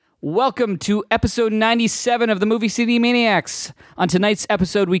Welcome to episode 97 of the Movie City Maniacs. On tonight's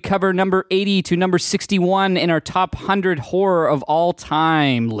episode, we cover number 80 to number 61 in our top 100 horror of all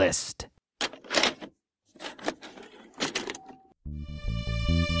time list.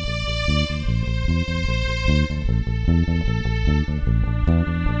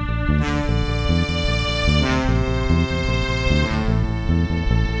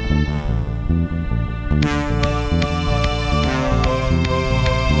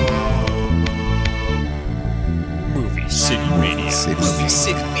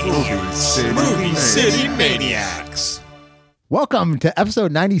 Movie City Maniacs. Welcome to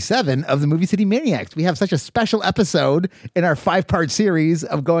episode 97 of the Movie City Maniacs. We have such a special episode in our 5-part series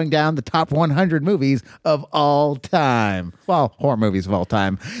of going down the top 100 movies of all time. Well, horror movies of all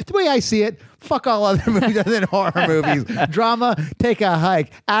time. The way I see it, fuck all other movies other than horror movies. Drama, take a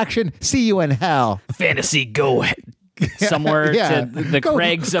hike. Action, see you in hell. Fantasy, go somewhere to the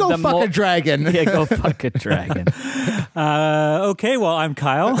crags of the... Go fuck a dragon. Yeah, go fuck a dragon. Okay, well, I'm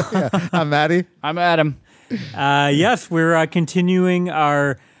Kyle. I'm Maddie. I'm Adam. Yes, we're continuing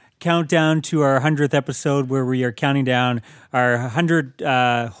our countdown to our 100th episode where we are counting down our 100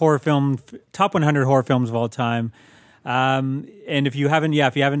 top 100 horror films of all time. And if you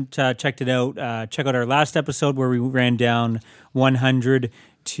haven't checked it out, check out our last episode where we ran down 100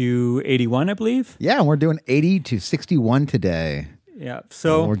 to 81, I believe. Yeah, and we're doing 80 to 61 today. Yeah,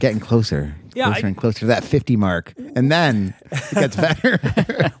 so we're getting closer and closer to that 50 mark, and then it gets better.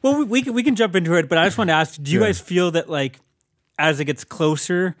 Well, we can jump into it, but I just want to ask: do you guys feel that like as it gets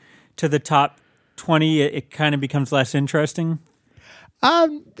closer to the top 20, it kind of becomes less interesting?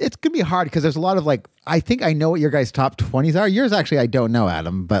 It's gonna be hard because there's a lot of like. I think I know what your guys' top 20s are. Yours actually, I don't know,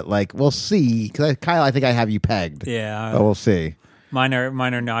 Adam, but like we'll see. Because Kyle, I think I have you pegged. Yeah, but we'll see. Mine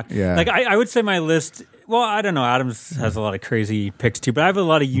are not. Yeah. Like I would say my list. Well, I don't know. Adams has a lot of crazy picks too, but I have a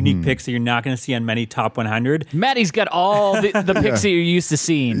lot of unique picks that you're not going to see on many top 100. Maddie's got all the picks that you're used to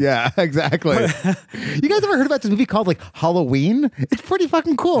seeing. Yeah, exactly. You guys ever heard about this movie called like Halloween? It's pretty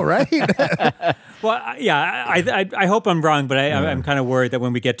fucking cool, right? Well, yeah, I hope I'm wrong, but I'm kind of worried that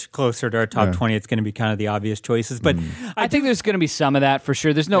when we get closer to our top 20, it's going to be kind of the obvious choices. But I think there's going to be some of that for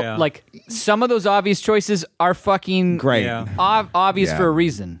sure. There's no like some of those obvious choices are fucking great, obvious for a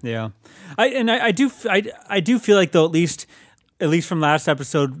reason. Yeah, I do feel like though at least from last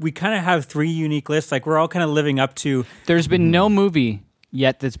episode we kind of have three unique lists. Like we're all kind of living up to. There's been no movie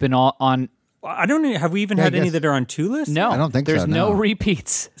yet that's been all on. I don't know. Have we even had any that are on two lists? No, I don't think there's so. No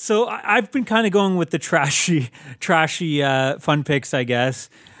repeats. So I've been kind of going with the trashy fun picks, I guess.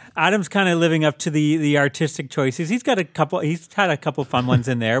 Adam's kind of living up to the artistic choices. He's had a couple fun ones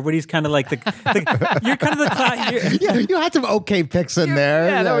in there, but he's kind of like you're kind of the yeah, you had some okay picks in there.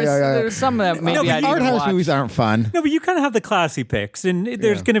 Yeah, there was some that maybe I didn't art house watch. movies aren't fun. No, but you kind of have the classy picks, and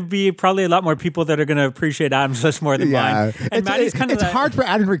there's going to be probably a lot more people that are going to appreciate Adam's list more than mine. And Maddie's kind of it's hard for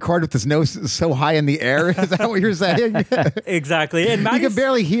Adam to record with his nose so high in the air. Is that what you're saying? Exactly. And you can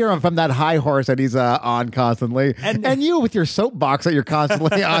barely hear him from that high horse that he's on constantly. And you with your soapbox that you're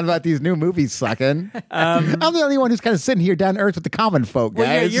constantly on about these new movies sucking. I'm the only one who's kind of sitting here down to earth with the common folk, guys.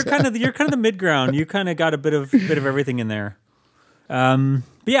 Well, yeah, you're kind of the mid ground. You kind of got a bit of everything in there. But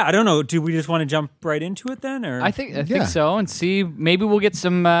yeah, I don't know. Do we just want to jump right into it then? Or I think so, and see. Maybe we'll get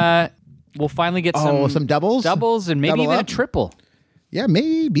some. We'll finally get some doubles, and maybe even a triple. Yeah,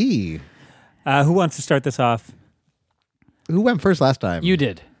 maybe. Who wants to start this off? Who went first last time? You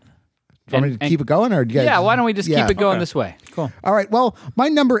did. Do you want me to keep it going, or do you guys? Yeah, why don't we just keep it going this way? Cool. All right. Well, my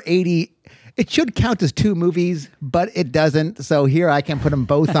number 80. It should count as two movies, but it doesn't. So here I can put them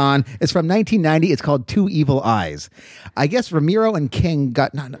both on. It's from 1990. It's called Two Evil Eyes. I guess Romero and King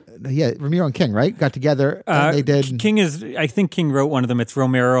Romero and King, right? Got together. And they did. I think King wrote one of them. It's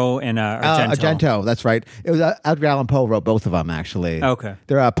Romero and Argento. Argento, that's right. It was Edgar Allan Poe wrote both of them, actually. Okay.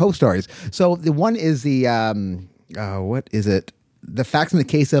 They're Poe stories. So the one is the, what is it? The Facts in the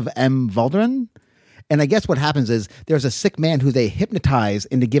Case of M. Valdron. And I guess what happens is there's a sick man who they hypnotize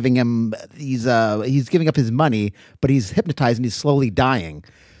into giving him he's giving up his money, but he's hypnotized and he's slowly dying.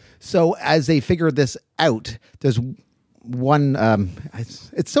 So as they figure this out, there's one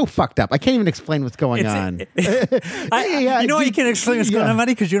it's so fucked up. I can't even explain what's going on. You know what, you can't explain what's going on,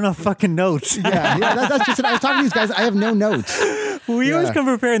 Maddie, because you don't have fucking notes. That's just it. I was talking to these guys. I have no notes. We always come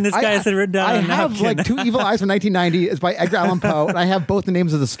prepared, and this guy has it written down. I on have napkin. like Two Evil Eyes from 1990. It's by Edgar Allan Poe, and I have both the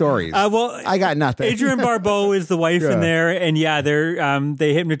names of the stories. Well, I got nothing. Adrienne Barbeau is the wife in there, and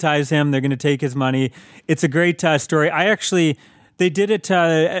they hypnotize him. They're going to take his money. It's a great story. They did it.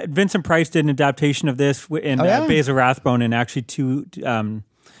 Vincent Price did an adaptation of this in Basil Rathbone, and actually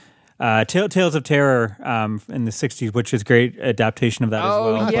Tales of Terror in the 60s, which is great adaptation of that as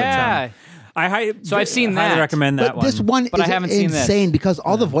well. Oh, yeah. I've seen highly that. recommend that But this one But is I haven't seen this. insane because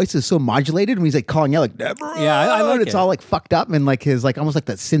all the voice is so modulated when he's like calling out like Deborah. Yeah, I like it's it. all like fucked up and like his like almost like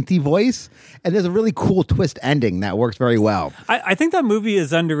that synthy voice. And there's a really cool twist ending that works very well. I think that movie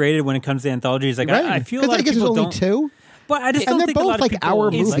is underrated when it comes to anthologies. Like I feel a 'Cause lot I of guess people there's only don't. two. But I just And don't they're think a both, lot of like, people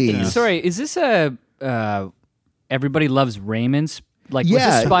hour like movies. them. Sorry, is this a Everybody Loves Raymond's? Like, was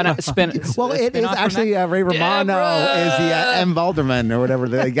Yeah. this Well, it is actually Ray Romano is the M. Valderman or whatever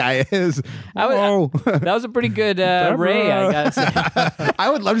the guy is. That was a pretty good Ray, I gotta say. I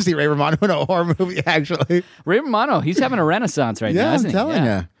would love to see Ray Romano in a horror movie, actually. Ray Romano, he's having a renaissance right now, Yeah, isn't I'm he? telling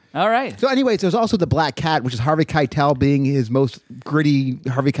ya. All right. So, anyways, there's also the Black Cat, which is Harvey Keitel being his most gritty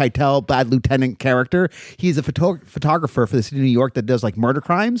Harvey Keitel bad lieutenant character. He's a photographer for the city of New York that does like murder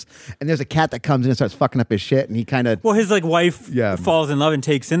crimes. And there's a cat that comes in and starts fucking up his shit, and he kind of Well, his like wife Yeah. falls in love and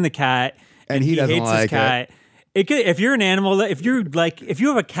takes in the cat, And he doesn't hates like his cat. It could, if you're an animal, if you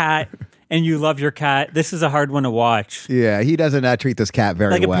have a cat and you love your cat, this is a hard one to watch. yeah, he doesn't treat this cat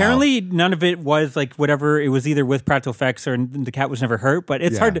very Like well. apparently none of it was like whatever. It was either with practical effects or the cat was never hurt. But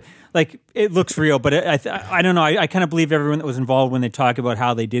it's Yeah. hard to like. It looks real, but I don't know. I kind of believe everyone that was involved when they talk about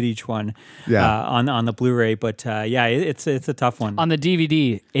how they did each one. Yeah. On the Blu-ray, but yeah, it's a tough one. On the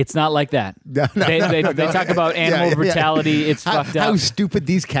DVD, it's not like that. They talk about animal Yeah. brutality. It's how, fucked up. how stupid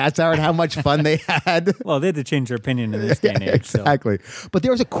these cats are and how much fun they had. Well, they had to change their opinion in this day and age. So. Exactly. But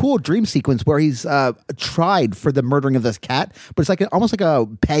there was a cool dream sequence where he's tried for the murdering of this cat, but it's like almost like a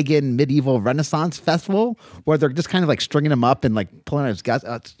pagan medieval Renaissance festival where they're just kind of like stringing him up and like pulling out his guts.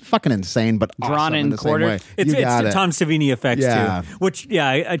 It's fucking insane, but Drawn awesome and in the same quartered. way. It's You got it. Tom Savini effects Yeah. too, which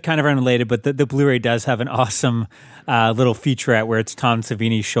I kind of unrelated, but the Blu-ray does have an awesome little featurette where it's Tom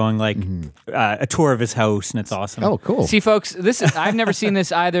Savini showing like a tour of his house, and it's awesome. Oh, cool. See, folks, I've never seen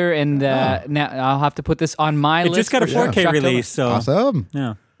this either, and now I'll have to put this on my it list. just got a for sure. 4K Chucked release, so Awesome.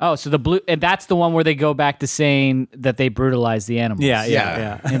 yeah, Oh, so and that's the one where they go back to saying that they brutalized the animals.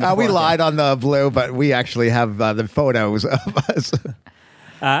 yeah. We lied on the blue, but we actually have the photos of us.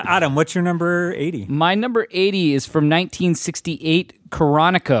 Adam, what's your number 80? My number 80 is from 1968,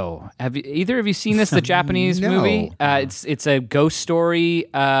 Kuroneko. Have either of you seen this? The Japanese No. movie. It's a ghost story.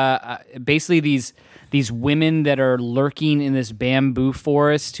 Basically, these women that are lurking in this bamboo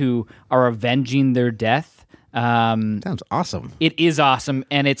forest who are avenging their death. Sounds awesome. It is awesome,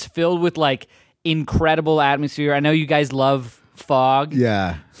 and it's filled with like incredible atmosphere. I know you guys love fog.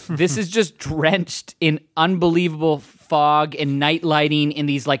 Yeah. This is just drenched in unbelievable fog and night lighting in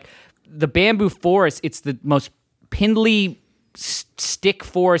these like the bamboo forest. It's the most pindly stick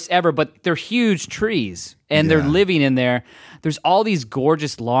forest ever, but they're huge trees and they're Yeah. living in there. There's all these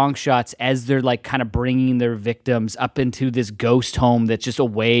gorgeous long shots as they're like kind of bringing their victims up into this ghost home that's just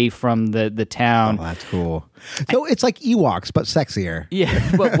away from the town. Oh, that's cool. So it's like Ewoks, but sexier.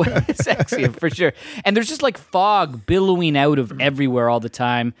 Yeah, but sexier for sure. And there's just like fog billowing out of everywhere all the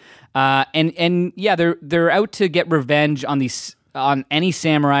time. And yeah, they're out to get revenge on any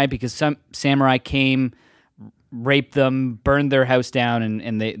samurai because some samurai came, raped them, burned their house down,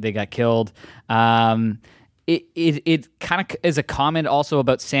 and they got killed. It kind of is a comment also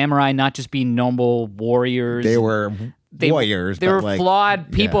about samurai not just being normal warriors. They were warriors. They but were like,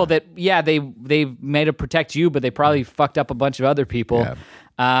 flawed people yeah. that they made to protect you, but they probably fucked up a bunch of other people.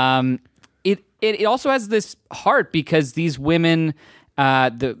 Yeah. It also has this heart because these women,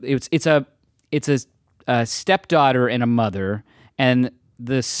 it's a stepdaughter and a mother, and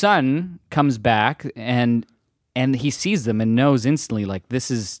the son comes back and he sees them and knows instantly like this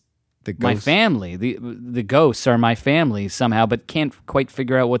is my ghosts. family. The ghosts are my family somehow, but can't quite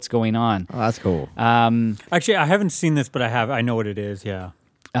figure out what's going on. Oh, that's cool. Actually, I haven't seen this, but I know what it is. Yeah,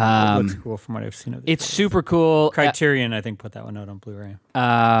 it looks cool from what I've seen of it. It's super cool. Criterion, I think, put that one out on Blu-ray.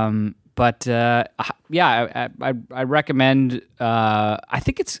 But yeah, I recommend. I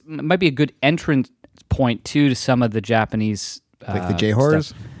think it might be a good entrance point to some of the Japanese Like the J-horrors?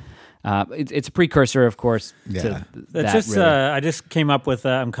 stuff. It's a precursor, of course. Yeah. To That's that, just really. I just came up with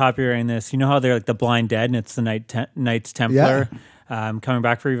I'm copyrighting this. You know how they're like the Blind Dead and it's the Knights Templar coming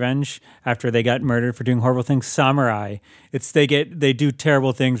back for revenge after they got murdered for doing horrible things. Samurai. They do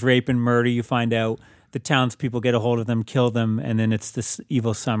terrible things, rape and murder. You find out the townspeople get a hold of them, kill them, and then it's this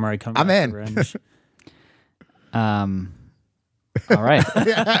evil samurai coming I'm back in. for revenge. All right,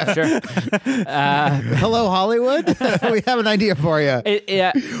 sure. Hello, Hollywood. We have an idea for you.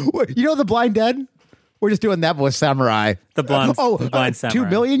 Yeah, You know the Blind Dead? We're just doing that with samurai. The blind $2 samurai.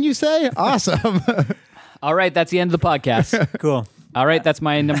 million, you say? Awesome. all right. That's the end of the podcast. Cool. All right, that's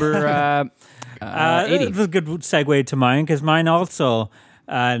my number 80. That's a good segue to mine because mine also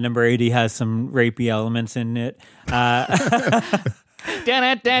Number 80 has some rapey elements in it. I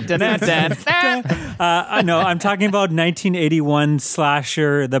know. I'm talking about 1981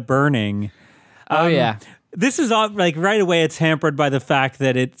 slasher, The Burning. Oh yeah. This is all, like, right away. It's hampered by the fact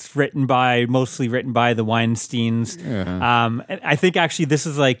that it's mostly written by the Weinsteins. Yeah. I think actually this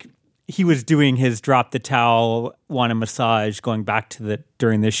is like he was doing his drop the towel, want a massage, going back to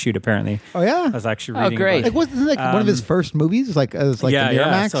during this shoot. Apparently. Oh yeah. I was actually reading. Oh great. Like wasn't it like one of his first movies? Like as like the Miramax.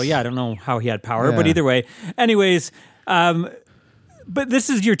 Yeah. So yeah, I don't know how he had power, but either way. Anyways. But this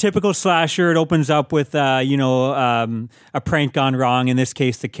is your typical slasher. It opens up with, a prank gone wrong. In this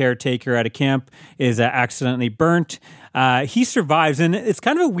case, the caretaker at a camp is accidentally burnt. He survives, and it's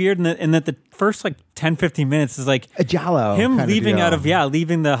kind of weird in that the first 10, 15 minutes is like a giallo him kind of leaving deal.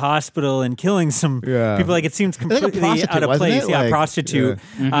 leaving the hospital and killing some people. Like it seems completely out of place. Yeah, prostitute.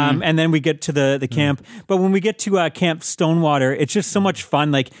 Yeah. And then we get to the camp. But when we get to Camp Stonewater, it's just so much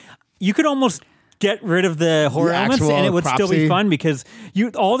fun. Like you could almost get rid of the horror elements and it would still be fun because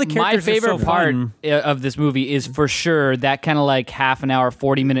all the characters My favorite are so part fun. of this movie is for sure that kind of like half an hour,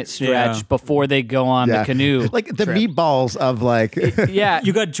 40-minute stretch before they go on the canoe. Like the trip. meatballs of like Yeah.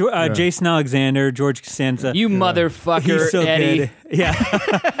 You got Jason Alexander, George Costanza. You motherfucker, He's so Eddie. good. Yeah,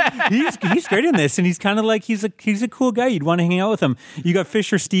 he's great in this, and he's kind of like he's a cool guy. You'd want to hang out with him. You got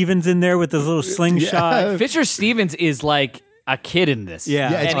Fisher Stevens in there with his little slingshot. Fisher Stevens is like a kid in this.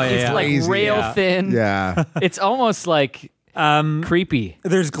 Yeah. And it's he's like crazy. rail thin. yeah. It's almost like creepy.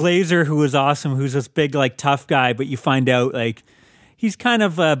 There's Glazer, who is awesome, who's this big like tough guy, but you find out like he's kind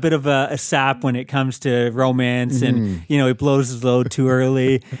of a bit of a sap when it comes to romance, and he blows his load too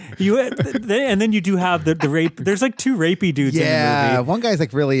early. And then you do have the rape. There's like two rapey dudes in the movie. One guy's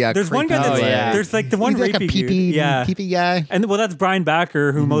like really. There's one guy that's there's like the one he's rapey like a peepee, peepee guy. And that's Brian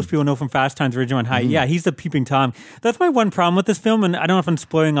Backer, who most people know from Fast Times at Ridgemont High. Yeah, he's the peeping Tom. That's my one problem with this film, and I don't know if I'm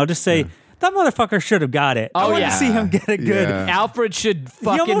spoiling. I'll just say. That motherfucker should have got it. I want to see him get a good. Yeah. Alfred should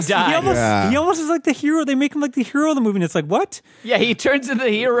fucking die. He almost is like the hero. They make him like the hero of the movie, and it's like, what? Yeah, he turns into the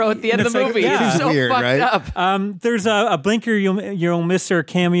hero at the end of the movie. Yeah. It's so Weird, fucked right? up. There's a Blinker You'll Miss Her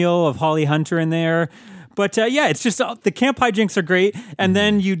cameo of Holly Hunter in there. But it's just the camp hijinks are great, and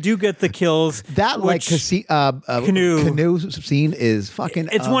then you do get the kills. That like canoe scene is fucking.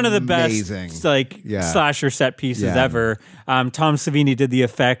 It's one of the best slasher set pieces ever. Tom Savini did the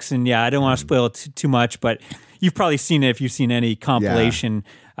effects, and I don't want to spoil too much, but you've probably seen it if you've seen any compilation.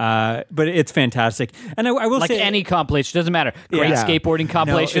 But it's fantastic, and I will say any compilation doesn't matter. Great skateboarding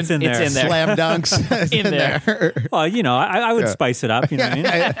compilation, it's in there. Slam dunks in there. Well, I would spice it up. You know what I mean?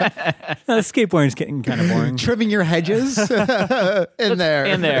 Skateboarding's getting kind of boring. Trimming your hedges in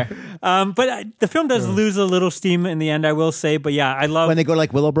there. But the film does lose a little steam in the end, I will say. But I love when they go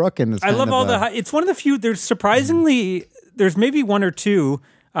like Willowbrook, and I love all the. It's one of the few. There's surprisingly there's maybe one or two.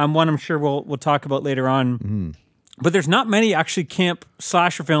 One I'm sure we'll talk about later on. But there's not many actually camp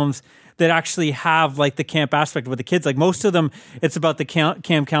slasher films that actually have like the camp aspect with the kids. Like most of them, it's about the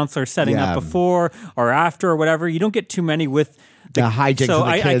camp counselor setting up before or after or whatever. You don't get too many with the hijinks. So of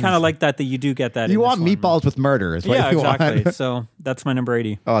the I kids. kind of like that you do get that. You want meatballs with murder, is what you exactly. want. So that's my number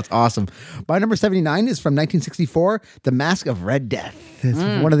 80. Oh, it's awesome. My number 79 is from 1964, The Mask of Red Death. It's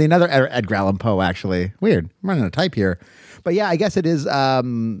one of the another Edgar Allan Poe, actually. Weird. I'm running a type here. But I guess it is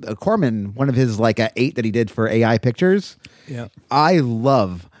Corman, one of his 8 that he did for AI Pictures. Yeah. I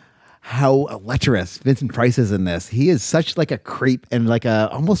love how lecherous Vincent Price is in this. He is such a creep and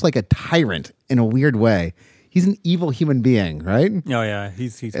almost like a tyrant in a weird way. He's an evil human being, right? Oh yeah,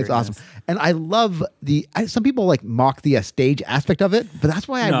 he's it's awesome. And I love some people mock the stage aspect of it, but that's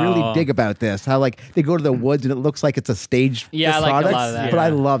why I really dig about this. How they go to the woods and it looks like it's a stage. Yeah, I like a lot of that. But I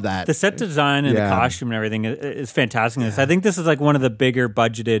love that. The set design and the costume and everything is fantastic. I think this is one of the bigger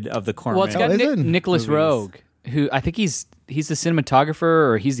budgeted of the Corman. Well, it's got Nicholas Roeg, who I think he's the cinematographer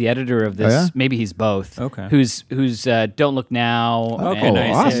or he's the editor of this. Oh, yeah? Maybe he's both. Okay. Who's Don't Look Now. Okay,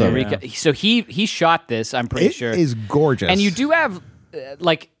 nice. Awesome. Eureka. So he shot this, I'm pretty sure. It is gorgeous. And you do have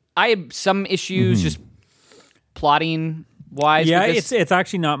I have some issues just plotting wise. Yeah, with this, it's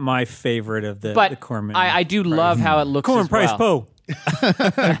actually not my favorite of the Corman. I do love how it looks. Corman as well. Price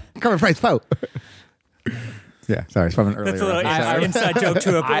Poe. Corman Price Poe. Yeah, sorry, it's from an earlier. That's a little inside joke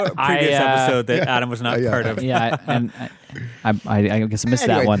to a previous episode that Adam was not part of. Yeah, and I guess I missed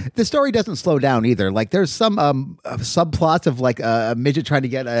that one. The story doesn't slow down either. There's some subplots of a midget trying to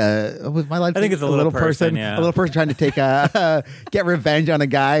get a. I think it's a little person. Yeah. A little person trying to take get revenge on a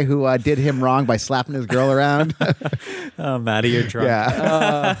guy who did him wrong by slapping his girl around. Oh, Maddie, you're drunk.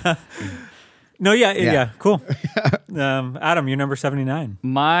 Yeah. No, yeah, cool. Adam, you're number 79.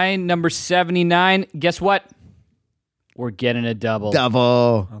 My number 79. Guess what? we're getting a double.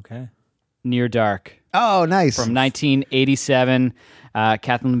 Double. Okay. Near Dark Oh, nice. from 1987.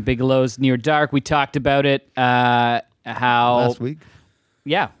 Kathleen Bigelow's Near Dark. We talked about it. How last week.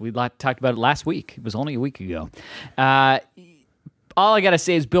 Yeah, we talked about it last week. It was only a week ago. All I gotta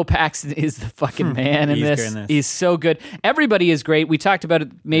say is Bill Paxton is the fucking man in He's this. great in this. He's so good. Everybody is great. We talked about it.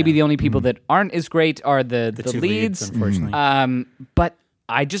 Maybe the only people that aren't as great are the two leads. unfortunately. But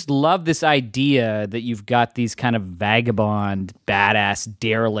I just love this idea that you've got these kind of vagabond, badass,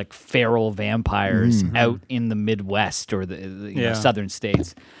 derelict, feral vampires out in the Midwest or the southern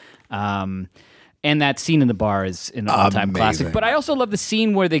states. And that scene in the bar is an all-time classic. Amazing. But I also love the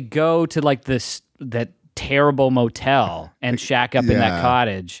scene where they go to like that terrible motel and shack up in that Yeah.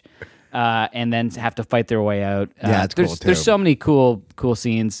 cottage, and then have to fight their way out. Yeah, it's cool, there's so many cool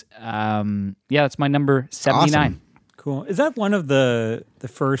scenes. That's my number 79. Awesome. Cool. Is that one of the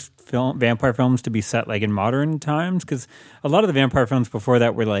first vampire films to be set like in modern times? Because a lot of the vampire films before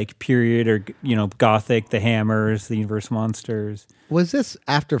that were like period or gothic, The Hammers, The Universal Monsters. Was this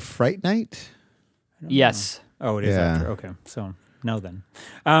after Fright Night? Yes. Oh, it is Yeah. after. Okay, so no then.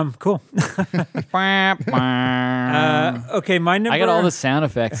 Cool. Okay, my number. I got all the sound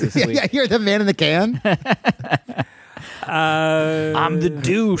effects this Yeah, week. yeah, you're the man in the can. I'm the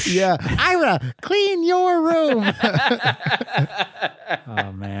douche. Yeah, I'm gonna clean your room.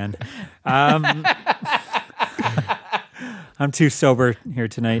 Oh man. I'm too sober here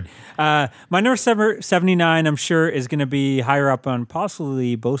tonight. My number 79, I'm sure, is going to be higher up on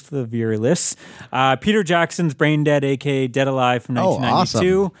possibly both of your lists. Peter Jackson's Brain Dead, a.k.a. Dead Alive from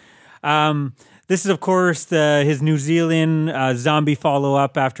 1992. This is, of course, his New Zealand zombie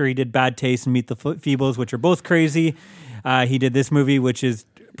follow-up after he did Bad Taste and Meet the Feebles, which are both crazy. He did this movie, which is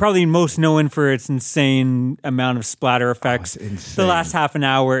probably most known for its insane amount of splatter effects. it's insane. The last half an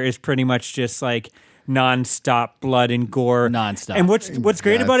hour is pretty much just like non-stop blood and gore. Non-stop. And what's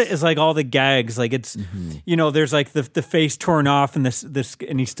great about it is like all the gags. Like it's, there's like the face torn off and this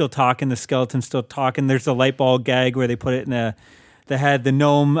and he's still talking. The skeleton's still talking. There's the light bulb gag where they put it in the head, the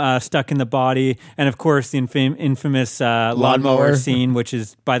gnome stuck in the body, and of course the infamous lawnmower scene, which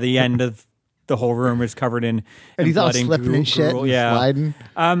is by the end of the whole room is covered in And he's all blood and slipping and shit, gruel. and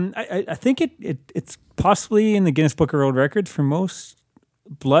sliding. I think it's possibly in the Guinness Book of World Records for most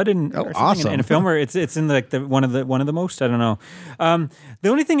blood and awesome. in a film, or it's in like one of the most. I don't know. The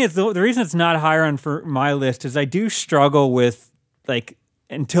only thing is the reason it's not higher on for my list is I do struggle with like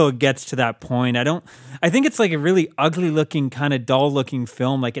until it gets to that point. I think it's like a really ugly looking, kind of dull looking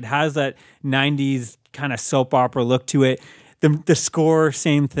film. Like it has that 90s kind of soap opera look to it. The score,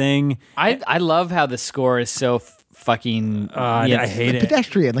 same thing. I love how the score is so fucking. I hate it.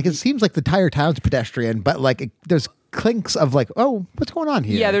 Pedestrian. Like it seems like the entire town's pedestrian, but like there's clinks of like, oh, what's going on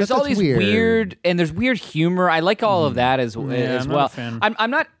here? Yeah, there's all That's these weird and there's weird humor. I like all of that as I'm well. not a fan.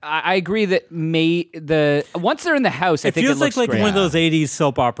 I'm not. I agree that once they're in the house, I It think feels it looks like great. one of those 80s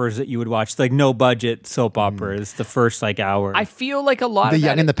soap operas that you would watch, like no budget soap operas, the first like hour. I feel like a lot The of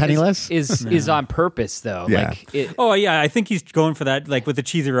Young that and the Penniless? is on purpose though. Yeah. Like it, Oh yeah, I think he's going for that, like with the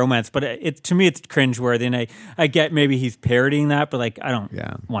cheesy romance. But to me, it's cringeworthy, and I get maybe he's parodying that, but like I don't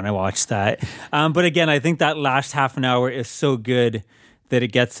want to watch that. But again, I think that last half an hour is so good that it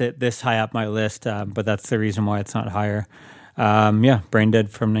gets it this high up my list. But that's the reason why it's not higher. Brain Dead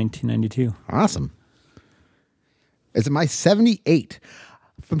from 1992. Awesome. It's my 78.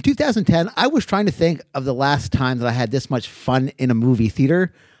 From 2010, I was trying to think of the last time that I had this much fun in a movie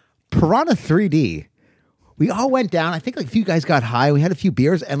theater. Piranha 3D. We all went down. I think like a few guys got high. We had a few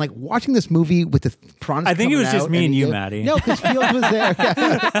beers and like watching this movie with the piranhas. I think it coming was just out me and you, he- Maddie. No, because Fields was there.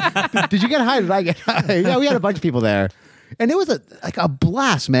 Yeah. Did you get high? Did I get high? Yeah, we had a bunch of people there, and it was a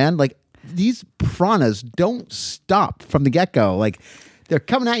blast, man. Like these piranhas don't stop from the get go. Like they're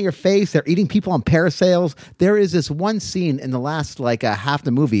coming at your face. They're eating people on parasails. There is this one scene in the last half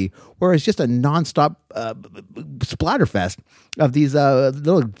the movie where it's just a nonstop splatterfest of these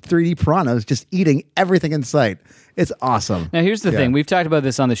little 3D piranhas just eating everything in sight. It's awesome. now here's the thing. We've talked about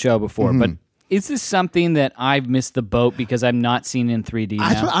this on the show before, but is this something that I've missed the boat because I'm not seeing in 3D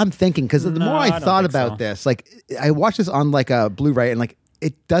That's now? what I'm thinking because the more I I don't thought think about so. this, like I watched this on like a Blu-ray and like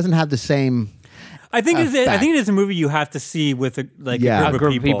it doesn't have the same. I think it fact. is a movie you have to see with a Yeah.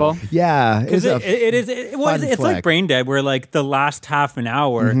 group of people. Yeah, Because it's it's like flick. Brain Dead, where like the last half an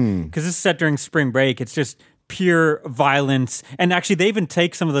hour, because this is set during spring break, it's just pure violence. And actually, they even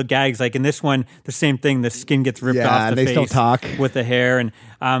take some of the gags, like in this one, the same thing. The skin gets ripped Yeah, off the and they face still talk. with the hair, and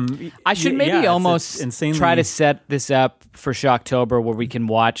I should maybe it's almost insanely try to set this up for Shocktober where we can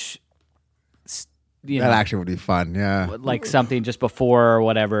watch, that actually would be fun. Yeah, like something just before or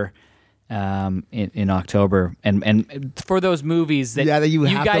whatever. in October, and for those movies that, that you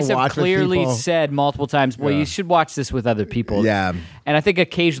have to guys have watch with clearly people. said multiple times, well, you should watch this with other people. Yeah. And I think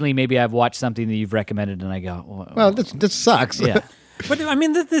occasionally maybe I've watched something that you've recommended, and I go, Well, this sucks. yeah. But I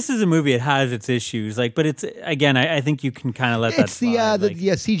mean, this is a movie. It has its issues, but it's again. I think you can kind of let that It's the slide.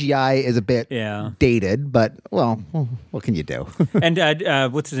 CGI is a bit dated, but well, what can you do?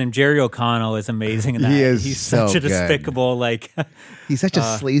 And what's his name? Jerry O'Connell is amazing in that. He is He's so such a good. despicable, He's such a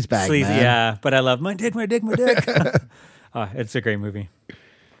sleazebag, sleazy. man. Yeah, but I love my dick. It's a great movie.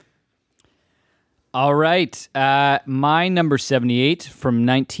 All right. My number 78 from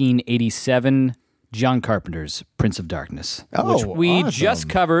 1987, John Carpenter's Prince of Darkness, which we awesome. just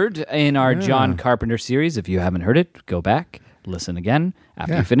covered in our John Carpenter series. If you haven't heard it, go back, listen again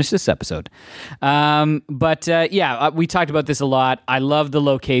after you finish this episode. We talked about this a lot. I love the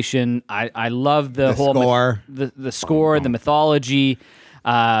location. I love the whole score. the score, the mythology,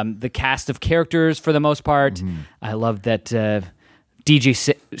 the cast of characters for the most part. I love that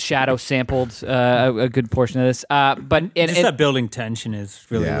DJ Shadow sampled a good portion of this. But That building tension is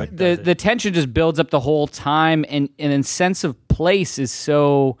really what does it. the tension just builds up the whole time, and in sense of place is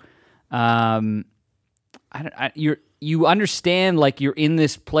so. You understand, like, you're in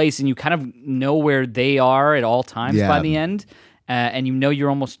this place and you kind of know where they are at all times by the end, and you know you're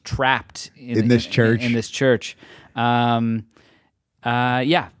almost trapped in this church. In this church. I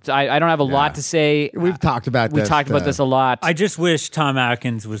don't have a lot to say. We've talked about We this. talked about this a lot. I just wish Tom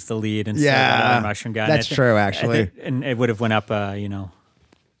Atkins was the lead instead of the mushroom guy. That's true, actually. And it would have went up, star or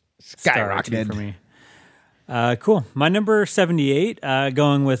two skyrocketed for me. Cool. My number 78,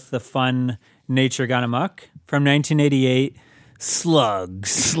 going with the fun Nature Gone Amok from 1988, Slugs.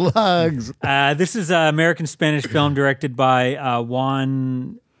 Slugs. This is an American-Spanish film directed by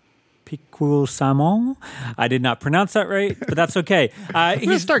Juan Piquel Samon. I did not pronounce that right, but that's okay. He's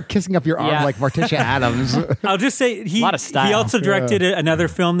gonna start kissing up your arm like Morticia Adams. I'll just say he lot of style. He also directed another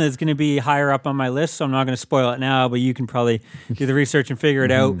film that's going to be higher up on my list, so I'm not going to spoil it now, but you can probably do the research and figure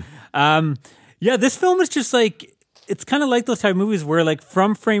it out. This film is just it's kind of like those type of movies where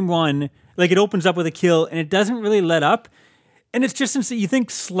from frame one, it opens up with a kill and it doesn't really let up. And it's just insane. You think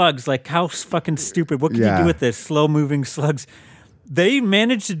slugs, how fucking stupid. What can you do with this? Slow moving slugs. They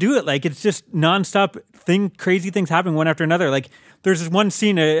managed to do it. It's just nonstop crazy things happening one after another. There's this one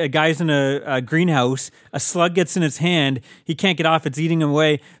scene, a guy's in a greenhouse, a slug gets in his hand, he can't get off, it's eating him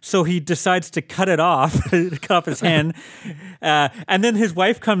away, so he decides to cut it off, cut off his hand, and then his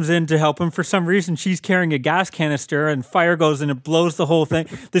wife comes in to help him. For some reason, she's carrying a gas canister, and fire goes and it blows the whole thing.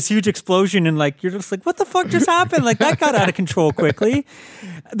 This huge explosion, and you're just what the fuck just happened? That got out of control quickly.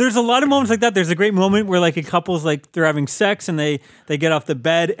 There's a lot of moments like that. There's a great moment where a couple's they're having sex, and they get off the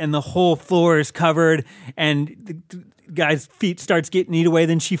bed, and the whole floor is covered, and the guy's feet starts getting eaten away,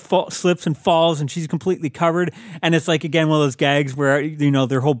 then she slips and falls and she's completely covered, and it's again one of those gags where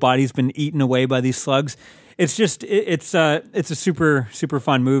their whole body's been eaten away by these slugs. It's just it's a super super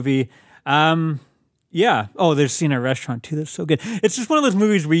fun movie. There's scene at a restaurant too, that's so good. It's just one of those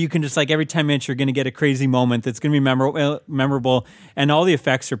movies where you can just every 10 minutes you're going to get a crazy moment that's going to be memorable, and all the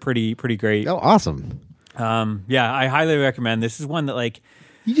effects are pretty great. Oh, awesome. I highly recommend. This is one that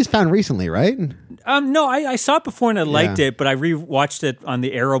You just found recently, right? No, I saw it before and I liked it, but I rewatched it on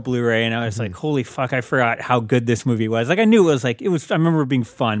the Arrow Blu-ray and I was holy fuck, I forgot how good this movie was. I knew it was, I remember it being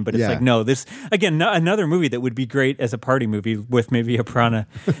fun, but it's no, this, again, another movie that would be great as a party movie with maybe a Piranha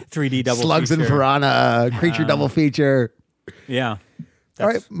 3D double Slugs feature. and Piranha, creature double feature. Yeah. All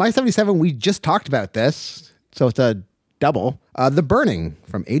right, my 77, we just talked about this, so it's a double. The Burning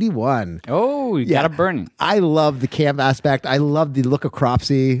from 81. Oh, you got a Burning. I love the camp aspect. I love the look of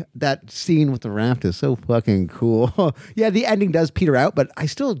Cropsey. That scene with the raft is so fucking cool. The ending does peter out, but I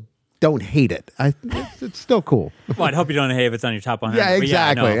still don't hate it. It's still cool. Well, I hope you don't hate if it's on your top 100. Yeah, but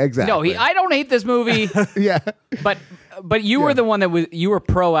exactly. no. Exactly. No, I don't hate this movie. Yeah. But you were the one you were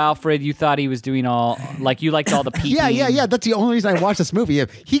pro Alfred. You thought he was doing all, you liked all the peeking. Yeah. That's the only reason I watched this movie.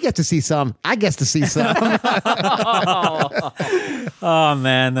 If he gets to see some, I get to see some. Oh,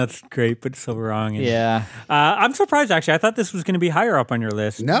 man, that's great, but so wrong. Yeah. I'm surprised, actually. I thought this was going to be higher up on your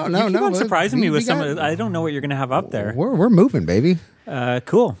list. No. You keep on surprising me with we some got- of I don't know what you're going to have up there. We're moving, baby.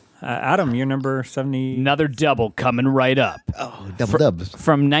 Cool. Adam, you're number 70. Another double coming right up. Double dubs.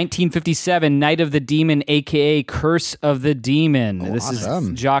 From 1957, Night of the Demon, a.k.a. Curse of the Demon. This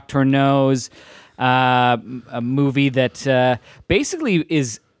awesome. is Jacques Tourneau's a movie that basically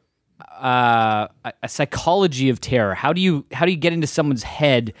is a psychology of terror. How do you get into someone's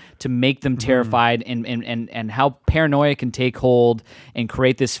head to make them terrified, and how paranoia can take hold and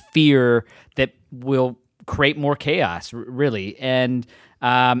create this fear that will create more chaos, really. And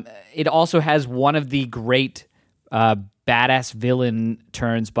It also has one of the great badass villain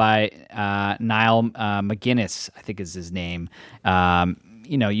turns by Niall McGuinness, I think is his name.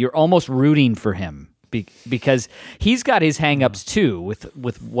 You're almost rooting for him because he's got his hang-ups too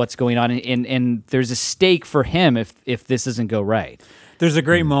with what's going on, and there's a stake for him if this doesn't go right. There's a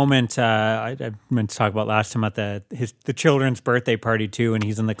great moment I meant to talk about last time at the children's birthday party too, and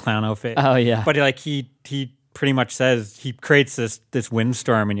he's in the clown outfit. Oh yeah, but he pretty much says he creates this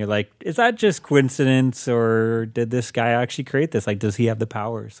windstorm, and you're like, is that just coincidence, or did this guy actually create this? Like, does he have the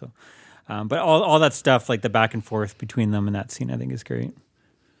power? So, but all that stuff, like the back and forth between them in that scene, I think is great.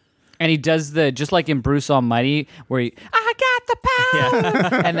 And he does just like in Bruce Almighty, where I got the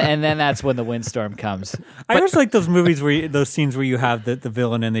power, and then that's when the windstorm comes. I always like those movies those scenes where you have the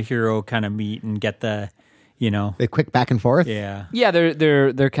villain and the hero kind of meet and get the, they quick back and forth. Yeah,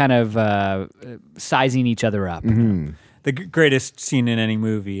 they're kind of sizing each other up. Mm-hmm. The greatest scene in any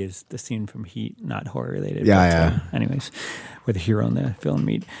movie is the scene from Heat, not horror related. Yeah. Anyways, where the hero and the villain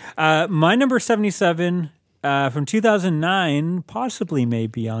meet. My number 77. From 2009, possibly may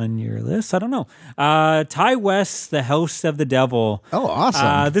be on your list. I don't know. Ty West's The House of the Devil. Oh,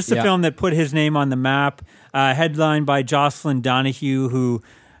 awesome. This is a film that put his name on the map. Headlined by Jocelyn Donahue, who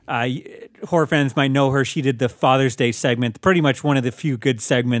horror fans might know her. She did the Father's Day segment, pretty much one of the few good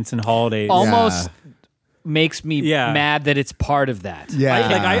segments in holidays. Almost makes me mad that it's part of that. Yeah.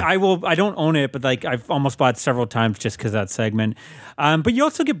 I don't own it, but like I've almost bought it several times just because that segment. But you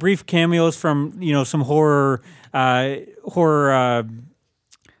also get brief cameos from some horror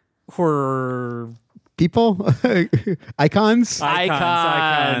people, icons.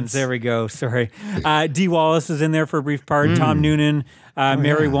 There we go. Sorry, Dee Wallace is in there for a brief part. Tom Noonan,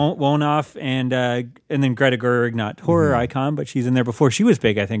 Mary Wonoff, and then Greta Gerwig, not horror icon, but she's in there before she was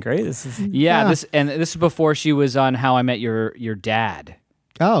big, I think. Right? This is before she was on How I Met Your Dad.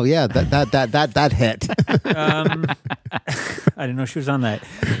 Oh yeah, that hit. I didn't know she was on that.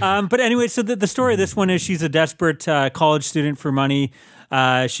 But anyway, so the story of this one is she's a desperate college student for money.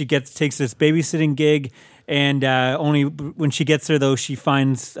 She takes this babysitting gig, and only when she gets there, though, she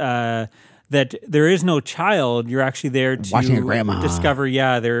finds that there is no child. You're actually there to watching a grandma discover,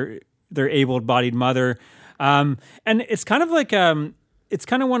 their able-bodied mother, and it's kind of like it's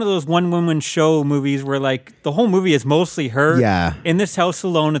kind of one of those one-woman show movies where like the whole movie is mostly her in this house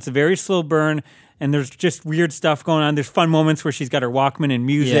alone. It's a very slow burn. And there's just weird stuff going on. There's fun moments where she's got her Walkman and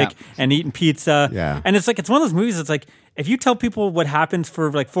music and eating pizza. Yeah. And it's one of those movies that's like, if you tell people what happens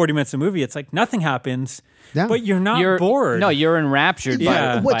for like 40 minutes of the movie, it's like nothing happens, but you're not bored. No, you're enraptured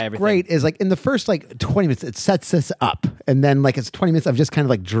by What's everything. great is like in the first 20 minutes, it sets this up. And then it's 20 minutes of just kind of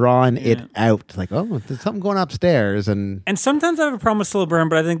like drawing it out. Like, oh, there's something going upstairs. And sometimes I have a problem with slow burn,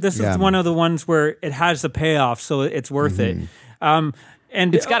 but I think this is one of the ones where it has the payoff, so it's worth it.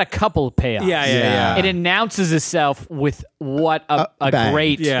 And it's got a couple of payoffs. Yeah. It announces itself with a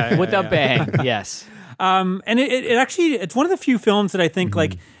great with a bang. Yes. And it actually, it's one of the few films that I think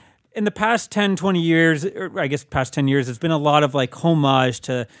like in the past 10, 20 years, or I guess past 10 years, it's been a lot of like homage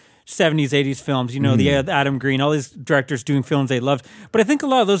to 70s, 80s films. The Adam Green, all these directors doing films they loved. But I think a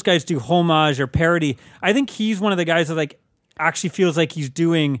lot of those guys do homage or parody. I think he's one of the guys that like actually feels like he's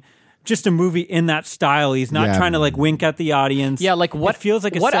doing just a movie in that style. He's not trying to like wink at the audience. Yeah, like what it feels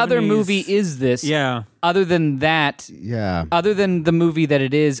like a what 70s, other movie is this? Yeah. Other than that, other than the movie that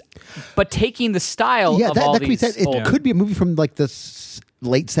it is, but taking the style of all that these. could be said. It could be a movie from like the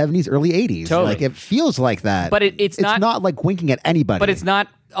late 70s, early 80s. Totally. Like it feels like that. But it's not like winking at anybody. But it's not,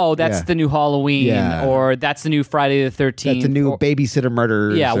 that's the new Halloween or that's the new Friday the 13th. That's the new Babysitter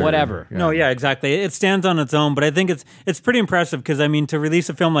Murders. Yeah, whatever. No, exactly. It stands on its own, but I think it's pretty impressive because I mean to release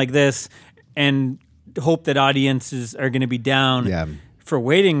a film like this and hope that audiences are going to be down for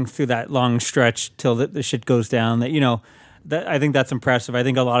waiting through that long stretch till the shit goes down. That I think that's impressive. I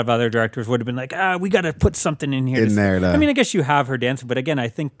think a lot of other directors would have been like, we got to put something in here. I mean, I guess you have her dancing, but again, I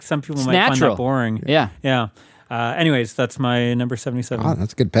think some people might find that boring. Yeah. Anyways, that's my number 77. Oh,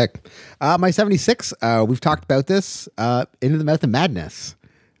 that's a good pick. My 76, we've talked about this, Into the Method of Madness.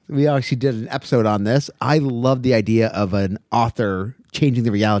 We actually did an episode on this. I love the idea of an author changing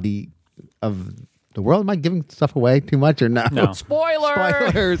the reality of the world. Am I giving stuff away too much or no? No.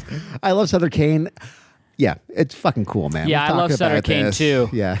 Spoilers. I love Sutter Kane. Yeah, it's fucking cool, man. Yeah, I love Sutter Kane too.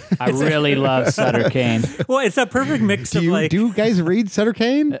 Yeah. I really love Sutter Kane. Well, it's that perfect mix of like... Do you guys read Sutter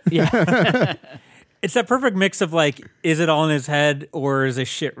Kane? Yeah. It's that perfect mix of like, is it all in his head or is this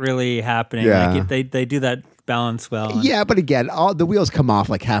shit really happening? Yeah. Like they do that balance well. Yeah, but again, all the wheels come off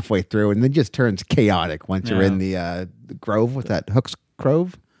like halfway through and then just turns chaotic once you're in the grove. What's that? Hook's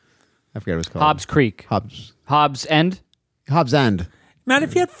Grove? I forget what it's called. Hobbs Creek. Hobbs Hobbs End? Hobbs End. Man,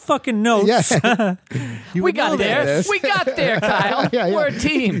 if you had fucking notes. Yeah. We got there. We got there, Kyle. Yeah, yeah. We're a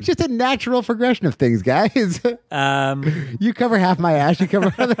team. It's just a natural progression of things, guys. You cover half my ass, you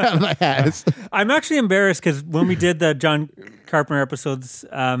cover another half my ass. I'm actually embarrassed because when we did the John Carpenter episodes,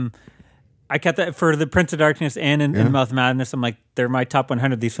 I kept that for the Prince of Darkness and in the Mouth of Madness. I'm like, they're my top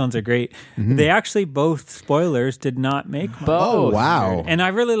 100. These films are great. They actually both, spoilers, did not make mine. Both. Oh, wow. And I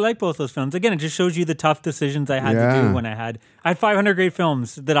really like both those films. Again, it just shows you the tough decisions I had to do when I had 500 great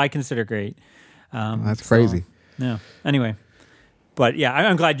films that I consider great. That's crazy. Yeah. Anyway. But yeah,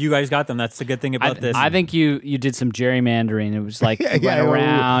 I'm glad you guys got them. That's the good thing about this. I think you did some gerrymandering. It was like you went Yeah,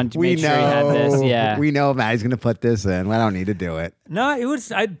 around, we made sure you had this. Yeah. We know Matt's going to put this in. I don't need to do it. No, it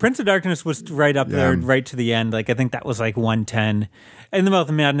was Prince of Darkness was right up there, right to the end. Like I think that was like 110, and The Mouth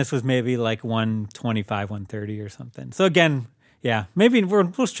of Madness was maybe like 125, 130 or something. So again, yeah, maybe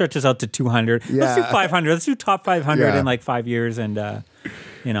we'll stretch this out to 200. Let's do 500. Let's do top 500 in like 5 years, and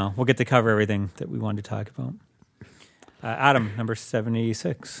we'll get to cover everything that we wanted to talk about. Adam, number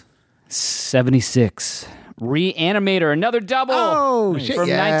 76. 76. Reanimator, another double. Oh, shit, From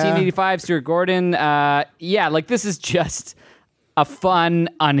 1985, Stuart Gordon. Like this is just a fun,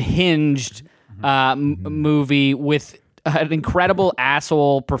 unhinged movie with an incredible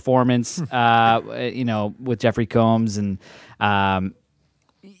asshole performance, with Jeffrey Combs. And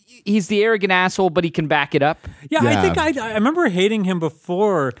he's the arrogant asshole, but he can back it up. Yeah. I think I remember hating him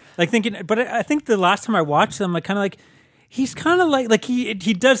before, like thinking, but I think the last time I watched him, I kind of like, he's kind of like he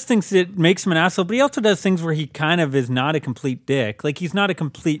does things that makes him an asshole, but he also does things where he kind of is not a complete dick. Like he's not a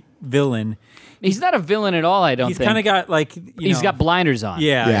complete villain. He's not a villain at all, I don't think. think. He's kind of got like, he's got blinders on.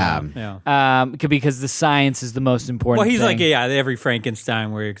 Yeah. Because the science is the most important Well, he's thing. like, every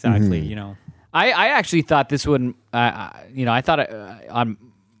Frankenstein where exactly, I actually thought this wouldn't, I thought on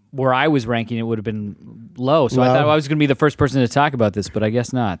where I was ranking it would have been low. So I thought I was going to be the first person to talk about this, but I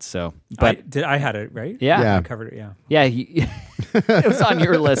guess not. So, but I had it right. Yeah. I covered it. Yeah. Yeah. It was on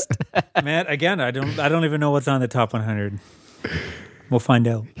your list. Man, again, I don't even know what's on the top 100. We'll find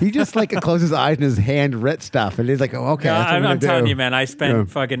out. He just like closes his eyes and his hand writ stuff, and he's like, "Oh, okay." That's what I'm telling do. you, man. I spent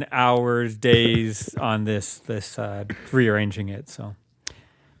fucking hours, days on this rearranging it. So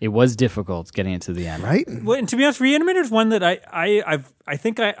it was difficult getting it to the end, right? Well, and to be honest, Reanimator is one that I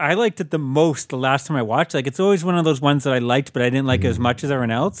think I liked it the most the last time I watched. Like it's always one of those ones that I liked, but I didn't like it as much as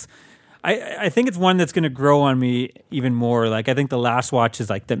everyone else. I think it's one that's going to grow on me even more. Like I think the last watch is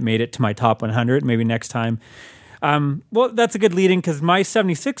like that made it to my top 100. Maybe next time. Well, that's a good leading because my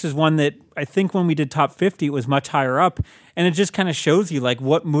 76 is one that I think when we did top 50, it was much higher up. And it just kind of shows you like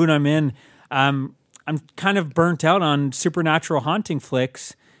what mood I'm in. I'm kind of burnt out on supernatural haunting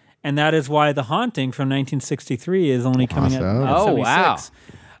flicks. And that is why The Haunting from 1963 is only coming at 76.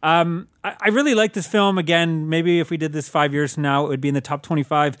 Wow. I really like this film. Again, maybe if we did this 5 years from now, it would be in the top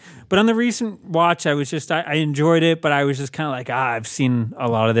 25. But on the recent watch, I enjoyed it, but I was just kind of like, I've seen a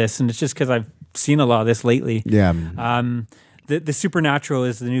lot of this. And it's just because I've seen a lot of this lately. Yeah. The supernatural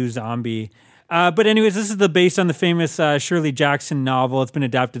is the new zombie. But anyways, this is based on the famous Shirley Jackson novel. It's been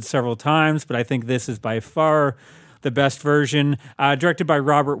adapted several times, but I think this is by far the best version. Directed by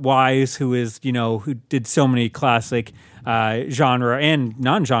Robert Wise, who did so many classic genre and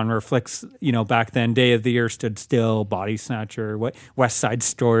non-genre flicks, back then. Day of the Year Stood Still, Body Snatcher, West Side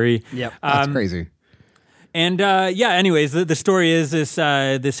Story. Yep. That's crazy. And anyways, the story is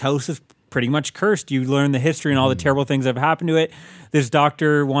this house is pretty much cursed. You learn the history and all the terrible things that have happened to it. This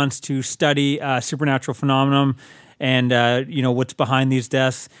doctor wants to study supernatural phenomenon and what's behind these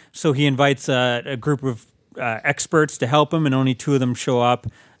deaths. So he invites a group of experts to help him, and only two of them show up: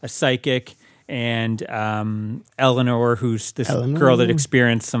 a psychic and Eleanor, who's this girl that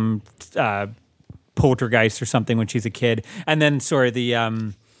experienced some poltergeist or something when she's a kid, and then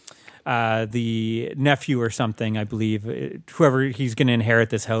the nephew or something, I believe, whoever, he's going to inherit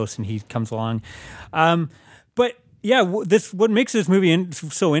this house, and he comes along. But yeah, what makes this movie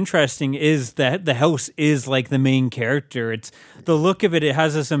so interesting is that the house is like the main character. It's the look of it. It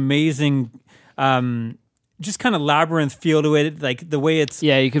has this amazing, just kind of labyrinth feel to it. Like the way it's,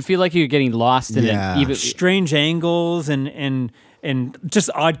 you can feel like you're getting lost in it. Even strange angles and just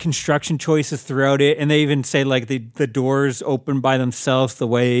odd construction choices throughout it. And they even say like the doors open by themselves, the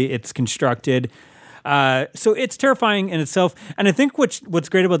way it's constructed. So it's terrifying in itself. And I think what's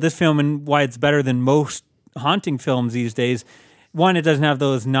great about this film and why it's better than most haunting films these days, one, it doesn't have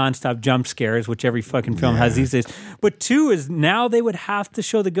those nonstop jump scares, which every fucking film has these days. But two is now they would have to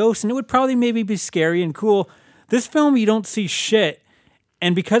show the ghost, and it would probably maybe be scary and cool. This film, you don't see shit.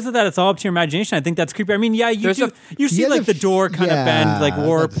 And because of that, it's all up to your imagination. I think that's creepy. I mean, you see like the door kind of bend, like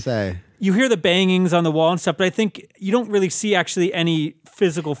warp. you hear the bangings on the wall and stuff, but I think you don't really see actually any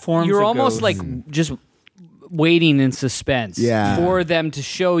physical forms. You're of almost ghosts. like just waiting in suspense for them to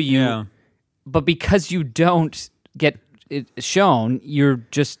show you. Yeah. But because you don't get it shown, you're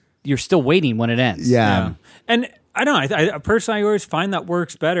still waiting when it ends. Yeah. And I don't know. I personally always find that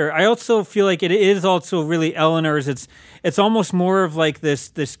works better. I also feel like it is also really Eleanor's. It's almost more of like this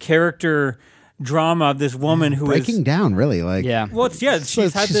character drama of this woman who is breaking down, really. Like, Yeah. Well,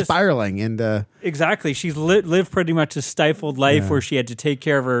 she's had this spiraling, and exactly. She's lived pretty much a stifled life where she had to take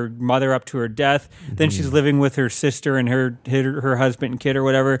care of her mother up to her death. Then she's living with her sister and her husband and kid or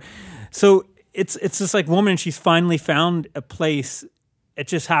whatever. So it's this like woman. She's finally found a place. It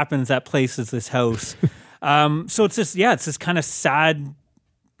just happens that place is this house. So it's this kind of sad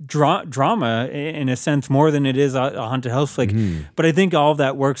drama in a sense more than it is a haunted house flick. But I think all of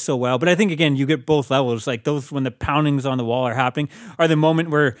that works so well. But I think again you get both levels. Like those when the poundings on the wall are happening, are the moment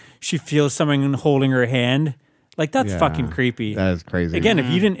where she feels someone holding her hand. Like that's fucking creepy. that is crazy. Again,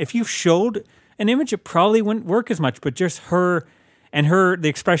 if you showed an image, it probably wouldn't work as much. But just her and the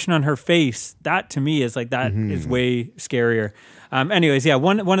expression on her face, that to me is like that is way scarier. Anyways,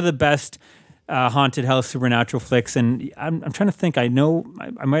 one of the best haunted house supernatural flicks, and I'm trying to think. I know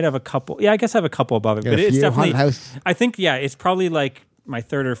I might have a couple. Yeah, I guess I have a couple above it, but it's definitely. House. I think it's probably like my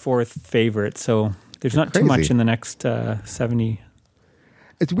third or fourth favorite. So there's not too much in the next 70.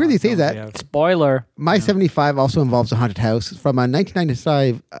 It's weird you say that. Yeah. Spoiler. My 75 also involves a haunted house from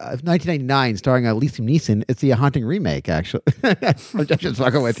 1999, starring Liam Neeson. It's the Haunting remake, actually. I'm just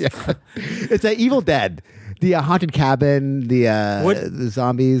fucking with you. It's Evil Dead, the haunted cabin, the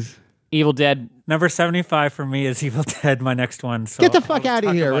zombies. Evil Dead. Number 75 for me is Evil Dead. My next one. So Get the fuck I'll out of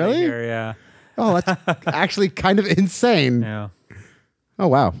talk here! about it Really? here, yeah. Oh, that's actually kind of insane. Yeah. Oh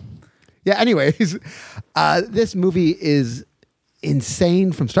wow. Yeah. Anyways, this movie is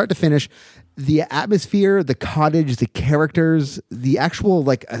insane from start to finish. The atmosphere, the cottage, the characters, the actual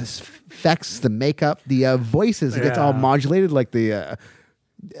like effects, the makeup, the voices. It gets all modulated, like the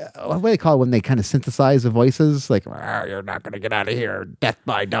what do they call it when they kind of synthesize the voices? Like, you're not going to get out of here, death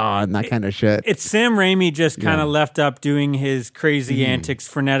by dawn, that kind of shit. It's Sam Raimi just kind of left up doing his crazy antics,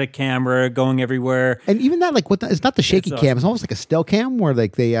 frenetic camera, going everywhere. And even that, like, it's not the shaky It's cam. It's almost like a still cam where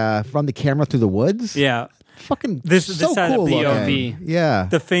like they run the camera through the woods. Yeah. Fucking This so had a cool POV. looking. Yeah.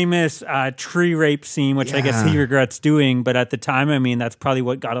 The famous tree rape scene, which I guess he regrets doing, but at the time, I mean, that's probably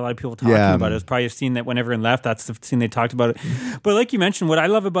what got a lot of people talking about it. It was probably a scene that when everyone left, that's the scene they talked about it. But like you mentioned, what I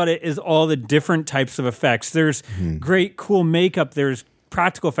love about it is all the different types of effects. There's great, cool makeup. There's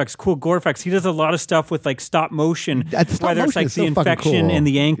practical effects, cool gore effects. He does a lot of stuff with like stop motion, Stop whether it's motion like is the so fucking infection cool. and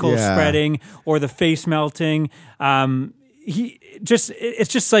the ankle Yeah. spreading or the face melting. It's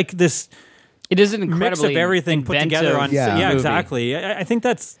just like this It is an mix incredibly of everything put together on. Yeah. Yeah, movie. exactly. I think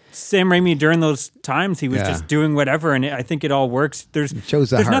that's Sam Raimi during those times. He was Yeah. just doing whatever, and I think it all works. There's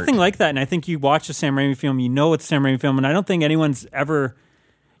shows the there's heart. nothing like that, and I think you watch a Sam Raimi film, you know it's a Sam Raimi film, and I don't think anyone's ever.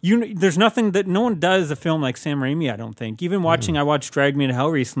 There's nothing that no one does a film like Sam Raimi. I don't think. Even watching, I watched Drag Me to Hell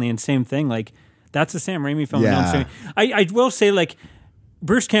recently, and same thing. Like that's a Sam Raimi film. Yeah. I will say like.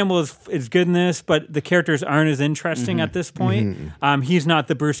 Bruce Campbell is good in this, but the characters aren't as interesting at this point. He's not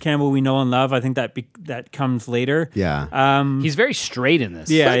the Bruce Campbell we know and love. I think that comes later. Yeah. He's very straight in this.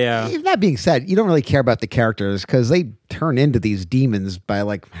 Yeah. Even that being said, you don't really care about the characters because they turn into these demons by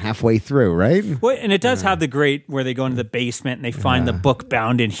like halfway through, right? Well, and it does have the great where they go into the basement and they find the book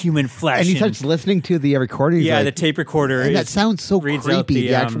bound in human flesh. And he starts listening to the recording. the tape recorder. And that sounds so reads out creepy.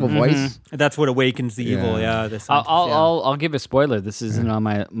 The actual voice. That's what awakens the evil. Yeah, the scientist, I'll give a spoiler. This isn't on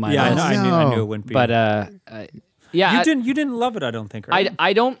my yeah, list. I knew it wouldn't be. But yeah, you didn't love it, I don't think. Right?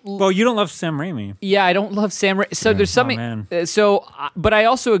 I don't. Well, you don't love Sam Raimi. Yeah, I don't love Sam. So there's something. man. But I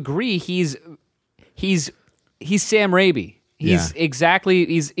also agree. He's Sam Raimi. He's exactly.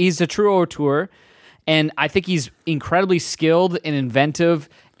 He's a true auteur, and I think he's incredibly skilled and inventive.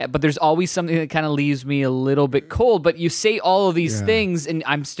 But there's always something that kind of leaves me a little bit cold. But you say all of these things, and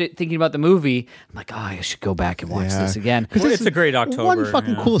I'm thinking about the movie. I'm like, I should go back and watch this again. Because Well, it's a great October. One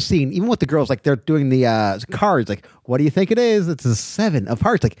fucking cool scene, even with the girls, like they're doing the cards. Like, what do you think it is? It's a 7 of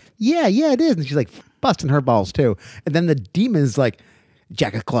hearts. Like, yeah, it is. And she's like busting her balls too. And then the demon's like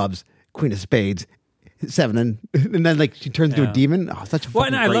Jack of clubs, Queen of spades, 7, and then like she turns into a demon. Oh, such a fucking Well,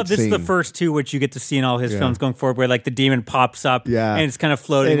 and I great love this scene. is the first two which you get to see in all his films going forward, where like the demon pops up and it's kind of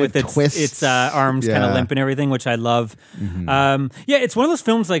floating And with it twists. its arms kind of limp and everything, which I love. It's one of those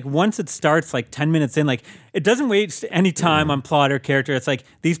films like once it starts, like 10 minutes in, like it doesn't waste any time on plot or character. It's like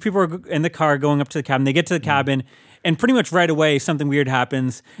these people are in the car going up to the cabin. They get to the cabin. and pretty much right away something weird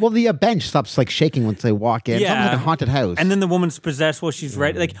happens. Well, the bench stops like shaking once they walk in. It's almost like a haunted house. And then the woman's possessed while she's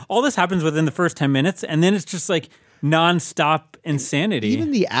right. Like all this happens within the first 10 minutes, and then it's just like non-stop insanity.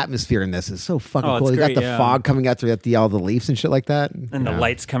 Even the atmosphere in this is so fucking Oh, cool. it's You got great, the yeah. fog coming out through all the leaves and shit like that. And the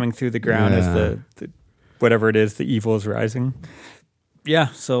lights coming through the ground as the whatever it is, the evil is rising. Yeah,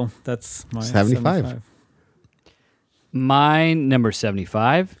 so that's my 75. My number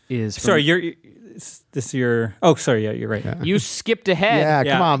 75 is from, Sorry, this is your. Oh, sorry, yeah, you're right. you skipped ahead.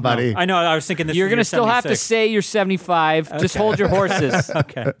 Yeah, come on, buddy. No, I know. I was thinking this. You're going to still have to say you're 75. Just hold your horses.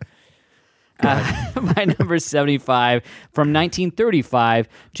 Okay. My number 75 from 1935,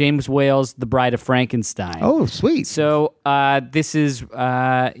 James Whale's The Bride of Frankenstein. Oh, sweet. So this is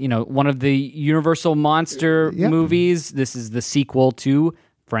one of the Universal monster Yep. movies. This is the sequel to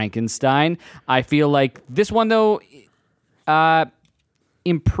Frankenstein. I feel like this one though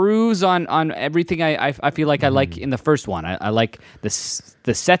improves on everything I feel like I like in the first one. I like the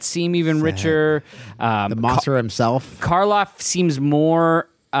sets seem even richer. The monster himself. Karloff seems more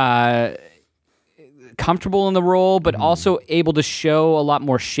comfortable in the role, but also able to show a lot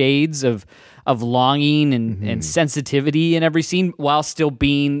more shades of longing and sensitivity in every scene, while still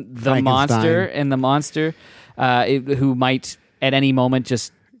being the monster and the monster who might at any moment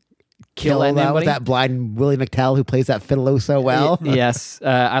just kill anybody. With that blind Willie McTell who plays that fiddle so well. Yes,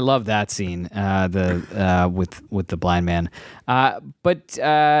 I love that scene. With the blind man. I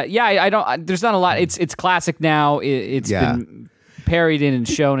don't. There's not a lot. It's classic now. It's been parried in and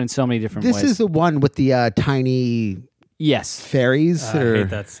shown in so many different ways. This is the one with the tiny yes fairies. I hate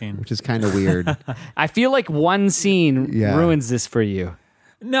that scene. Which is kind of weird. I feel like one scene Yeah. ruins this for you.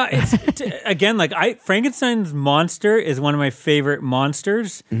 No, it's again like Frankenstein's monster is one of my favorite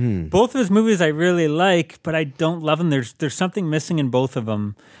monsters. Both of his movies I really like, but I don't love them. There's something missing in both of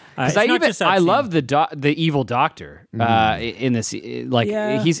them. Because I love the evil doctor in this.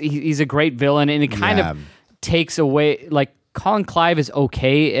 He's a great villain, and it kind of takes away like. Colin Clive is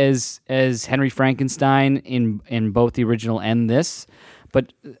okay as Henry Frankenstein in both the original and this,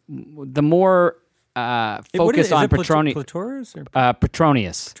 but the more focus on Petronius.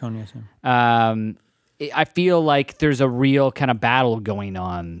 Petronius. I feel like there's a real kind of battle going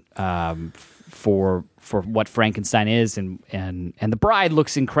on for what Frankenstein is, and the bride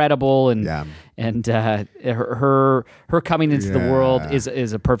looks incredible, and her coming into the world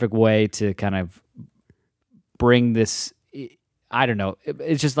is a perfect way to kind of bring this. I don't know.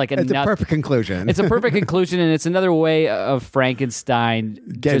 It's just like it's a perfect conclusion. It's a perfect conclusion, and it's another way of Frankenstein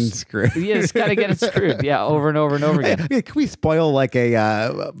getting screwed. Yeah, it's kind of getting screwed. Yeah, over and over and over again. Hey, can we spoil like a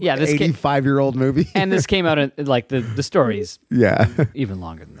 85-year-old movie? And this came out in like the stories. Yeah, even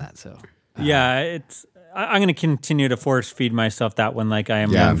longer than that. So I'm going to continue to force feed myself that one, like I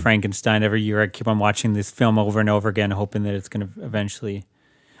am Frankenstein. Every year, I keep on watching this film over and over again, hoping that it's going to eventually.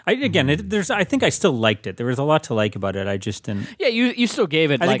 I think I still liked it. There was a lot to like about it. I just didn't. Yeah, you still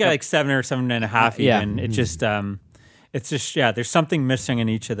gave it. I think I like 7 or 7.5 even. Yeah. It just it's just there's something missing in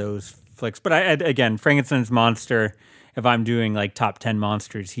each of those flicks. But again, Frankenstein's monster. If I'm doing like top 10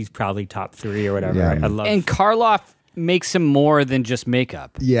 monsters, he's probably top 3 or whatever. Yeah. I love. And Karloff makes him more than just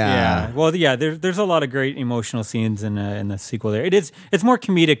makeup. Yeah. Well, there's a lot of great emotional scenes in the sequel. There, it's more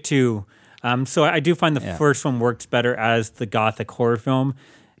comedic too. So I do find the first one works better as the gothic horror film.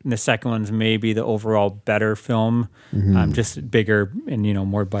 And the second one's maybe the overall better film, just bigger and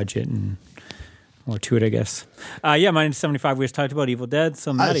more budget and more to it, I guess. Mine is 75. We just talked about Evil Dead.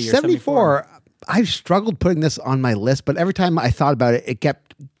 So Matt, you're 74. I've struggled putting this on my list, but every time I thought about it, it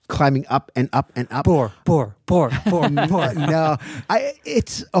kept climbing up and up and up. Bore. No,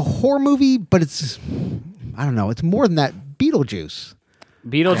 it's a horror movie, but it's I don't know. It's more than that.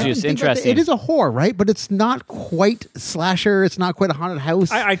 Beetlejuice, interesting. It is a horror, right? But it's not quite slasher. It's not quite a haunted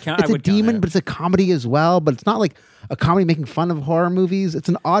house. It's a demon, but it's a comedy as well. But it's not like a comedy making fun of horror movies. It's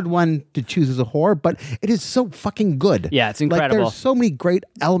an odd one to choose as a horror, but it is so fucking good. Yeah, it's incredible. Like, there's so many great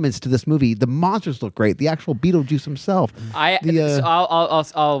elements to this movie. The monsters look great. The actual Beetlejuice himself.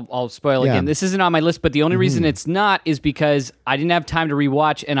 I'll spoil again. This isn't on my list, but the only reason it's not is because I didn't have time to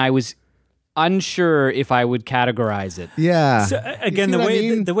rewatch, and I was unsure if I would categorize it. Yeah. So again,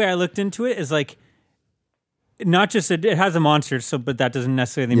 the way I looked into it is like not just it has a monster, but that doesn't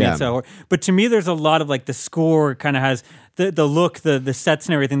necessarily mean it's a horror. But to me, there's a lot of like the score kind of has the look, the sets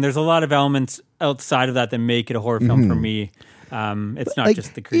and everything. There's a lot of elements outside of that make it a horror film for me. It's not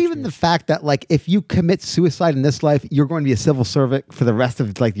just the creatures. Even the fact that like if you commit suicide in this life, you're going to be a civil servant for the rest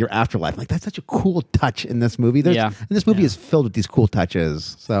of like your afterlife. Like that's such a cool touch in this movie. And this movie is filled with these cool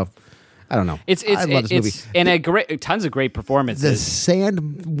touches. So. I don't know. I love this movie. And tons of great The performances.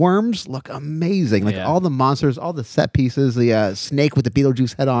 sandworms look amazing. Like Yeah. all the monsters, all the set pieces, the snake with the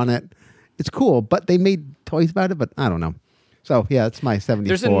Beetlejuice head on it. It's cool, but they made toys about it, but I don't know. So, yeah, it's my 74.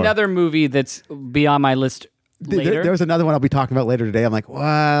 There's another movie that's beyond my list later. There was another one I'll be talking about later today. I'm like,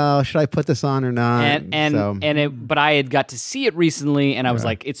 well, should I put this on or not? But I had got to see it recently, and I was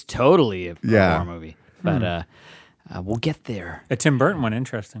like, it's totally a horror movie. But we'll get there. A Tim Burton one,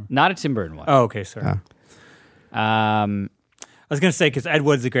 interesting. Not a Tim Burton one. Oh, okay, sorry. Yeah. I was going to say, because Ed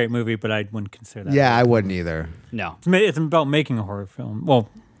Wood's a great movie, but I wouldn't consider that. Yeah, I wouldn't either. No. It's about making a horror film. Well,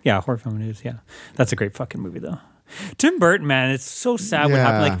 yeah, a horror film it is, yeah. That's a great fucking movie, though. Tim Burton, man, it's so sad what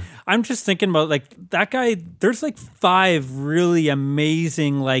happened. Like, I'm just thinking about, like, that guy, there's, like, 5 really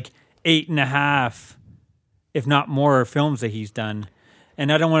amazing, like, 8.5, if not more, films that he's done.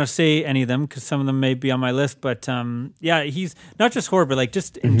 And I don't want to say any of them because some of them may be on my list, but yeah, he's not just horror, but like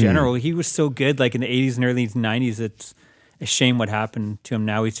just in general, he was so good. Like in the 80s and early 90s, it's a shame what happened to him.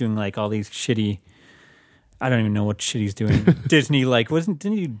 Now he's doing like all these shitty. I don't even know what shit he's doing. Disney, like, didn't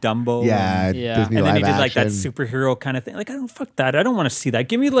he do Dumbo? Yeah, Disney and then he live did like that action. superhero kind of thing. Like, I don't fuck that. I don't want to see that.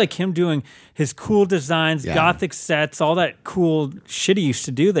 Give me like him doing his cool designs, gothic sets, all that cool shit he used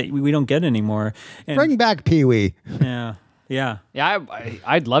to do that we don't get anymore. And, Bring back Pee-wee. yeah. Yeah,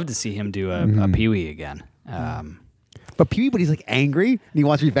 I'd love to see him do a Pee-wee again. But Pee-wee, but he's like angry and he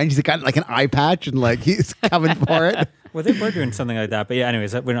wants revenge. He's got like an eye patch and like he's coming for it. Well, they were doing something like that. But yeah,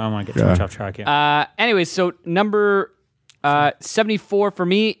 anyways, we don't want to get too much off track here. Anyways, so number 74 for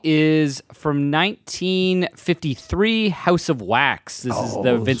me is from 1953, House of Wax. This is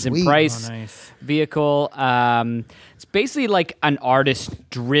the Vincent sweet. Price Nice. vehicle. It's basically like an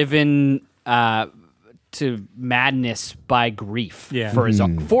artist-driven to madness by grief for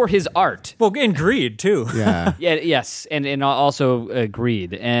his art. Well, and greed, too. Yeah. Yeah, yes, and also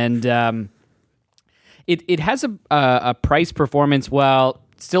greed, and it has a Price performance. Well,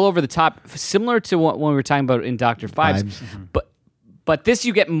 still over the top, similar to what when we were talking about in Dr. Phibes, but this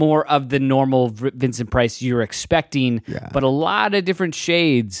you get more of the normal Vincent Price you're expecting, but a lot of different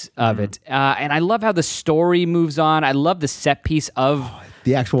shades of it, and I love how the story moves on. I love the set piece of.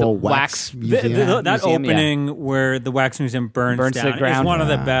 The actual wax museum. That opening where the wax museum burns to down the ground. is one of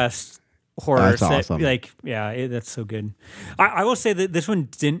the best horror. That's awesome. Like, yeah, that's so good. I will say that this one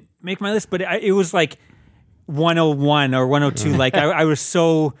didn't make my list, but it was like 101 or 102. Like I was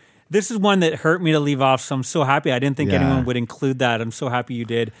so. This is one that hurt me to leave off. So I'm so happy. I didn't think anyone would include that. I'm so happy you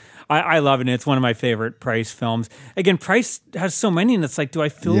did. I love it. And it's one of my favorite Price films. Again, Price has so many, and it's like, do I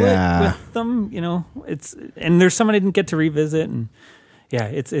fill it with them? You know, and there's some I didn't get to revisit and. Yeah,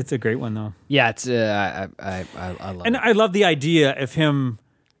 it's a great one though. Yeah, it's I love and it. I love the idea of him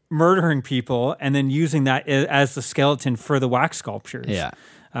murdering people and then using that as the skeleton for the wax sculptures. Yeah,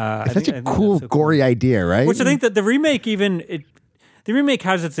 It's such a cool, gory idea, right? Which I think that the remake the remake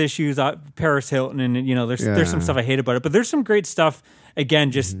has its issues. Paris Hilton and there's some stuff I hate about it, but there's some great stuff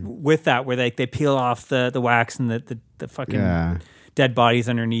again just with that where they peel off the wax and the fucking. Dead bodies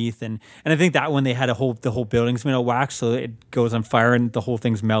underneath, and I think that one they had the whole building's made of wax, so it goes on fire and the whole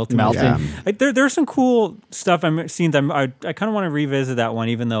thing's melting. Yeah. Like, there's some cool stuff scenes. I kind of want to revisit that one,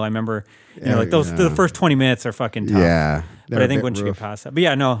 even though I remember the first 20 minutes are fucking tough. Yeah, but I think once you get past that, but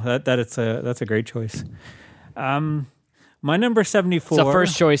yeah, no, that's a great choice. My number 74. It's the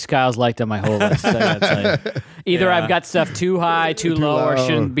first choice Kyle's liked on my whole list. I gotta tell you. Either I've got stuff too high, too low, or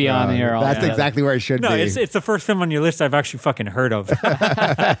shouldn't be on here. That's exactly where it should be. No, it's the first film on your list I've actually fucking heard of.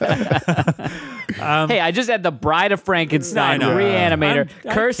 Hey, I just had The Bride of Frankenstein, No, I know. Reanimator,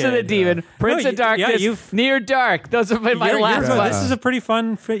 I'm Curse of the kidding. Demon, Prince of Darkness, Near Dark. Those have been my last ones. This is a pretty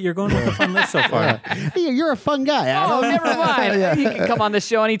fun fit. You're going with a fun list so far. Hey, you're a fun guy, Adam. Oh, never mind. You can come on the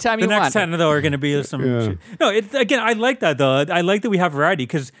show anytime The you next want. 10, though, are going to be some shit. No, again, I like that, though. I like that we have variety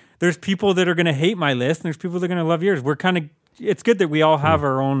because there's people that are going to hate my list and there's people that are going to love yours. It's good that we all have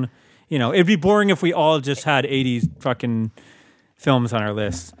our own, it'd be boring if we all just had 80s fucking films on our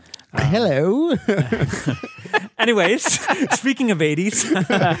list. Hello. Anyways, speaking of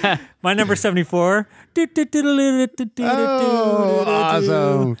 80s, my number 74. Oh,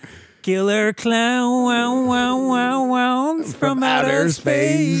 awesome. Killer clown, wow, wow, wow, wow, from outer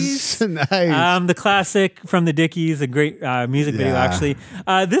space. Nice. The classic from the Dickies, a great music video, actually.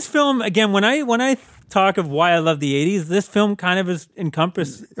 This film, again, when I talk of why I love the 80s, this film kind of is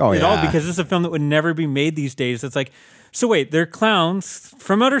encompassed it all because this is a film that would never be made these days. It's like, so wait, they're clowns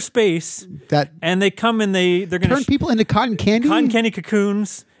from outer space, and they come and they're going to turn people into cotton candy. cotton candy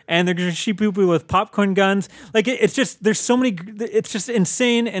cocoons. and they're going to shoot people with popcorn guns. Like it's just there's so many. It's just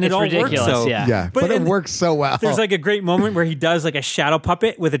insane, and It's it all ridiculous, works. So yeah. but it and works so well. There's like a great moment where he does like a shadow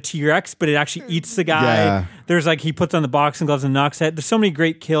puppet with a T-Rex, but it actually eats the guy. Yeah. There's like he puts on the boxing gloves and knocks it. There's so many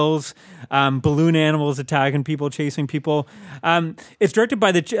great kills. Balloon animals attacking people, chasing people. It's directed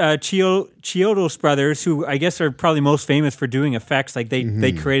by the Chiodos brothers, who I guess are probably most famous for doing effects. Like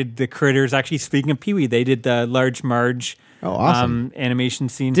they created the critters. Actually, speaking of Pee-wee, they did the Large Marge awesome. animation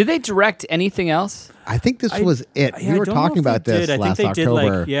scene. Did they direct anything else? I think this was it. We were don't know talking if they about this did. last I think they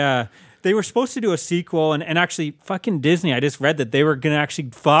October. did they were supposed to do a sequel, and actually fucking Disney, I just read that they were going to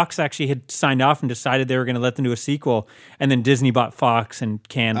Fox actually had signed off and decided they were going to let them do a sequel, and then Disney bought Fox and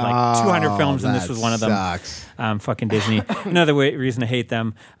canned like 200 films, and this was one of them. Sucks. Fucking Disney. Another reason to hate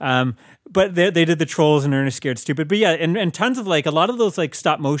them. But they did the Trolls and Ernest Scared Stupid. But yeah, and tons of like a lot of those like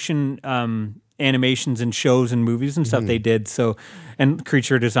stop motion animations and shows and movies and stuff they did. So, and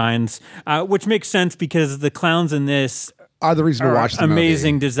creature designs, which makes sense because the clowns in this Are the reason to watch the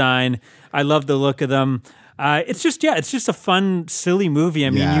amazing movie. design. I love the look of them. It's just a fun, silly movie.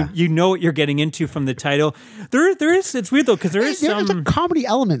 I mean, you know what you're getting into from the title. There is. It's weird though because there's There's some like comedy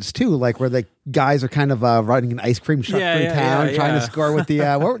elements too, like where the guys are kind of riding an ice cream truck through town, trying to score with the.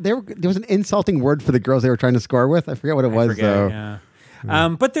 There was an insulting word for the girls they were trying to score with. I forget what it was though. Yeah.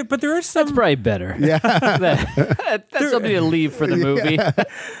 But there is some. That's probably better. Yeah. That's something to leave for the movie.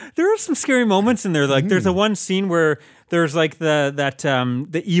 There are some scary moments in there. Like there's a one scene where there's like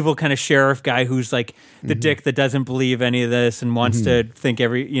the evil kind of sheriff guy who's like the dick that doesn't believe any of this and wants to think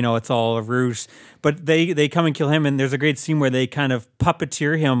it's all a ruse. But they come and kill him, and there's a great scene where they kind of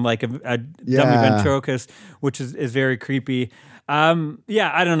puppeteer him like a dummy ventriloquist, which is very creepy. I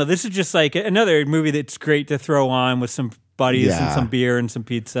don't know. This is just like another movie that's great to throw on with some buddies and some beer and some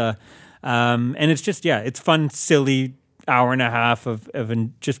pizza. And it's just, it's fun, silly hour and a half of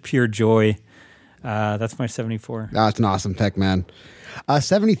just pure joy. That's my 74. That's an awesome pick, man.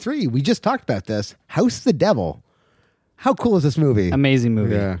 73. We just talked about this. House of the Devil. How cool is this movie? Amazing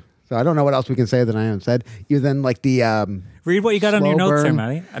movie. Yeah. So I don't know what else we can say that I haven't said. Other than like the read what you got on your slow notes there,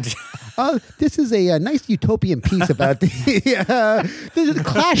 burn. Matty. This is a nice utopian piece about the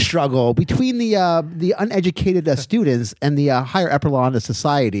class struggle between the uneducated students and the higher echelon of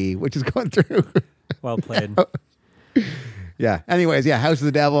society, which is going through. Well played. Yeah. Anyways, House of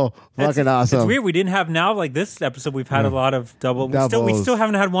the Devil, fucking awesome. It's weird. We didn't have now like this episode. We've had a lot of double. We Doubles. still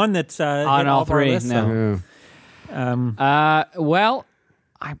haven't had one that's On hit all of our three, lists, no. so. Well,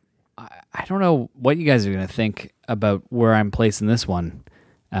 I don't know what you guys are going to think about where I'm placing this one,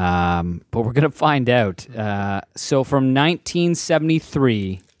 but we're going to find out. So from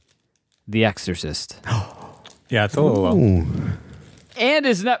 1973, The Exorcist. Yeah, it's a little low. And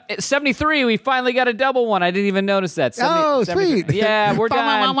is 73. We finally got a double one. I didn't even notice that. 73. Sweet. Yeah, we're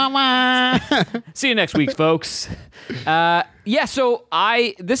done. See you next week, folks. So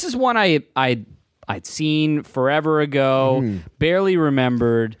this is one I'd seen forever ago, barely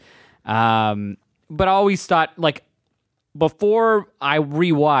remembered, but always thought, like, before I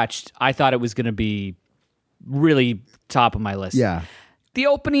rewatched, I thought it was going to be really top of my list. Yeah. The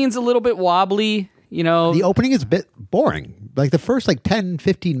opening's a little bit wobbly, you know. The opening is a bit boring. Like the first 10,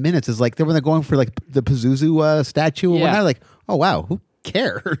 15 minutes is like when they're going for like the Pazuzu statue and whatnot. Like, oh wow, who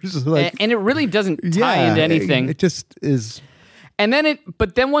cares? Like, and it really doesn't tie into anything. It just is. And then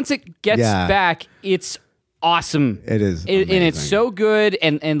but then once it gets back, it's awesome. It is, and it's so good.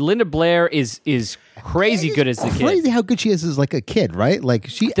 And Linda Blair is crazy good as the kid. Crazy how good she is as like a kid, right? Like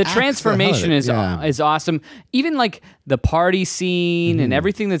the transformation is awesome. Even like the party scene and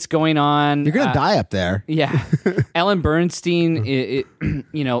everything that's going on. You're gonna die up there. Yeah, Ellen Bernstein,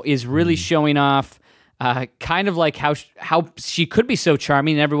 is really showing off. Kind of like how she could be so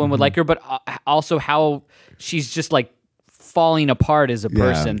charming and everyone would like her, but also how she's just like falling apart as a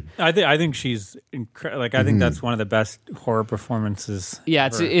person. I think she's incredible. Like I think that's one of the best horror performances. Yeah,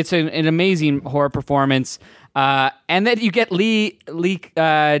 it's an amazing horror performance. And then you get Lee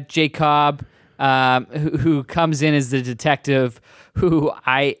Jacob, who comes in as the detective, who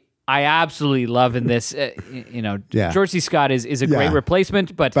I absolutely love in this. George C. Scott is a great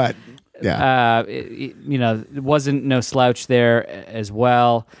replacement, but it wasn't no slouch there as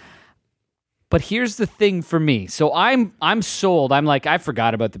well. But here's the thing for me. So I'm sold. I'm like, I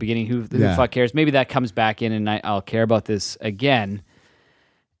forgot about the beginning. Who the fuck cares? Maybe that comes back in and I'll care about this again.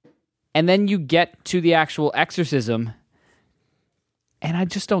 And then you get to the actual exorcism, and I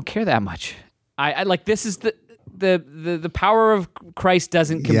just don't care that much. I like, this is the power of Christ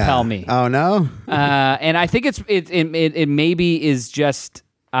doesn't compel me. Oh no. And I think it maybe is just.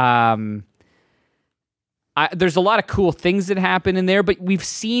 there's a lot of cool things that happen in there, but we've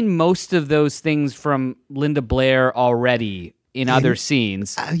seen most of those things from Linda Blair already in other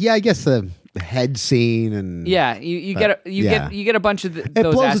scenes. Yeah, I guess the head scene and Yeah, you get a bunch of it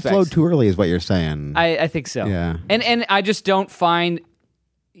those blows aspects. its load too early, is what you're saying. I think so. Yeah. And I just don't find,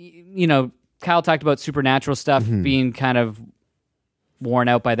 Kyle talked about supernatural stuff being kind of worn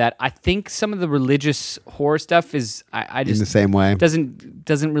out by that. I think some of the religious horror stuff is I just in the same way.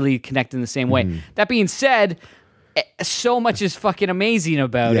 doesn't really connect in the same way. That being said, so much is fucking amazing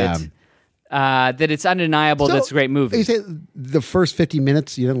about it that it's undeniable So, that's a great movie. You say the first 50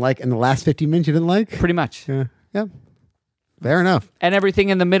 minutes you didn't like, and the last 50 minutes you didn't like? Pretty much. Yeah. Fair enough. And everything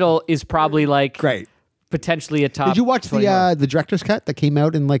in the middle is probably like Great. potentially a top. Did you watch 20 horror. the director's cut that came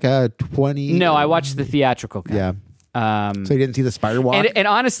out in like a 20? No, I watched the theatrical cut. Yeah. So you didn't see the spider walk? And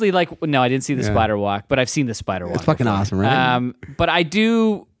honestly, no, I didn't see the spider walk, but I've seen the spider walk. It's fucking before. awesome, right? But I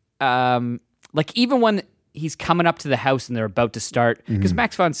do, even when he's coming up to the house and they're about to start, because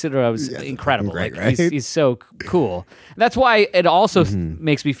Max von Sydow was incredible. great, Like, right? he's so cool. That's why it also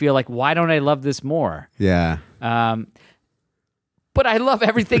makes me feel like, why don't I love this more? Yeah. But I love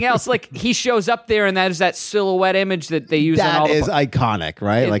everything else. Like, he shows up there, and that is that silhouette image that they use on all That the is iconic,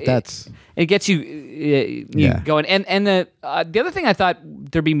 right? It gets you, going. And the other thing I thought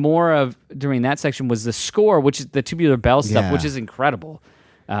there'd be more of during that section was the score, which is the Tubular Bells stuff, Yeah. which is incredible.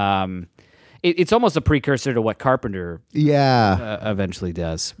 It's almost a precursor to what Carpenter eventually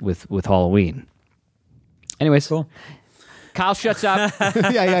does with Halloween. Anyways, Cool. Kyle shuts up.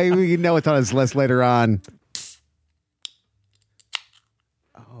 yeah, we know it's on his list later on.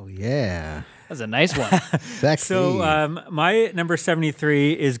 Oh, yeah. That's a nice one. Sexy. So my number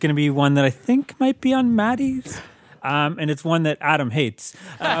 73 is going to be one that I think might be on Maddie's, and it's one that Adam hates.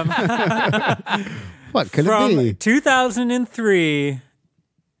 What could it From be? 2003,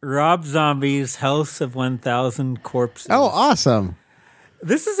 Rob Zombie's House of 1,000 Corpses. Oh, awesome.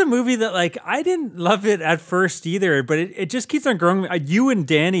 This is a movie that, I didn't love it at first either, but it just keeps on growing. You and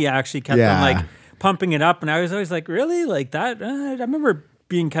Danny actually kept on, pumping it up, and I was always like, really? Like that? I remember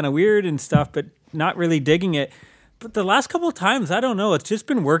being kind of weird and stuff, but not really digging it. But the last couple of times, I don't know, it's just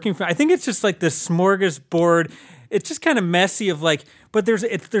been working for. I think it's just like this smorgasbord. It's just kind of messy but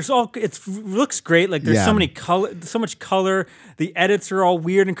it looks great. Like there's so many color, so much color. The edits are all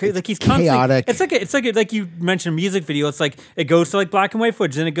weird and crazy. Like he's constantly chaotic. It's like you mentioned, a music video. It's like it goes to black and white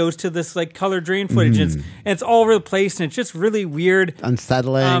footage, then it goes to this color drain footage, and it's all over the place, and it's just really weird,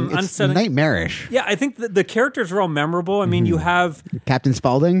 Unsettling. It's nightmarish. Yeah, I think the characters are all memorable. I mean, you have Captain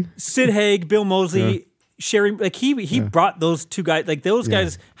Spaulding? Sid Haig, Bill Moseley. Sherry, he brought those two guys. Those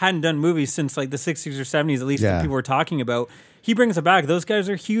guys hadn't done movies since the 60s or 70s, at least that people were talking about. He brings it back. Those guys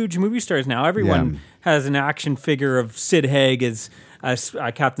are huge movie stars now. Everyone has an action figure of Sid Haig as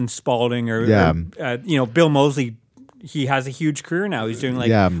Captain Spaulding or Bill Moseley. He has a huge career now. He's doing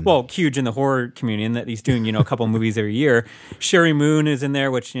huge in the horror community in that he's doing a couple movies every year. Sherry Moon is in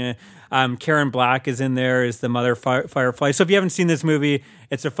there, which Karen Black is in there as the mother Firefly. So if you haven't seen this movie,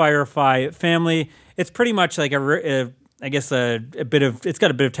 it's a Firefly family. It's pretty much like a bit of. It's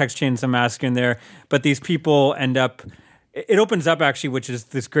got a bit of Texas Chainsaw Massacre in there, but these people end up. It opens up actually, which is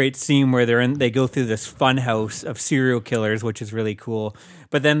this great scene where they go through this fun house of serial killers, which is really cool.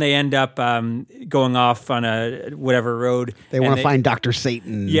 But then they end up going off on a whatever road. They want to find Dr.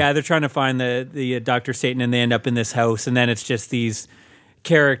 Satan. Yeah, they're trying to find the Dr. Satan, and they end up in this house, and then it's just these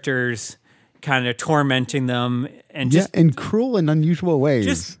characters kind of tormenting them, and just in cruel and unusual ways.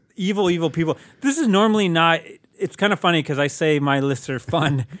 Just evil people. This is normally not. It's kind of funny because I say my lists are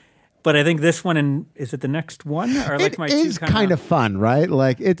fun. But I think this one, is it the next one? Or my it is kind of fun, right?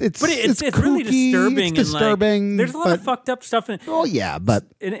 It's really kooky, disturbing. It's disturbing. And there's a lot of fucked up stuff in it. Oh yeah, but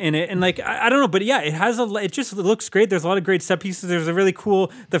in it, and I don't know, but yeah, it just looks great. There's a lot of great set pieces. There's a really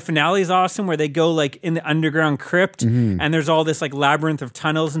cool. The finale is awesome, where they go in the underground crypt, and there's all this labyrinth of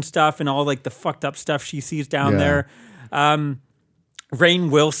tunnels and stuff, and all the fucked up stuff she sees down there. Rainn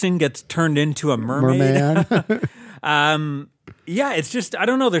Wilson gets turned into a mermaid. Yeah, it's just, I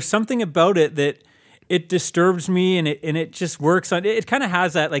don't know. There's something about it that it disturbs me, and it just works on. It kind of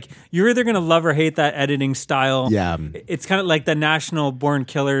has that you're either gonna love or hate that editing style. Yeah, it's kind of like the National Born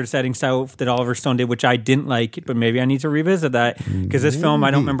Killers editing style that Oliver Stone did, which I didn't like, but maybe I need to revisit that because this film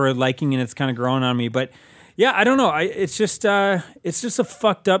I don't remember liking, and it's kind of growing on me. But yeah, I don't know. It's just a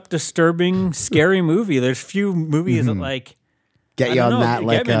fucked up, disturbing, scary movie. There's few movies that get you on that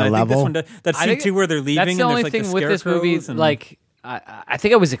level. That scene too where they're leaving. That's the and only there's, thing with this movie. I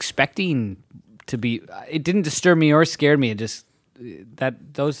think I was expecting to be. It didn't disturb me or scared me. It just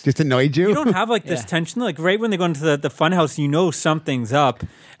that those Just annoyed you. You don't have like this tension, like right when they go into the fun house, something's up,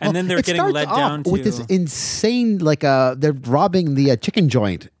 and then they're it getting starts led off down to with this insane, like they're robbing the chicken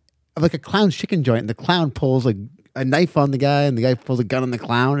joint, like a clown's chicken joint, and the clown pulls a knife on the guy, and the guy pulls a gun on the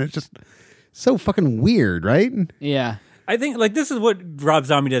clown. It's just so fucking weird, right? yeah. I think like this is what Rob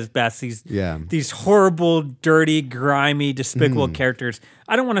Zombie does best. These horrible, dirty, grimy, despicable characters.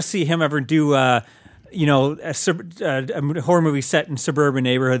 I don't want to see him ever do a horror movie set in suburban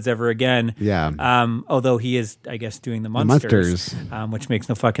neighborhoods ever again. Yeah. Although he is, I guess, doing the Munsters, which makes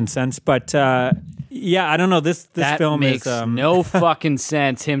no fucking sense. But yeah, I don't know. This That film makes is no fucking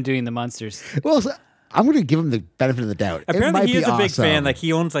sense. Him doing the Munsters. Well, I'm going to give him the benefit of the doubt. It apparently might he be is a big awesome. fan. Like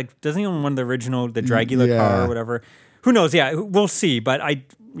he owns doesn't he own one of the original Dragula Yeah. car or whatever? Who knows? Yeah, we'll see. But I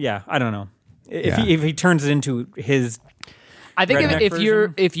don't know if he turns it into his. I think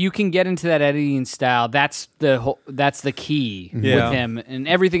redneck if you can get into that editing style, that's the key Yeah. with him and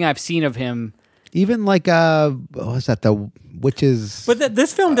everything I've seen of him. Even like what's that? The Witches. But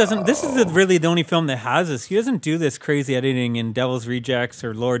this film doesn't. This is really the only film that has this. He doesn't do this crazy editing in Devil's Rejects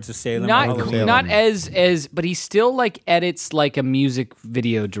or Lords of Salem. or Halloween. Not as, but he still like edits like a music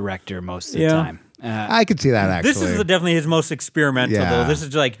video director most of the time. I could see that actually. This is definitely his most experimental, Yeah. though. This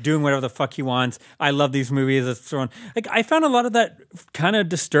is like doing whatever the fuck he wants. I love these movies. It's thrown. Like I found a lot of that kind of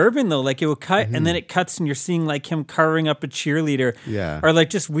disturbing, though. Like it would cut, and then it cuts, and you're seeing like him carving up a cheerleader, Yeah. or like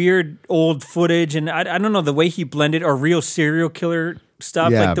just weird old footage. And I don't know the way he blended, or real serial killer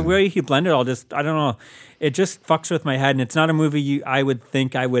stuff. Yeah. Like the way he blended all just, I don't know. It just fucks with my head, and it's not a movie I would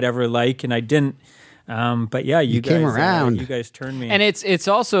think I would ever like, and I didn't. But yeah, you came guys, around. you guys turned me. And it's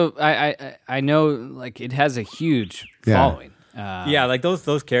also I know like it has a huge Yeah. following. Yeah, like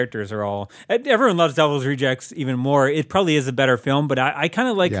those characters are all. Everyone loves Devil's Rejects even more. It probably is a better film, but I kind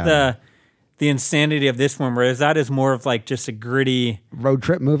of like Yeah. the insanity of this one, whereas that is more of like just a gritty road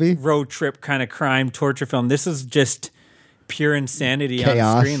trip movie. road trip kind of crime torture film. This is just pure insanity on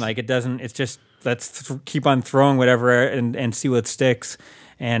Chaos. screen. Like it doesn't. It's just let's keep on throwing whatever and see what sticks.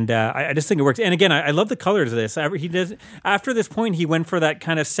 And I just think it works. And again, I love the colors of this. He does. After this point, he went for that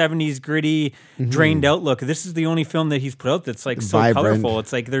kind of 70s gritty, drained out look. This is the only film that he's put out that's like so Vibrant. colorful.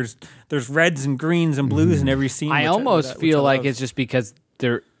 It's like there's reds and greens and blues in every scene. I almost feel like it's just because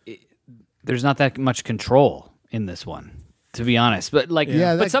there's not that much control in this one, to be honest. But like,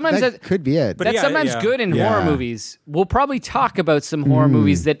 Yeah, but sometimes that could be it. But that's yeah, sometimes yeah. good in Yeah. horror movies. We'll probably talk about some horror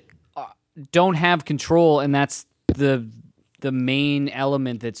movies that don't have control, and that's the main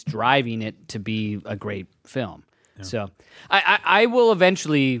element that's driving it to be a great film. So I will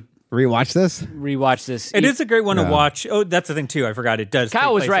eventually Rewatch this. rewatch this. It is a great one to watch. Oh, that's the thing too. I forgot it does. Kyle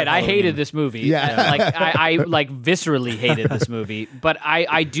take was place right. at I Halloween. hated this movie. Yeah. Like I like viscerally hated this movie. But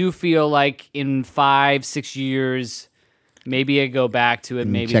I do feel like in 5-6 years, maybe I go back to it.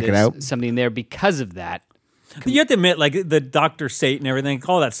 Maybe check it there's out. something there because of that. You have to admit, like the Dr. Satan and everything,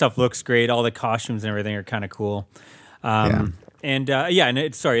 all that stuff looks great. All the costumes and everything are kind of cool. And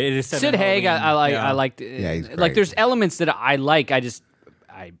it is set Sid in Haig, I Halloween. I liked. Yeah, he's like great. there's elements that I like. I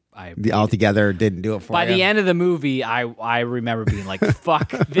The Altogether didn't do it for by you. the end of the movie, I remember being like,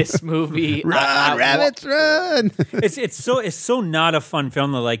 "Fuck this movie!" Run, rabbits, run! It's so not a fun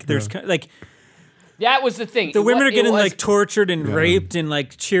film. Though. Like there's like that was the thing. the women are getting was, like tortured and raped and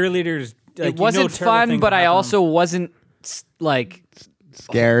like cheerleaders. Like, It wasn't terrible fun, things but I happen. also wasn't like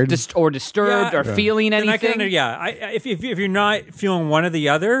Scared. disturbed or feeling And anything. if you're not feeling one or the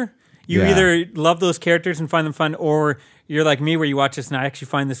other, you Yeah. either love those characters and find them fun, or you're like me, where you watch this and I actually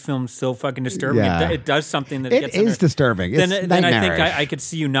find this film so fucking disturbing. Yeah. It does something that It gets is under- disturbing. It's Then I think nightmarish. I could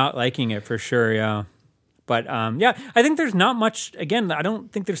see you not liking it for sure. Yeah. But I think there's not much. Again, I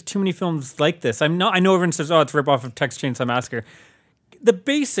don't think there's too many films like this. I know everyone says, "Oh, it's a ripoff of Texas Chainsaw Massacre." The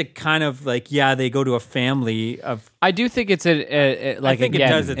basic kind of like, they go to a family of, I do think it's a like think it again,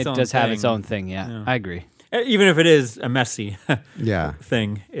 does its own have thing. its own thing. Yeah, I agree. even if it is a messy yeah.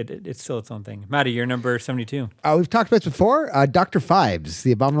 thing, it's still its own thing. Maddie, you're number 72. We've talked about this before. Dr. Phibes,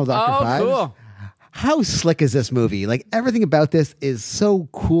 the abominable Dr. Oh, Phibes. cool. How slick is this movie? Like everything about this is so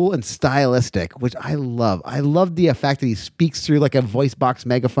cool and stylistic, which I love. I love the fact that he speaks through like a voice box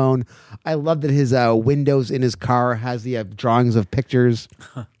megaphone. I love that his windows in his car has the drawings of pictures.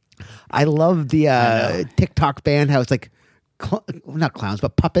 I love the TikTok band, how it's like not clowns,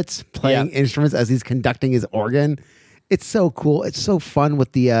 but puppets playing instruments as he's conducting his organ. It's so cool. It's so fun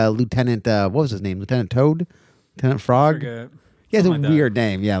with the Lieutenant, what was his name? Lieutenant Toad? Lieutenant Frog? Forget. He has a Something like that. weird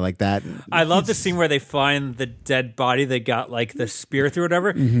name. Yeah, like that. I love the scene where they find the dead body that got like the spear through whatever,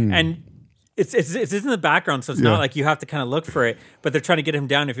 and it's in the background, so it's not like you have to kind of look for it. But they're trying to get him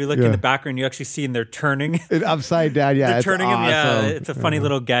down. If you look in the background, you actually see, and they're turning. Upside down, yeah. They're turning him. Yeah, it's a funny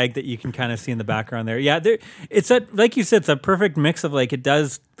little gag that you can kind of see in the background there. Yeah, it's like you said, it's a perfect mix of like it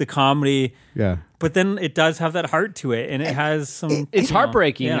does the comedy. Yeah. But then it does have that heart to it, and it has some. It's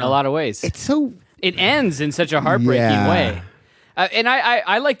heartbreaking in a lot of ways. It's so. It ends in such a heartbreaking way. And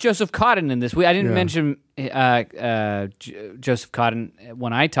I like Joseph Cotten in this. I didn't mention Joseph Cotten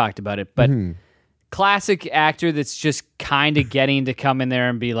when I talked about it, but classic actor that's just kind of getting to come in there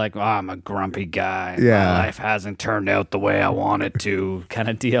and be like, I'm a grumpy guy. Yeah. My life hasn't turned out the way I want it to kind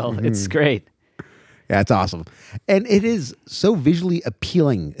of deal. It's great. Yeah, it's awesome. And it is so visually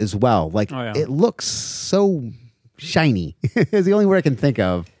appealing as well. Like, it looks so shiny. It's the only word I can think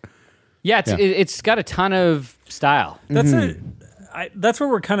of. Yeah, it's got a ton of style. That's what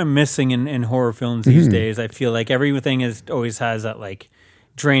we're kind of missing in horror films these days. I feel like everything always has that like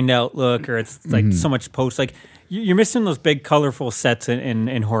drained out look, or it's like so much post. Like you're missing those big colorful sets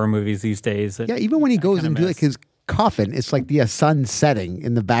in horror movies these days. Yeah, even when he goes into like his coffin, it's like the sun setting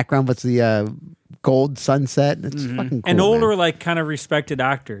in the background. What's the gold sunset? It's fucking cool. And older, like kind of respected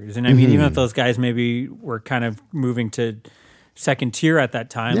actors. And I mean, even if those guys maybe were kind of moving to second tier at that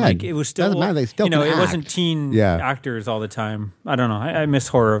time, like it was still, they still can it act. wasn't teen actors all the time. I don't know. I miss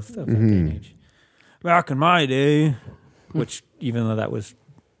horror of that day and age. Back in my day, which even though that was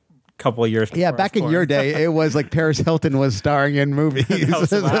a couple of years before Yeah, back in your day, it was like Paris Hilton was starring in movies.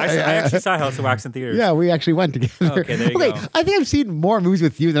 I actually saw House of Wax in theaters. Yeah, we actually went together. Okay, there you go. I think I've seen more movies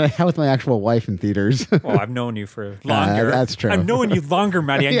with you than I have with my actual wife in theaters. Well, I've known you for longer. That's true. I've known you longer,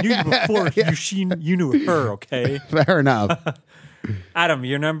 Maddie. I knew you before you knew her, okay? Fair enough. Adam,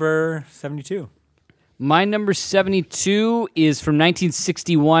 you're number 72. My number 72 is from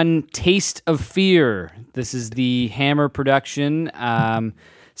 1961, Taste of Fear. This is the Hammer production,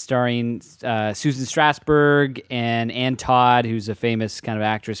 starring Susan Strasberg and Ann Todd, who's a famous kind of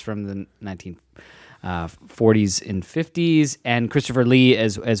actress from the 1940s and 50s, and Christopher Lee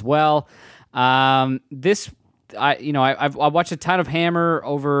as well. I've watched a ton of Hammer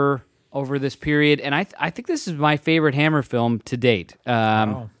over this period, and I think this is my favorite Hammer film to date.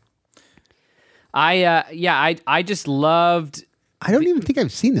 Wow. I just loved. I don't even think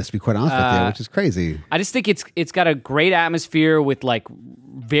I've seen this, to be quite honest with you, which is crazy. I just think it's got a great atmosphere with like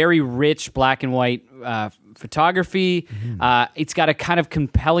very rich black and white photography. It's got a kind of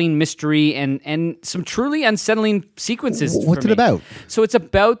compelling mystery and some truly unsettling sequences. What's it about? So it's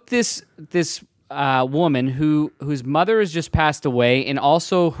about this woman whose mother has just passed away, and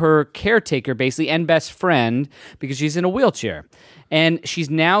also her caretaker, basically, and best friend, because she's in a wheelchair, and she's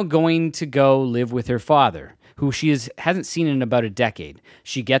now going to go live with her father, who she hasn't seen in about a decade.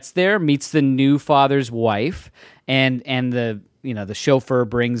 She gets there, meets the new father's wife, and the chauffeur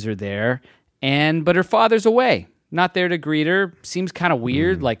brings her there, but her father's away, not there to greet her. Seems kind of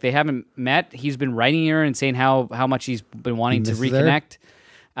weird, like they haven't met. He's been writing her and saying how much he's been wanting to reconnect,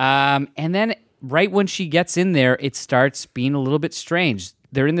 and then right when she gets in there, it starts being a little bit strange.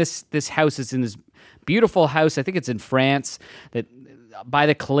 They're in this house. It's in this beautiful house. I think it's in France, that by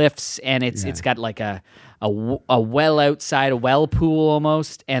the cliffs, and it's got like a well outside, a well pool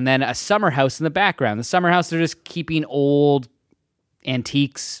almost, and then a summer house in the background. The summer house, they're just keeping old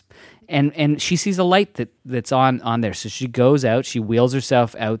antiques, and she sees a light that's on there. So she goes out. She wheels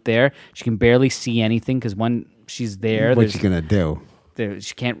herself out there. She can barely see anything because when she's there, what's she gonna do?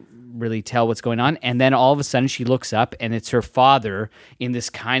 She can't really tell what's going on, and then all of a sudden she looks up, and it's her father in this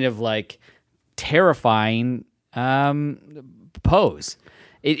kind of like terrifying pose.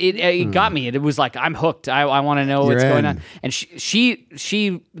 It got me. It was like, I'm hooked. I want to know what's going on. And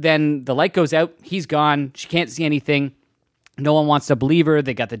she then the light goes out. He's gone. She can't see anything. No one wants to believe her.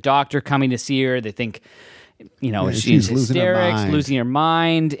 They got the doctor coming to see her. They think, she's hysterics, losing her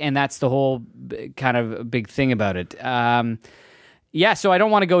mind, and that's the whole kind of big thing about it. So I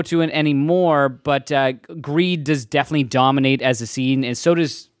don't want to go to it anymore, but greed does definitely dominate as a scene, and so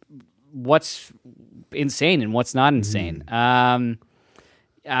does what's insane and what's not insane.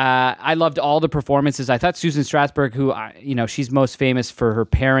 I loved all the performances. I thought Susan Strasberg, who she's most famous for her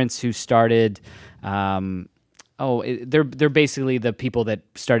parents, who started. They're basically the people that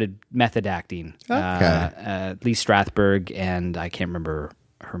started method acting. Okay. Lee Strasberg, and I can't remember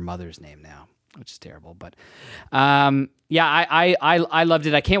her mother's name now, which is terrible. But I loved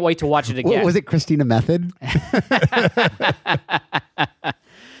it. I can't wait to watch it again. Was it Christina Method?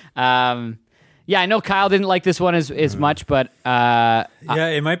 I know Kyle didn't like this one as much, but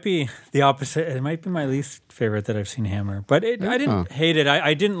it might be the opposite. It might be my least favorite that I've seen Hammer, but I didn't hate it.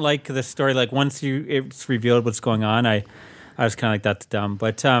 I didn't like the story. Like once it's revealed what's going on, I I was kind of like, that's dumb.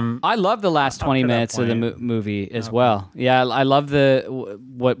 But I love the last 20 to that minutes of the point. movie as well. Yeah, I love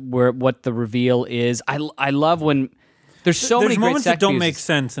what the reveal is. I love when there's so there's many great moments set that don't pieces. make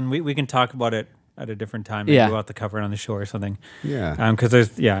sense, and we can talk about it at a different time. Maybe Yeah. we'll have to cover it on the show or something. Yeah. Because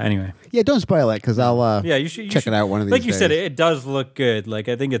there's anyway. Yeah, don't spoil it because I'll Yeah, you should check it out one of these Like you said, days. it does look good. Like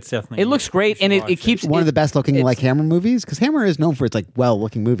I think it's definitely. It looks great, and it keeps One of the best looking it's- like Hammer movies because Hammer is known for its like well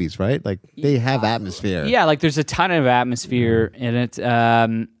looking movies, right? Like they have atmosphere. Yeah, like there's a ton of atmosphere in it,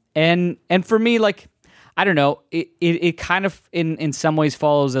 and for me, like I don't know, it kind of in some ways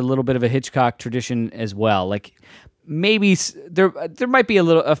follows a little bit of a Hitchcock tradition as well. Like maybe there might be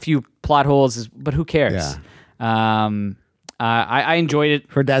a few plot holes, but who cares? I enjoyed it.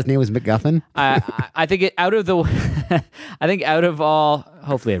 Her dad's name was MacGuffin. I think out of all,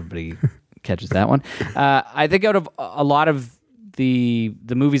 hopefully everybody catches that one. I think out of a lot of the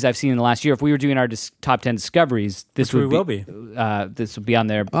movies I've seen in the last year, if we were doing our top 10 discoveries, this Which we would be this would be on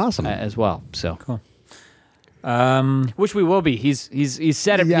there Awesome. as well. So cool. which we will be. He's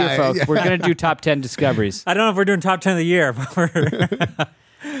said it Yeah, here, folks. yeah. We're gonna do top 10 discoveries. I don't know if we're doing top 10 of the year, but we're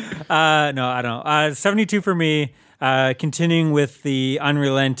no, I don't know. 72 for me. Continuing with the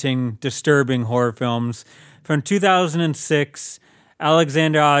unrelenting, disturbing horror films from 2006,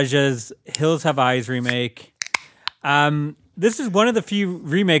 Alexander Aja's Hills Have Eyes remake. This is one of the few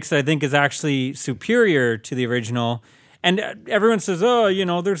remakes that I think is actually superior to the original. And everyone says, oh,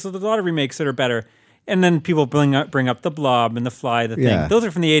 there's a lot of remakes that are better. And then people bring up The Blob and The Fly, the thing. Yeah. Those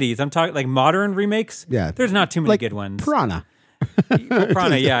are from the 80s. I'm talking like modern remakes. Yeah. There's not too many Like good ones. Piranha.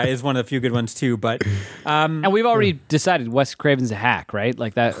 Piranha, yeah, is one of the few good ones too. But And we've already decided Wes Craven's a hack, right?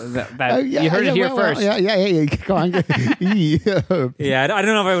 Like that you heard it here first. Yeah. Go on. Yeah. yeah, I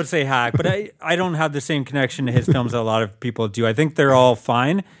don't know if I would say hack, but I don't have the same connection to his films that a lot of people do. I think they're all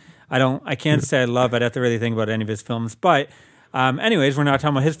fine. I can't say I love. I'd have to really think about any of his films. But anyways, we're not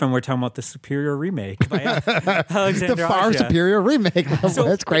talking about his film. We're talking about the superior remake by Alexander The far Aja. superior remake of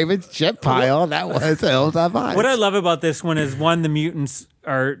Wes Craven's shit pile. That was Hills Have Eyes. What I love about this one is one, the mutants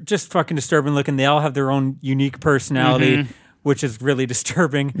are just fucking disturbing looking. They all have their own unique personality, which is really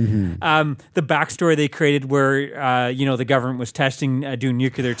disturbing. The backstory they created where, the government was doing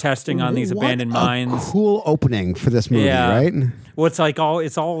nuclear testing on these What abandoned a mines. cool opening for this movie, Yeah. right? Well,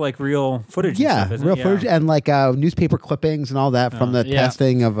 it's all like real footage. and Yeah, stuff, isn't real it? footage and like newspaper clippings and all that from the Yeah.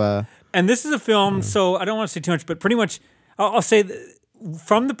 testing of. And this is a film, so I don't want to say too much, but pretty much I'll say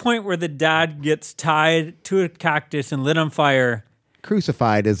from the point where the dad gets tied to a cactus and lit on fire.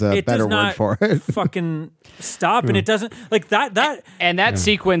 Crucified is a It better does word not for it. fucking stop, and it doesn't like that. And that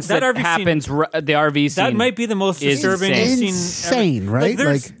sequence That that, RV scene- happens, the RV scene. That might be the most is disturbing scene. insane, ever. right?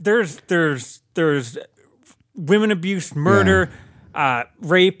 Like, there's women abuse, murder,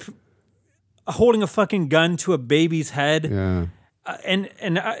 rape, holding a fucking gun to a baby's head. Yeah. And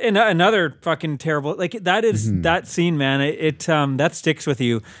another fucking terrible that is that scene, man. It that sticks with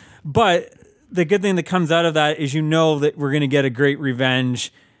you. But the good thing that comes out of that is that we're going to get a great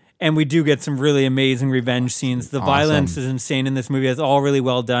revenge, and we do get some really amazing revenge scenes. The violence is insane in this movie. It's all really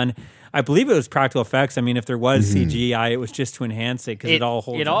well done. I believe it was practical effects. I mean, if there was CGI, it was just to enhance it because it all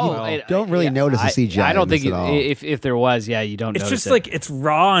holds up well. Don't really notice the CGI I don't in think this at all. if there was, you don't. It's notice just it. like it's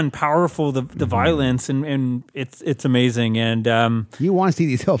raw and powerful. The violence and it's amazing. And You want to see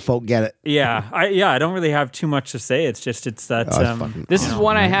these folk get it. I don't really have too much to say. It's just that fucking This is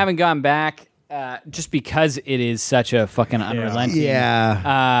one I haven't gone back just because it is such a fucking unrelenting.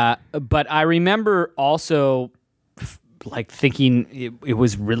 Yeah. But I remember also like thinking it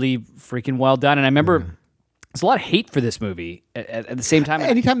was really freaking well done, and I remember there's a lot of hate for this movie at the same time.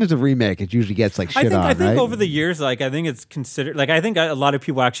 Anytime there's a remake, it usually gets like shit on, I think right? over the years, I think it's considered. I think a lot of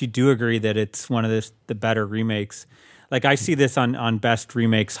people actually do agree that it's one of the better remakes. I see this on best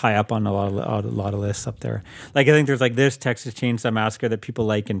remakes high up on a lot of lists up there. I think there's this Texas Chainsaw Massacre that people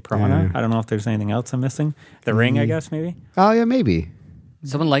like in Piranha. I don't know if there's anything else I'm missing. The Ring, I guess maybe. Oh yeah, maybe.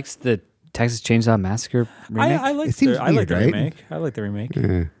 Someone likes the Texas Chainsaw Massacre remake. I like It seems I like weird, the right? remake. I like the remake.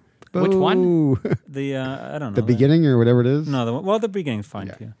 Which one? Ooh. The I don't know The beginning or whatever it is. No, the beginning's fine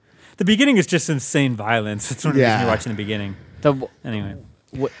too. The beginning is just insane violence. That's one of the reasons you're watching the beginning. Anyway.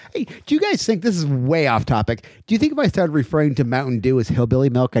 Hey, do you guys think this is way off topic? Do you think if I started referring to Mountain Dew as hillbilly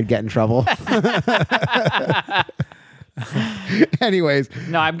milk, I'd get in trouble? Anyways,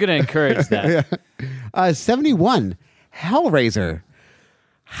 No, I'm going to encourage that. 71, Hellraiser.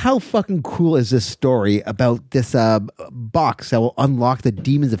 How fucking cool is this story about this box that will unlock the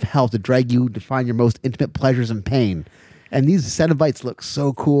demons of hell to drag you to find your most intimate pleasures and pain? And these Cenobites look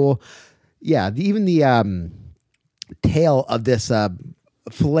so cool. Yeah, even the tale of this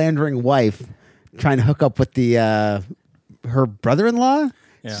philandering wife trying to hook up with the her brother-in-law.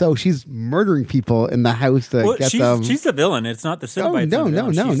 Yeah. So she's murdering people in the house to get them. She's the villain. It's not the Cenobites.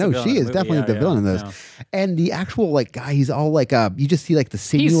 No. She is definitely the villain in this. No. And the actual like guy, he's all like you just see like the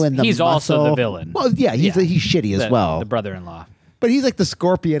sinew and the he's muscle. also the villain. Well, yeah, he's shitty as well. The brother-in-law. But he's like the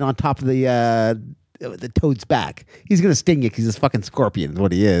scorpion on top of the toad's back. He's gonna sting you because he's a fucking scorpion is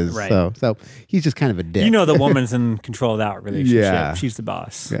what he is. Right. So he's just kind of a dick. You know the woman's in control of that relationship. Yeah. She's the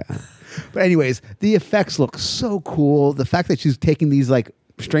boss. Yeah. But anyways, the effects look so cool. The fact that she's taking these like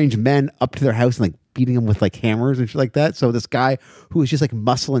strange men up to their house and like beating them with like hammers and shit like that. So this guy who is just like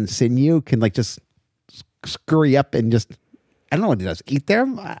muscle and sinew can like just scurry up and just, I don't know what he does, eat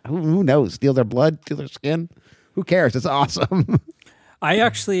them? Who knows? Steal their blood, steal their skin? Who cares? It's awesome. I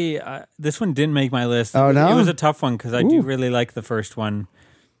actually, this one didn't make my list. Oh, no? It was a tough one because I do really like the first one.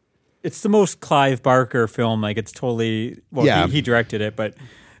 It's the most Clive Barker film. Like it's totally, he directed it, but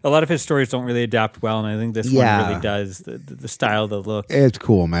a lot of his stories don't really adapt well, and I think this one really does. The style, the look, It's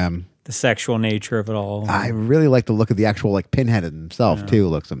cool, man. the sexual nature of it all. I really like the look of the actual like Pinhead himself too.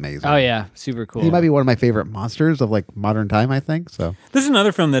 Looks amazing. Oh yeah, super cool. He might be one of my favorite monsters of like modern time, I think. So This is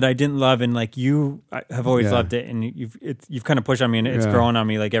another film that I didn't love, and like you have always loved it, and you've kind of pushed on me, and it's growing on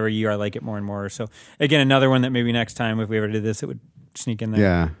me. Like every year, I like it more and more. So again, another one that maybe next time if we ever did this, it would sneak in there.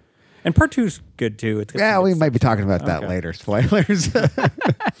 yeah. And part 2's good too. It's got Yeah, some we good might be talking about that Okay. later. Spoilers.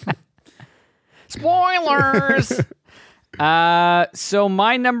 Spoilers. So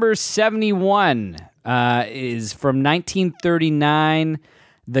my number 71 is from 1939,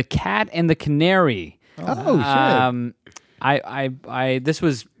 The Cat and the Canary. Oh shit. I this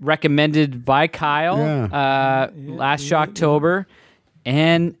was recommended by Kyle last October,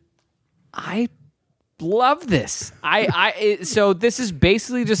 and I love this. So this is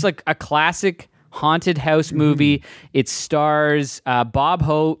basically just like a classic haunted house movie. It stars Bob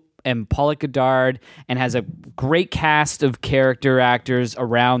Hope and Paula Goddard and has a great cast of character actors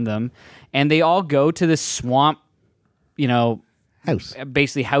around them, and they all go to this swamp, House.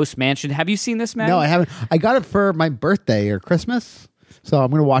 basically house mansion. Have you seen this, Matt? No, I haven't. I got it for my birthday or Christmas, so I'm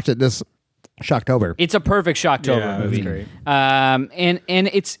going to watch it this Shocktober. It's a perfect Shocktober Yeah, that's movie. great. And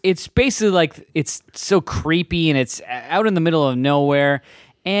it's basically like it's so creepy and it's out in the middle of nowhere,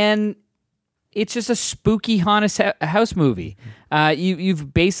 and it's just a spooky haunted house movie.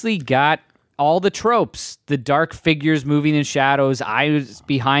 You've basically got all the tropes: the dark figures moving in shadows, eyes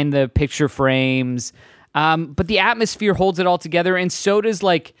behind the picture frames. But the atmosphere holds it all together, and so does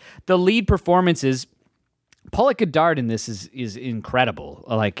like the lead performances. Paula Goddard in this is incredible.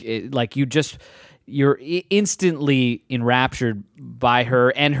 You're instantly enraptured by her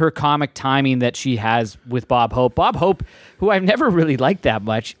and her comic timing that she has with Bob Hope. Bob Hope, who I've never really liked that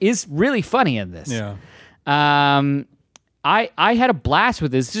much, is really funny in this. Yeah. I had a blast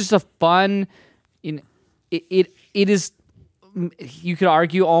with this. It's just a fun. It is. You could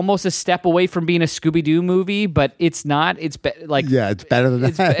argue almost a step away from being a Scooby-Doo movie, but it's not. It's it's better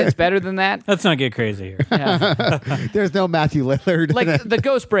than that. It's better than that. Let's not get crazy here. Yeah. There's no Matthew Lillard. Like the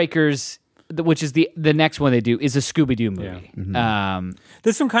Ghostbreakers, which is the next one they do, is a Scooby-Doo movie. Mm-hmm.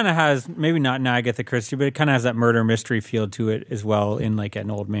 This one kind of has, maybe not an Agatha Christie, but it kind of has that murder mystery feel to it as well in like an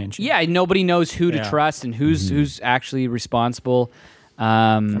old mansion. Yeah, nobody knows who to Yeah. trust and who's actually responsible.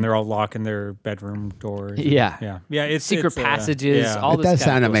 And they're all locking their bedroom doors. Yeah. Yeah. It's Secret passages, yeah. all It this does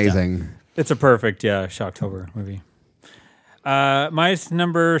kind sound of cool stuff. amazing. It's a perfect, Shocktober movie. My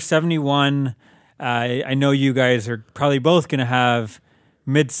number 71. I know you guys are probably both going to have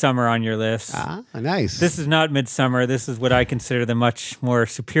Midsummer on your list. Ah, nice. This is not Midsummer. This is what I consider the much more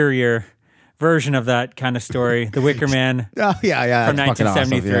superior version of that kind of story, The Wicker Man. Oh yeah. From that's fucking awesome.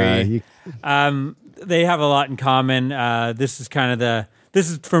 1973. Yeah, They have a lot in common. This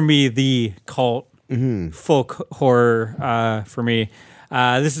is for me the cult folk horror for me.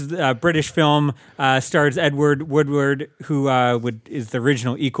 This is a British film. Stars Edward Woodward, who is the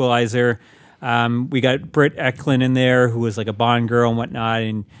original Equalizer. We got Britt Eklund in there, who was like a Bond girl and whatnot,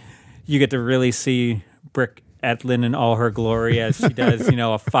 and you get to really see Britt Eklund in all her glory as she does, a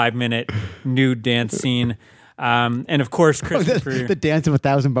 5-minute nude dance scene. And of course, Christopher. the Dance of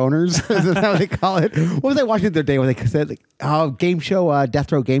 1,000 Boners. Is that how they call it? What was I watching the other day when they said, game show,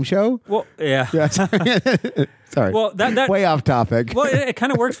 Death Row Game Show? Well, yeah. Yeah, sorry. Well, that way off topic. Well, it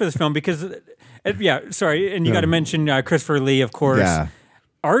kind of works for this film because, sorry, and you got to mention Christopher Lee, of course. Yeah.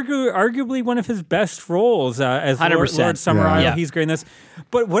 Arguably one of his best roles as 100%. Lord Summer Isle. Yeah. He's great in this.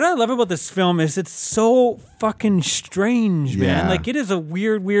 But what I love about this film is it's so fucking strange, man. Yeah. Like it is a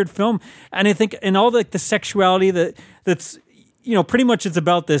weird film, and I think in all the sexuality that's pretty much it's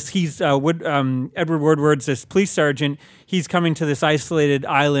about this. He's Edward Woodward's this police sergeant. He's coming to this isolated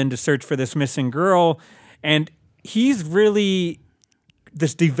island to search for this missing girl, and he's really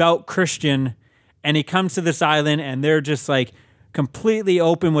this devout Christian, and he comes to this island, and they're just like completely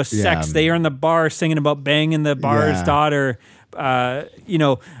open with sex. They are in the bar singing about banging the bar's daughter. You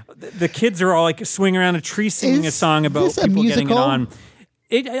know, the kids are all like swinging around a tree singing a song about people getting it on.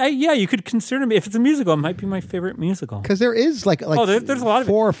 Yeah, you could consider me if it's a musical. It might be my favorite musical because there is like there's a lot of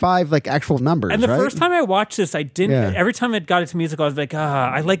 4 or 5 like actual numbers. And the right? first time I watched this, I didn't. Yeah. Every time it got into musical, I was like,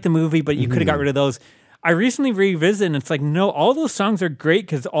 I like the movie, but you could have got rid of those. I recently revisited, and it's like, no, all those songs are great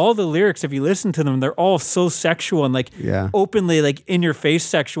because all the lyrics, if you listen to them, they're all so sexual and like openly like in your face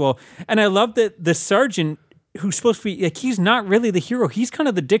sexual. And I love that the sergeant, who's supposed to be like, he's not really the hero. He's kind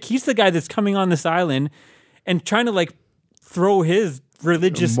of the dick. He's the guy that's coming on this island and trying to like throw his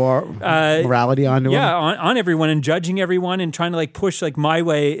religious morality onto him. on everyone and judging everyone and trying to like push like my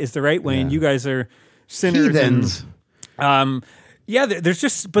way is the right way and you guys are sinners. Heathens. And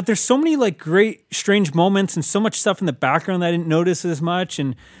there's so many like great strange moments and so much stuff in the background that I didn't notice as much.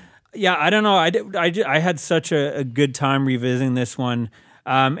 And yeah, I don't know. I had such a good time revisiting this one.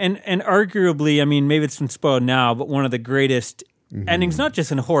 And arguably, I mean, maybe it's been spoiled now, but one of the greatest endings, not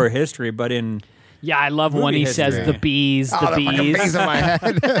just in horror history, but in Yeah, I love when he says the bees, the bees. Bees in my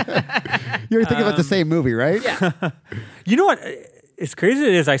head. You're thinking about the same movie, right? Yeah. You know what? As crazy as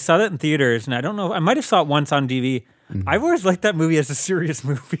it is, I saw that in theaters, and I don't know. I might have saw it once on DV. I've always liked that movie as a serious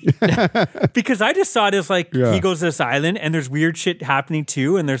movie because I just saw it as like he goes to this island and there's weird shit happening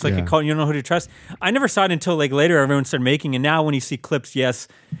too, and there's like a cult and you don't know who to trust. I never saw it until like later everyone started making, and now when you see clips, yes,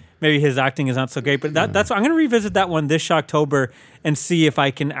 maybe his acting is not so great, but that's I'm going to revisit that one this Shocktober and see if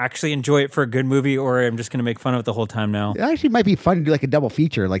I can actually enjoy it for a good movie, or I'm just going to make fun of it the whole time now. It actually might be fun to do like a double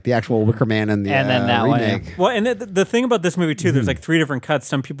feature, like the actual Wicker Man and the and then that remake. one. Well, and the thing about this movie too, there's like 3 different cuts.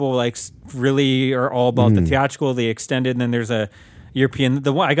 Some people like really are all about the theatrical, the extended, and then there's a European.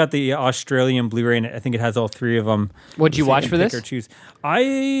 The one I got the Australian Blu-ray, and I think it has all 3 of them. What'd you watch for this? Or choose.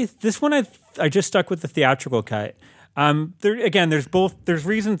 This one I just stuck with the theatrical cut. There's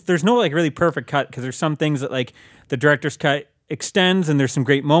reasons. There's no like really perfect cut because there's some things that like the director's cut extends and there's some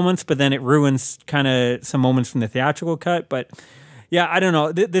great moments, but then it ruins kind of some moments from the theatrical cut. But yeah, I don't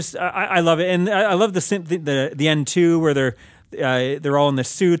know. I love it, and I love the end too, where they're all in the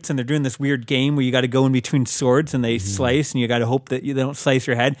suits and they're doing this weird game where you got to go in between swords and they slice, and you got to hope that they don't slice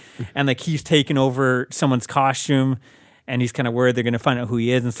your head. And like he's taking over someone's costume. And he's kind of worried they're going to find out who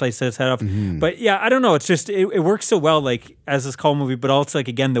he is and slice his head off. But yeah, I don't know. It's just, it works so well, like, as this cult movie, but also, like,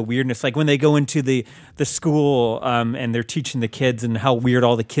 again, the weirdness. Like, when they go into the school and they're teaching the kids and how weird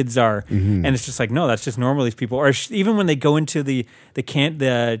all the kids are. And it's just like, no, that's just normal, these people. Or even when they go into the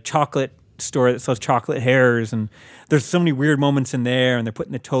chocolate store that sells chocolate hairs, and there's so many weird moments in there, and they're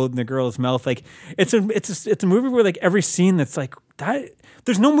putting the toad in the girl's mouth. Like, it's a movie where, like, every scene that's like, that...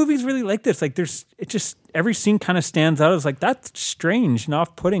 There's no movies really like this. Like every scene kind of stands out. It's like, that's strange and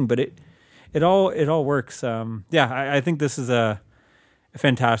off-putting, but it all works. I think this is a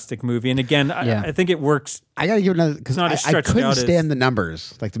fantastic movie. And again, I think it works. I gotta give it another because I couldn't stand the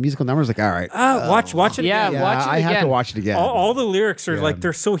numbers, like the musical numbers. Like, all right, watch it. Yeah, again. watch it. I again. have to watch it again. All the lyrics are like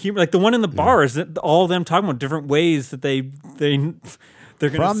they're so humorous. Like the one in the bar is that all of them talking about different ways that they're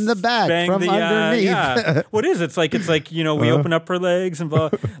gonna from the back, from underneath. What is it? It's like we open up her legs and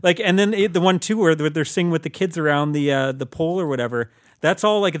blah. Like, and then the one too where they're singing with the kids around the pole or whatever. That's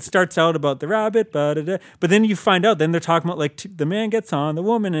all. Like, it starts out about the rabbit, but then you find out. Then they're talking about like the man gets on the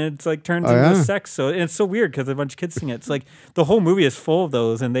woman, and it's like turns into sex. So and it's so weird because a bunch of kids sing it. It's like the whole movie is full of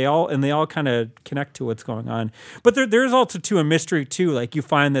those, and they all kind of connect to what's going on. But there's also too a mystery too. Like you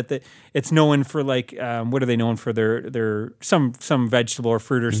find that it's known for like what are they known for? Their some vegetable or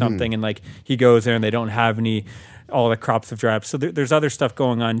fruit or something, and like he goes there and they don't have all the crops of drought. So there's other stuff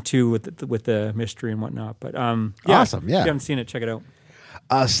going on too with the mystery and whatnot. But awesome. Yeah, if you haven't seen it, check it out.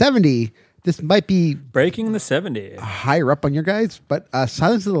 70. This might be breaking the 70 higher up on your guys, but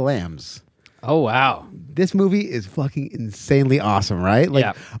Silence of the Lambs. Oh wow, this movie is fucking insanely awesome, right?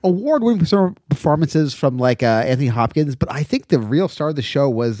 Like award-winning performances from like Anthony Hopkins, but I think the real star of the show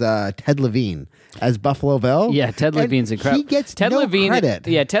was Ted Levine as Buffalo Bill. Yeah, Ted Levine's incredible. He gets Ted Levine credit.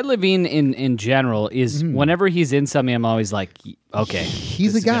 Yeah, Ted Levine in general is whenever he's in something, I'm always like, okay,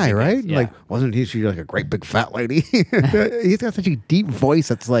 he's a guy, right? Yeah. Like, wasn't he like a great big fat lady? He's got such a deep voice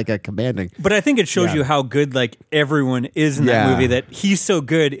that's like a commanding. But I think it shows you how good like everyone is in that movie. That he's so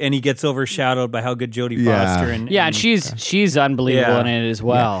good, and he gets overshadowed by how good Jodie Foster and she's unbelievable in it as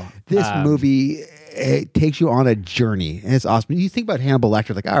well. This movie. It takes you on a journey, and it's awesome. You think about Hannibal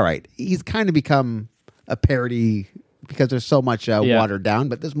Lecter, like, all right, he's kind of become a parody because there's so much watered down,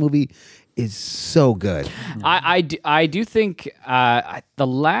 but this movie is so good. I do think the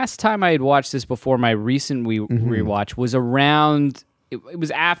last time I had watched this before my recent rewatch was around. It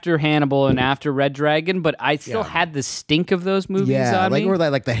was after Hannibal and after Red Dragon, but I still had the stink of those movies on like me. or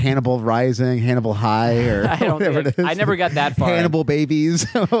like the Hannibal Rising, Hannibal High, or whatever it is. I never got that far. Hannibal Babies.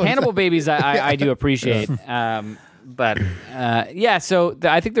 Hannibal Babies, I do appreciate. But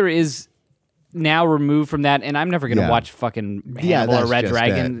I think there is now removed from that, and I'm never going to watch fucking Hannibal or Red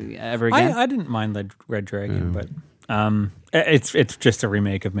Dragon ever again. I didn't mind Red Dragon, but it's just a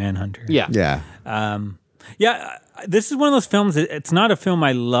remake of Manhunter. Yeah. This is one of those films. It's not a film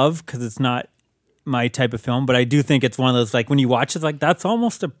I love because it's not my type of film, but I do think it's one of those, like, when you watch it, like, that's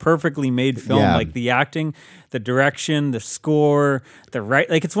almost a perfectly made film. Yeah. Like the acting, the direction, the score,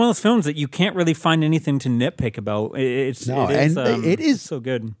 like, it's one of those films that you can't really find anything to nitpick about. It is so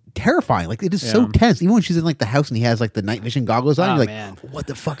good. Terrifying. Like, it is so tense. Even when she's in like the house and he has like the night vision goggles on, you're like, man. what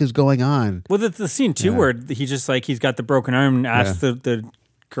the fuck is going on? Well, the scene too where he just like he's got the broken arm and asks the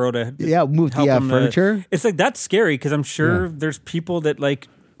girl to move help the him furniture. It's like, that's scary because I'm sure there's people that like.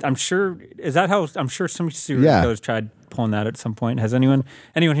 I'm sure some serial killers tried pulling that at some point. Has anyone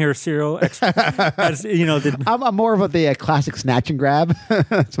here a serial expert? I'm more of the classic snatch and grab.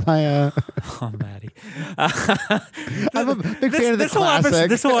 That's my. Oh, Maddie. I'm a big fan of the classic.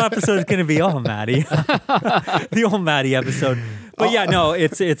 This whole episode is going to be Maddie. The old Maddie episode. But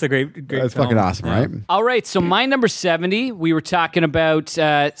it's a great It's film. fucking awesome, right? All right, so my number 70, we were talking about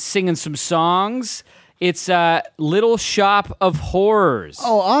singing some songs. It's Little Shop of Horrors.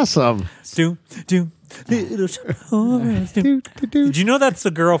 Oh, awesome. Little Shop of Horrors. Did you know that's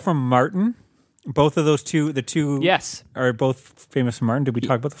the girl from Martin? Both of those the two Yes. are both famous from Martin. Did we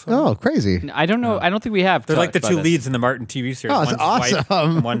talk about this? Oh, crazy. I don't know. I don't think we have. They're like the talked two about leads in the Martin TV series. Oh, it's one's his wife,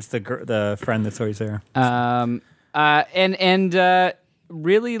 awesome. and one's the friend that's always there.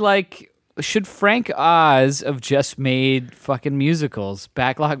 Really, like, should Frank Oz have just made fucking musicals,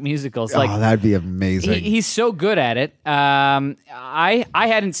 backlog musicals? Like, that'd be amazing. he's so good at it. I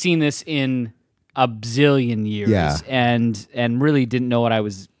hadn't seen this in a bazillion years, and really didn't know what I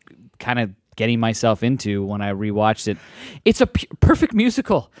was kind of getting myself into when I rewatched it. It's a perfect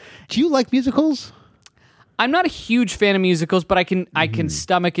musical. Do you like musicals? I'm not a huge fan of musicals, but I can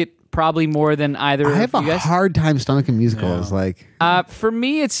stomach it probably more than either I have of you a guys. hard time stomaching musicals. Like, For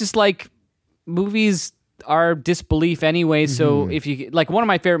me, it's just like movies are disbelief anyway. So if you like, one of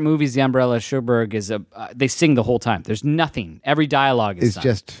my favorite movies, The Umbrella of Cherbourg, is they sing the whole time. There's nothing. Every dialogue is it's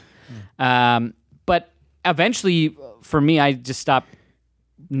just. But eventually, for me, I just stopped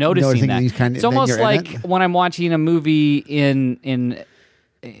noticing that. It's almost like when I'm watching a movie in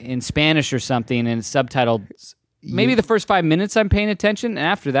Spanish or something and it's subtitled. Maybe the first 5 minutes I'm paying attention, and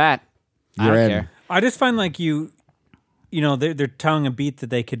after that, I don't care. I just find like they're telling a beat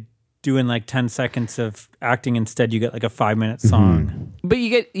that they could do in like 10 seconds of acting. Instead, you get like a 5-minute song. But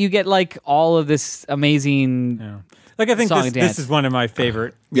you get like all of this amazing. Yeah. Like, I think this is one of my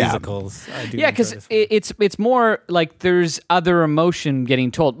favorite musicals. I do because it's more like there's other emotion getting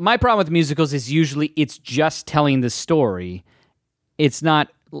told. My problem with musicals is usually it's just telling the story. It's not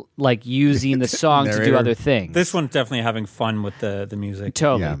like using the song to do other things. This one's definitely having fun with the music.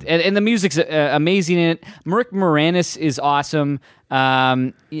 Totally. Yeah. And the music's amazing in it. Rick Moranis is awesome.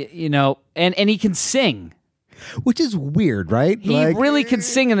 And he can sing. Which is weird, right? He really can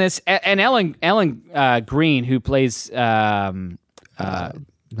sing in this. And Ellen Green, who plays what's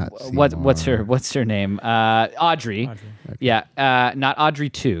her name? Audrey. Yeah, not Audrey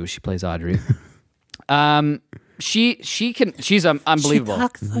 2. She plays Audrey. She's unbelievable. She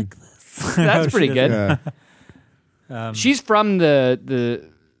talks like this. That's pretty good. Yeah. She's from the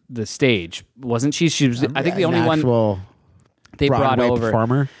stage, wasn't she? She was, I think, the only one they brought over.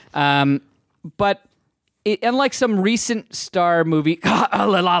 Performer. But unlike some recent star movie,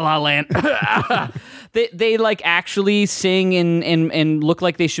 La La Land, they like actually sing and look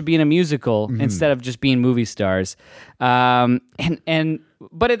like they should be in a musical instead of just being movie stars.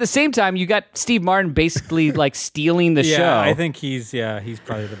 But at the same time, you got Steve Martin basically like stealing the show. I think he's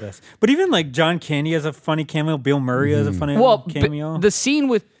probably the best. But even like John Candy has a funny cameo. Bill Murray has a funny cameo. The scene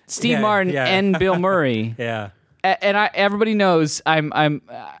with Steve Martin and Bill Murray. Yeah. And everybody knows I'm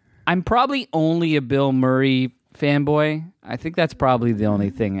probably only a Bill Murray fanboy. I think that's probably the only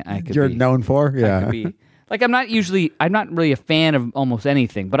thing I could You're be. known for? Yeah. I could be. Like, I'm not really a fan of almost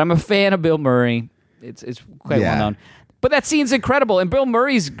anything, but I'm a fan of Bill Murray. It's quite well known. But that scene's incredible, and Bill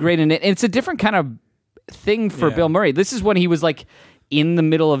Murray's great in it. And it's a different kind of thing for Bill Murray. This is when he was like in the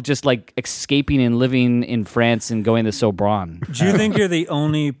middle of just like escaping and living in France and going to Sobran. Do you think you're the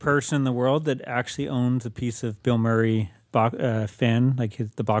only person in the world that actually owns a piece of Bill Murray fan, like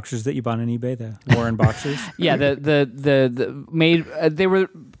the boxers that you bought on eBay, the Warren boxers. Yeah, the made they were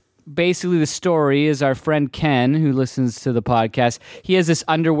basically, the story is our friend Ken, who listens to the podcast. He has this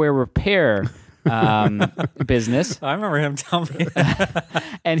underwear repair business, I remember him telling me.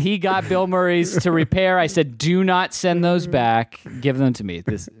 and he got Bill Murray's to repair. I said, "Do not send those back. Give them to me.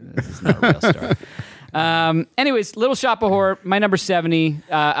 This is not a real story." Anyways, Little Shop of Horror, my number 70,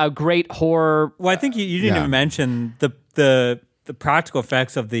 a great horror. Well, I think you didn't even mention the practical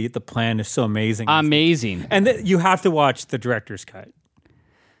effects of the plan is so amazing. Amazing. And you have to watch the director's cut.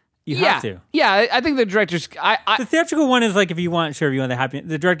 You have to. Yeah, I think the director's... The theatrical one is like if you want the happy...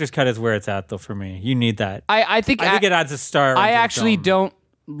 The director's cut is where it's at, though, for me. You need that. I think it adds a star. I actually don't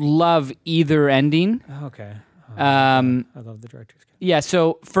love either ending. Okay. I love the director's cut. Yeah,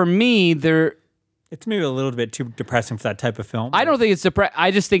 so for me, it's maybe a little bit too depressing for that type of film. I don't think it's depressing.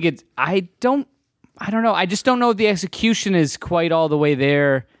 I just think it's... I don't know. I just don't know if the execution is quite all the way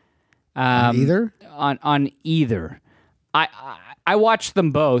there. Either? On either. I watched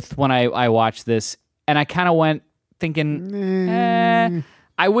them both when I watched this, and I kind of went thinking,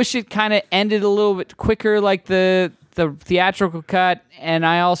 I wish it kind of ended a little bit quicker, like the theatrical cut, and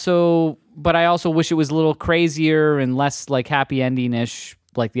I also wish it was a little crazier and less like happy ending-ish,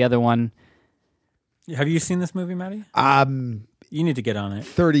 like the other one. Have you seen this movie, Maddie? You need to get on it.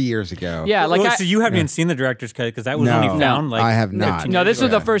 30 years ago. Yeah, so you haven't even seen the director's cut because that was only found like I have not. No, this was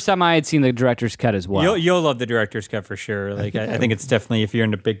the first time I had seen the director's cut as well. You'll love the director's cut for sure. Like I think it's definitely if you're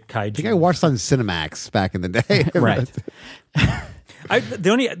into big kaiju. I think I watched on Cinemax back in the day. Right. I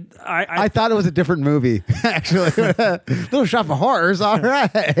thought it was a different movie, actually. Little Shop of Horrors, all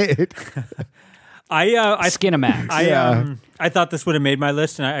right. Skinamax. I thought this would have made my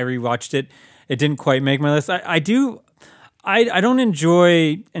list, and I rewatched it. It didn't quite make my list. I don't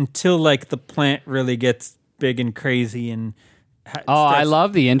enjoy until like the plant really gets big and crazy and. I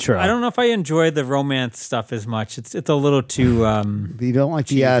love the intro. I don't know if I enjoy the romance stuff as much. It's a little too. You don't like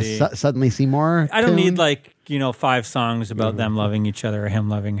the Suddenly Seymour? I don't need 5 songs about them loving each other or him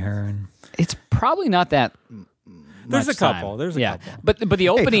loving her. And it's probably not that. There's a couple. There's a couple. But the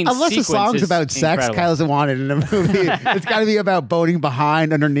opening unless the sequence song's is about sex, incredible. Kyle doesn't want it in a movie. It's got to be about boating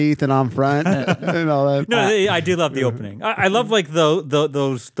behind, underneath, and on front, and all that. No, I do love the opening. I love like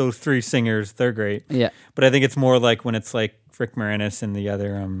those 3 singers. They're great. Yeah. But I think it's more like when it's like Rick Moranis and the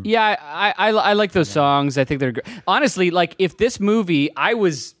other. Yeah, I like those songs. I think they're great. Honestly, like if this movie, I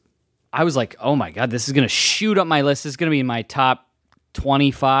was like, oh my god, this is gonna shoot up my list. This is gonna be in my top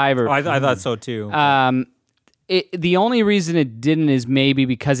 25. Or I thought so too. The only reason it didn't is maybe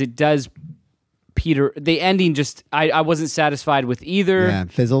because it does Peter. The ending just I wasn't satisfied with either. Yeah,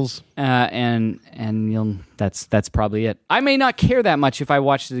 fizzles. And that's probably it. I may not care that much if I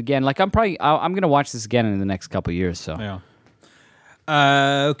watched it again. Like I'm gonna watch this again in the next couple of years. So yeah.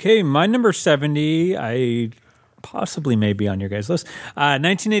 Okay, my number 70. I possibly may be on your guys' list.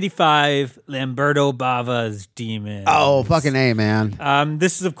 1985, Lamberto Bava's Demons. Oh, fucking A, man.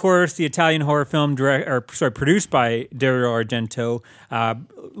 This is, of course, the Italian horror film produced by Dario Argento.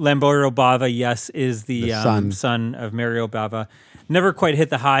 Lamberto Bava, yes, is the son of Mario Bava. Never quite hit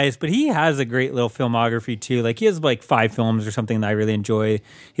the highs, but he has a great little filmography, too. Like, he has, 5 films or something that I really enjoy.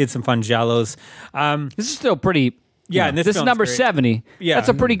 He had some fun giallos. This is still pretty... Yeah, and this is number great. 70. Yeah. That's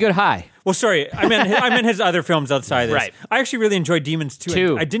a pretty good high. Well, sorry, I meant his other films outside of this. Right. I actually really enjoyed Demons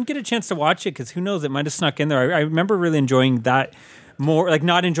too. I didn't get a chance to watch it because who knows, it might have snuck in there. I remember really enjoying that more, like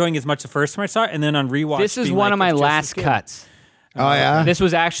not enjoying as much the first time I saw it, and then on rewatch. This is one of my last cuts. Oh yeah, this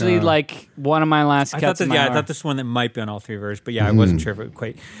was actually like one of my last cuts. I thought this one that might be on all 3 versions, but yeah, I wasn't sure if it would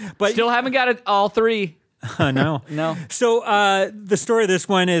quite. But still haven't got it all 3. No. So the story of this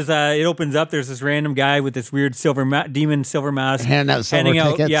one is it opens up. There's this random guy with this weird demon silver mask handing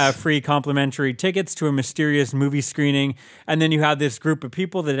out tickets. Free complimentary tickets to a mysterious movie screening, and then you have this group of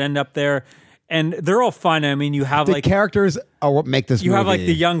people that end up there. And they're all fun. I mean, you have the characters are what make this movie. You have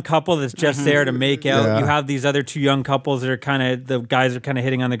the young couple that's just there to make out. Yeah. You have these other 2 young couples that are the guys are kind of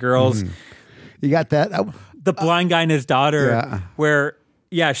hitting on the girls. You got that. The blind guy and his daughter, where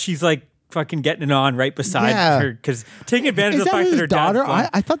she's like fucking getting it on right beside her because taking advantage of the fact that her daughter. dad's blind.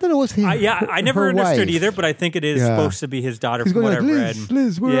 I thought that it was him. I never understood either, but I think it is supposed to be his daughter. From what I've read.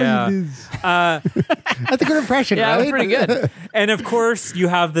 Liz, where are you, Liz? That's a good impression, yeah, right? That's pretty good. And of course, you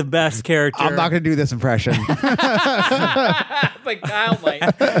have the best character. I'm not going to do this impression. But Kyle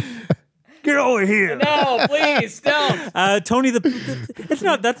might. Get over here! No, please don't. Tony it's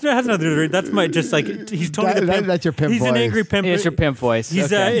not. That's another. That's my just like he's Tony the pimp. That's your pimp. He's voice. an angry pimp. It's your pimp voice.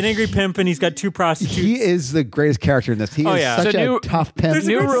 He's an angry pimp, and he's got 2 prostitutes. He is the greatest character in this. He is such a tough pimp.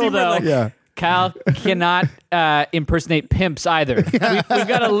 New rule though. Kyle cannot impersonate pimps either. We've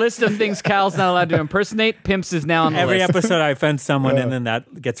got a list of things Kyle's not allowed to impersonate. Pimps is now on the Every list. episode I offend someone, and then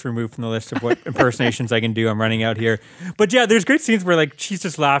that gets removed from the list of what impersonations I can do. I'm running out here. But yeah, there's great scenes where like she's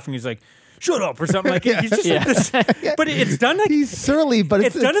just laughing. He's like, shut up or something like it. He's just like this. But it's done like He's surly, but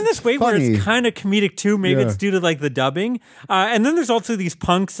it's done in this way where funny. it's kind of comedic too. Maybe Yeah. it's due to like the dubbing. And then there's also these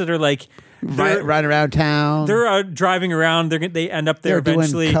punks that are like right around town. they're driving around. They end up there They're doing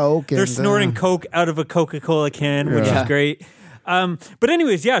eventually. coke They're and, snorting coke out of a Coca-Cola can, which Yeah. is great. But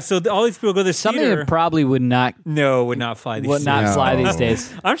anyways, yeah. So all these people go to this Something theater. that probably would not Would not fly these days. fly No. these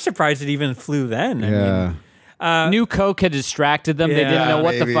days. I'm surprised it even flew then. yeah. I mean, New Coke had distracted them. They didn't Yeah, know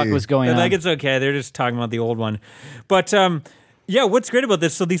what the maybe. fuck was going They're on. like, it's okay. They're just talking about the old one. But yeah, what's great about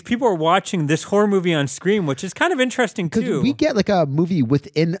this? So these people are watching this horror movie on screen, which is kind of interesting too. Because we get like a movie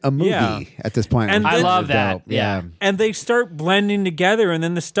within a movie Yeah. at this point. And which I is love that. dope. Yeah. and they start blending together, and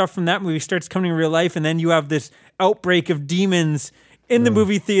then the stuff from that movie starts coming to real life, and then you have this outbreak of demons in the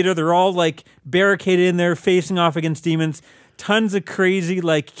movie theater. They're all like barricaded in there, facing off against demons. Tons of crazy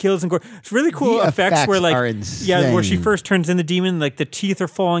like kills and gore. It's really cool The effects where like effects are where she insane. first turns into demon, like the teeth are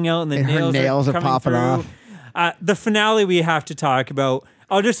falling out and the And her nails are coming popping through. off. The finale we have to talk about.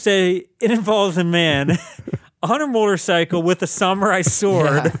 I'll just say it involves a man on a motorcycle with a samurai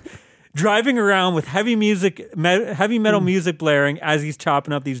sword. Driving around with heavy metal music blaring as he's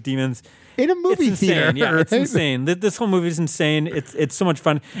chopping up these demons. In a movie It's insane. theater. Yeah, it's right? insane. This whole movie is insane. It's so much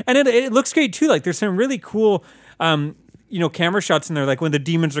fun, and it looks great too. Like there's some really cool, camera shots in there. Like when the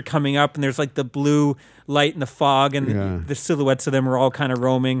demons are coming up, and there's like the blue light and the fog, and Yeah. the silhouettes of them are all kind of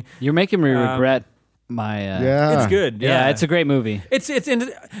roaming. You're making me regret my. Yeah. It's good. Yeah, it's a great movie. It's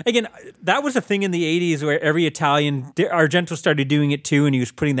and again, that was a thing in the 80s where every Italian Argento started doing it too, and he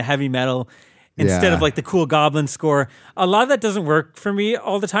was putting the heavy metal instead Yeah. of like the cool goblin score. A lot of that doesn't work for me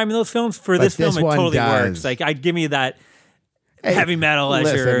all the time in those films. For But this film, this it one totally does. works. Like I'd give me that Hey, heavy metal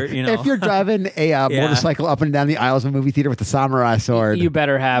as your, listen, you know. if you're driving a motorcycle up and down the aisles of a movie theater with a samurai sword, You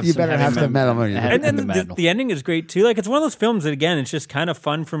better have. You some better heavy have some metal money. heavy and then metal. the ending is great too. Like it's one of those films that again, it's just kind of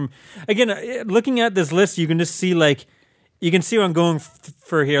fun. Looking at this list, you can just see like you can see what I'm going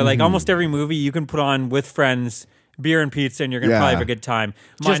for here. Like almost every movie you can put on with friends, beer and pizza, and you're gonna Yeah. probably have a good time.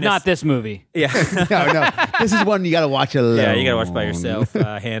 Just not this movie. Yeah. no, this is one you got to watch alone. Yeah, you gotta watch by yourself,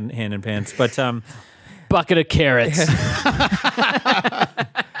 hand in pants. But Bucket of carrots.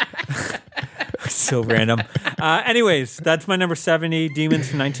 so random. Anyways, that's my number 70, Demons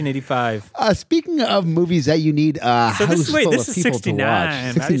from 1985. Speaking of movies that you need a So house this is full this of is people 69. to watch. That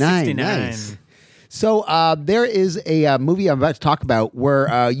is 69, 69. nice. So there is a movie I'm about to talk about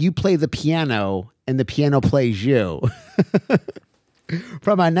where you play the piano and the piano plays you.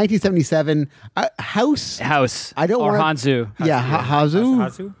 From 1977, House. House. I don't or want Hanzu. Yeah, Hazu.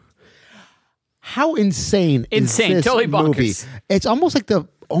 Hazu? How insane Insane, is this totally movie? bonkers. It's almost like the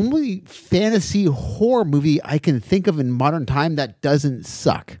only fantasy horror movie I can think of in modern time that doesn't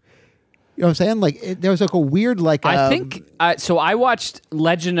suck. You know what I'm saying? Like there was like a weird like. I think so. I watched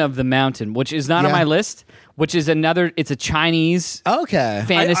Legend of the Mountain, which is not on Yeah. my list. Which is another. It's a Chinese Okay.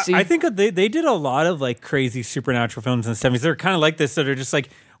 fantasy. I think that they did a lot of like crazy supernatural films in the 70s. They're kind of like this that are just like,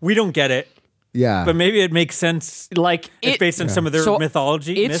 we don't get it, Yeah. but maybe it makes sense. like It's based on some of their so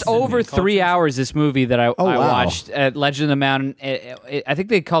mythology. It's myths and over 3 cultures. hours. This movie that I wow. watched at Legend of the Mountain. I think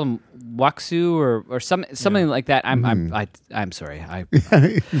they call him Waksu or something like that. I'm sorry.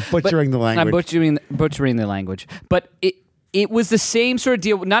 Butchering the language. I'm butchering the language. But it was the same sort of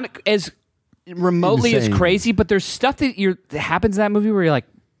deal. Not as remotely Insane. as crazy, but there's stuff that happens in that movie where you're like,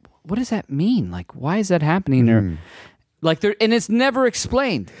 what does that mean? Like, why is that happening? Or like and it's never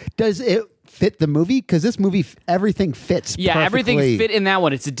explained. Does it fit the movie? Because this movie, everything fits. Yeah, everything perfectly. fit in that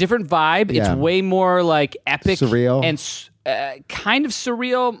one. It's a different vibe. Yeah. It's way more like epic, Surreal. and kind of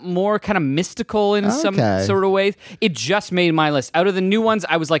surreal, more kind of mystical in some Okay. sort of ways. It just made my list. Out of the new ones,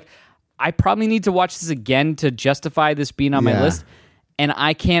 I was like, I probably need to watch this again to justify this being on my Yeah. list, and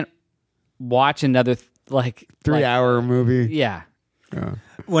I can't watch another 3-hour movie. Yeah.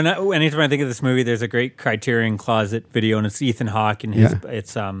 Anytime I think of this movie, there's a great Criterion Closet video, and it's Ethan Hawke and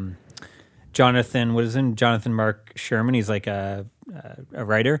it's Jonathan. What is it? Jonathan Mark Sherman. He's like a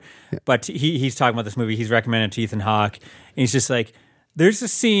writer, but he's talking about this movie. He's recommended it to Ethan Hawke, and he's just like, there's a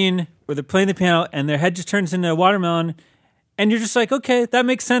scene where they're playing the piano and their head just turns into a watermelon. And you're just like, okay, that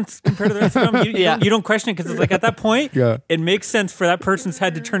makes sense compared to the rest of them. You don't question it because it's like at that point, it makes sense for that person's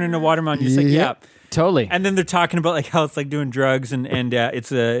head to turn into a watermelon. You're just like, yeah. Totally. And then they're talking about like how it's like doing drugs and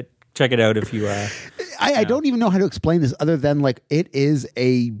it's a check it out if you. I don't even know how to explain this other than like it is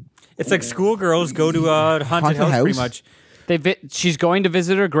a It's like schoolgirls go to a haunted house pretty much. She's going to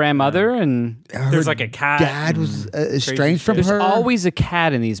visit her grandmother, and There's like a cat. Dad was estranged from there's her. always a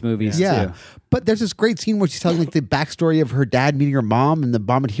cat in these movies too. But there's this great scene where she's telling like the backstory of her dad meeting her mom and the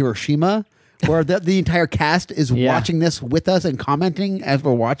bomb at Hiroshima, where the entire cast is watching this with us and commenting as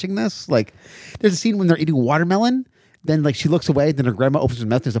we're watching this. Like, there's a scene when they're eating watermelon. Then, like, she looks away. Then her grandma opens her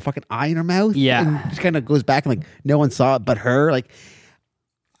mouth. There's a fucking eye in her mouth. Yeah. And she kind of goes back and, like, no one saw it but her. Like,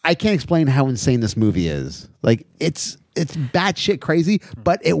 I can't explain how insane this movie is. Like, it's batshit crazy,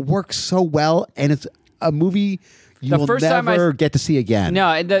 but it works so well. And it's a movie you will never get to see again. No,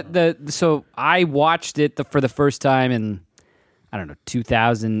 and so I watched it for the first time in, I don't know,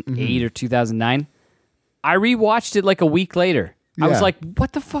 2008 or 2009. I rewatched it like a week later. I was like,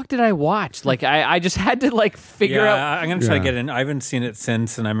 what the fuck did I watch? Like, I just had to, like, figure out. I'm going to try to get in. I haven't seen it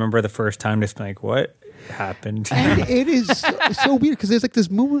since, and I remember the first time just being like, what happened? And it is so weird because there's, like,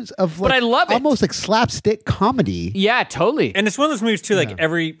 this movement of, like, But I love it. almost like slapstick comedy. Yeah, totally. And it's one of those movies, too, like,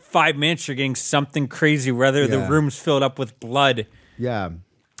 every 5 minutes you're getting something crazy, whether the room's filled up with blood, Yeah.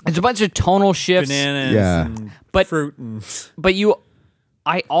 There's a bunch of tonal shifts. bananas, Yeah. and But- fruit. And But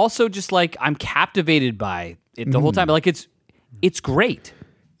I also just, like, I'm captivated by it the whole time. Like, it's great.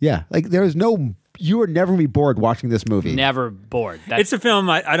 Yeah. Like, you are never going to be bored watching this movie. Never bored. it's a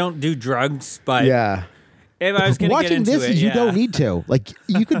film, I don't do drugs, but Yeah. if I was going to get Watching into this, it, you don't need to. Like,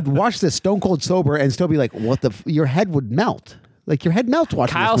 you could watch this stone cold sober and still be like, what the your head would melt. Like, your head melts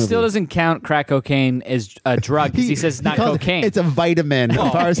watching Kyle this movie. still doesn't count crack cocaine as a drug because he says it's not calls it- cocaine. It's a vitamin as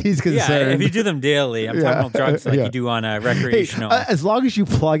far as he's Yeah, concerned. if you do them daily, I'm talking about drugs like Yeah. you do on a Hey, recreational. as long as you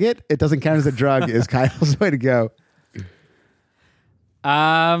plug it, it doesn't count as a drug, is Kyle's way to go.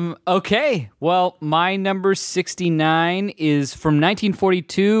 Okay. Well, my number 69 is from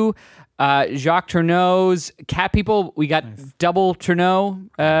 1942. Jacques Tourneau's Cat People. We got double Tourneau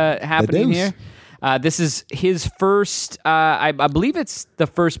happening deuce. here. This is his first. I believe it's the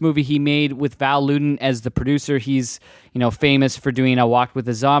first movie he made with Val Lewton as the producer. He's famous for doing I Walked with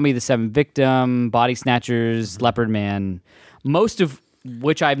a Zombie, The Seventh Victim, Body Snatchers, Leopard Man, most of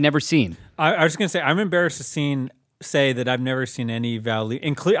which I've never seen. I was going to say, I'm embarrassed to say that I've never seen any Val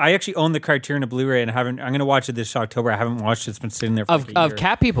Lewton. I actually own the Criterion of Blu-ray, and I'm going to watch it this October. I haven't watched it. It's been sitting there for like a Of year.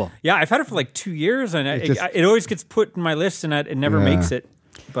 Cat People. Yeah, I've had it for like 2 years, and it just- always gets put in my list, and it never makes it.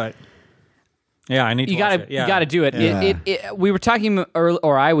 But yeah, I need to watch it. Yeah. You gotta do it. Yeah. We were talking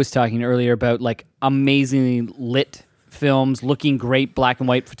or I was talking earlier about like amazingly lit films, looking great, black and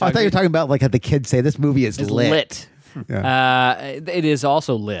white I photography. thought you were talking about like how the kids say this movie is It's lit. It is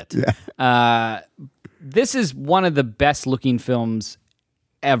also lit. This is one of the best looking films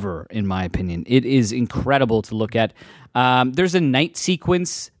ever, in my opinion. It is incredible to look at. There's a night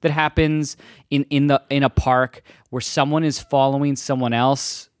sequence that happens in a park where someone is following someone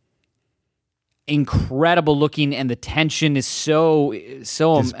else. Incredible looking, and the tension is so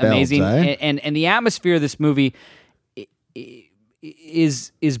Dispelled, amazing, eh? and the atmosphere of this movie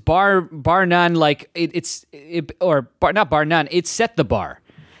is bar none. Like not bar none. It set the bar.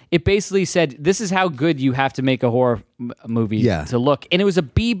 It basically said this is how good you have to make a horror movie to look, and it was a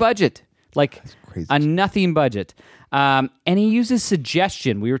B budget, like crazy. a nothing budget. And he uses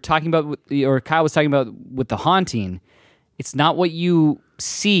suggestion. We were talking about, or Kyle was talking about with The Haunting. It's not what you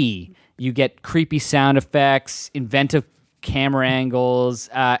see. You get creepy sound effects, inventive camera angles,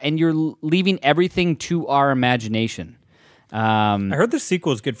 and you're leaving everything to our imagination. I heard the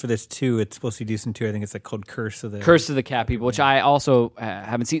sequel is good for this too. It's supposed to be decent too. I think it's like called Curse of the Cat People, which I also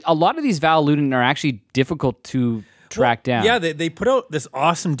haven't seen. A lot of these Val Lewton are actually difficult to track down. Yeah, they put out this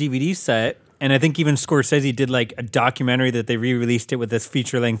awesome DVD set, and I think even Scorsese did like a documentary that they re-released it with this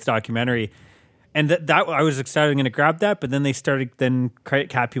feature-length documentary. And that I was excited, I'm going to grab that, but then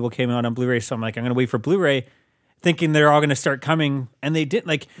Cat People came out on Blu-ray, so I'm like, I'm going to wait for Blu-ray, thinking they're all going to start coming, and they didn't.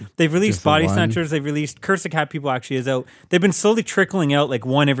 Like, they've released Just the Body one? Snatchers, they've released Curse of Cat People actually is out. They've been slowly trickling out like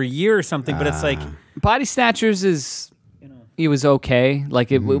one every year or something, but it's like, Body Snatchers it was okay.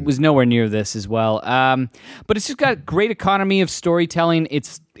 Like it was nowhere near this as well. But it's just got great economy of storytelling.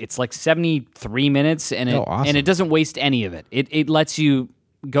 It's like 73 minutes, and awesome. and it doesn't waste any of it. It lets you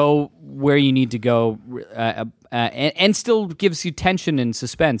go where you need to go, and still gives you tension and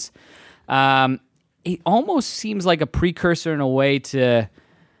suspense. It almost seems like a precursor in a way to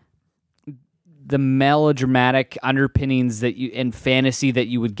the melodramatic underpinnings and fantasy that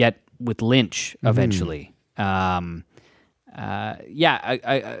you would get with Lynch eventually.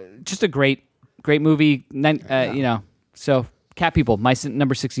 Just a great movie. So Cat People, my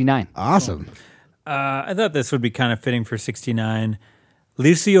number 69. Awesome. I thought this would be kind of fitting for 69.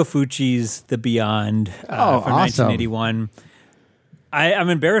 Lucio Fucci's The Beyond from awesome. 1981. I'm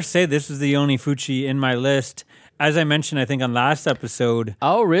embarrassed to say this is the only Fucci in my list. as I mentioned, I think on last episode,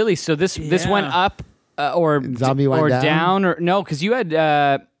 Oh, really? So this went up or Zombie went or down? or no? Because you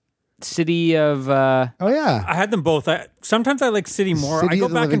had City of. Oh yeah. I had them both. Sometimes I like City more. City I go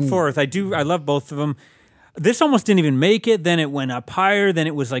of the back and Living- forth. I love both of them. This almost didn't even make it. Then it went up higher. Then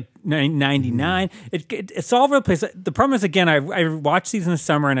it was like 99. It's all over the place. The problem is, again, I watched these in the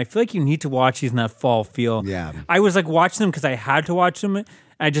summer, and I feel like you need to watch these in that fall feel. Yeah. I was like watching them because I had to watch them.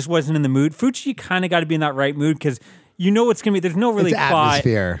 I just wasn't in the mood. Fuji kind of got to be in that right mood because you know what's going to be. There's no really It's plot.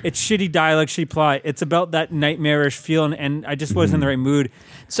 atmosphere. It's shitty dialogue, shitty plot. It's about that nightmarish feel, and I just wasn't in the right mood.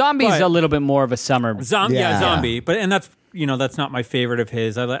 Zombie's But- a little bit more of a summer. Yeah. Zombie. But that's that's not my favorite of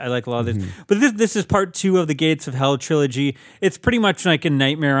his. I like a lot of this. But this is part 2 of the Gates of Hell trilogy. It's pretty much like a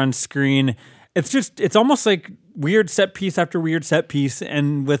nightmare on screen. It's almost like weird set piece after weird set piece,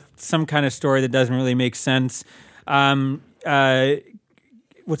 and with some kind of story that doesn't really make sense.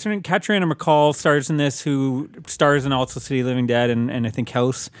 What's her name? Katrina McCall stars in this, who stars in also City of the Living Dead and I think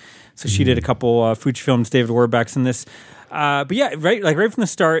House. So she did a couple Fuji films. David Warbeck's in this. But yeah, right from the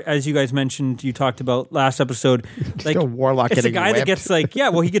start, as you guys mentioned, you talked about last episode. Like a warlock it's a getting guy that whipped. gets like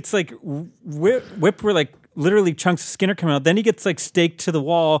he gets like whipped where like literally chunks of skin are coming out. Then he gets like staked to the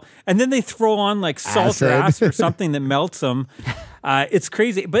wall, and then they throw on like salt or Acid. acid or something that melts him. It's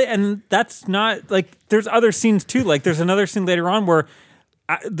crazy, and that's not like there's other scenes too. Like there's another scene later on where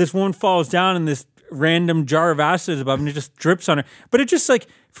this woman falls down and this random jar of acid is above and it just drips on her. But it just like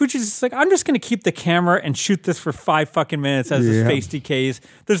Fuji's just like, I'm just going to keep the camera and shoot this for 5 fucking minutes as his face decays.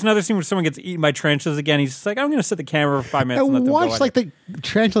 There's another scene where someone gets eaten by tarantulas again. He's just like, I'm going to set the camera for 5 minutes and let And them go watch at like it. the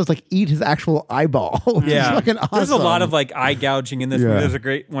tarantulas like eat his actual eyeball. Which is fucking awesome. There's a lot of like eye gouging in this movie. There's a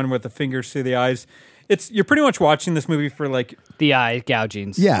great one with the fingers through the eyes. You're pretty much watching this movie for like The eye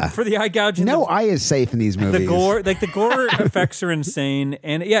gougings. yeah. for the eye gouging. No eye is safe in these movies. The gore, the gore effects are insane,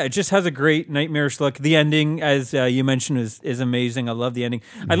 and yeah, it just has a great nightmarish look. The ending, as you mentioned, is amazing. I love the ending.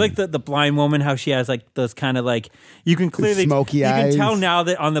 I like the blind woman, how she has like those kind of like you can clearly Smoky you eyes. can tell now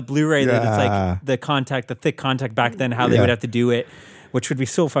that on the Blu-ray that it's Yeah. like the thick contact back then, how they would have to do it, which would be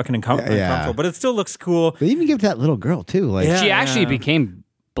so fucking uncomfortable. But it still looks cool. They even give it to that little girl too. Like Yeah. She actually became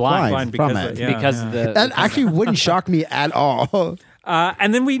blind, Blind because from of- it. yeah, because yeah. of the. that actually wouldn't shock me at all.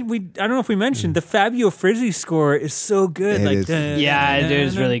 And then we I don't know if we mentioned the Fabio Frizzi score is so good. It like is. yeah, it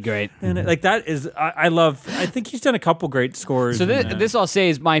is really great. And like that is I love. I think he's done a couple great scores. So in that. this I'll say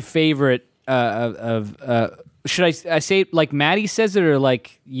is my favorite should I say it like Maddie says it or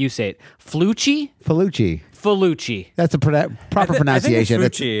like you say it? Flucci? Felucci. Felucci. That's a proper pronunciation. I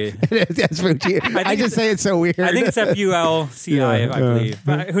think it's Fucci. It is, yes, Fucci. I just say it's so weird. I think it's Fulci, I Yeah. believe.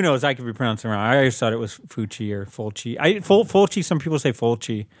 But who knows? I could be pronouncing it wrong. I always thought it was Fucci or Fulci. Fulci. Some people say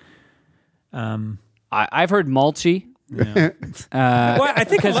Fulci. I've heard Mulci. Well, I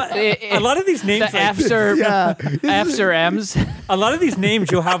think a lot of these names, The like, F's are Yeah. F's or M's. a lot of these names,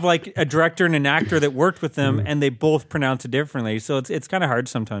 you'll have like a director and an actor that worked with them, and they both pronounce it differently. So it's kind of hard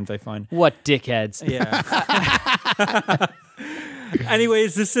sometimes. I find. What dickheads? Yeah.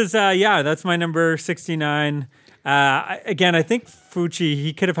 Anyways, this is that's my number 69. Again, I think Fucci,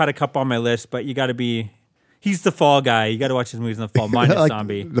 he could have had a couple on my list, but you got to be. He's the fall guy. You got to watch his movies in the fall. Minus Like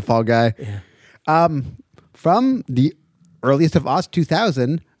Zombie. the Fall Guy. From the earliest of us,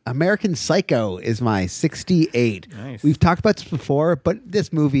 2000, American Psycho is my 68. Nice. We've talked about this before, but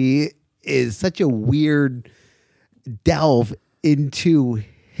this movie is such a weird delve into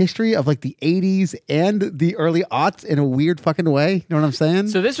history of like the 80s and the early aughts in a weird fucking way. You know what I'm saying?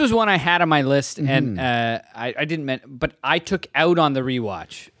 So this was one I had on my list, and I didn't, but I took out on the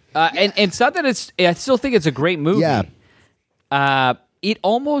rewatch. And it's not that I still think it's a great movie. Yeah. It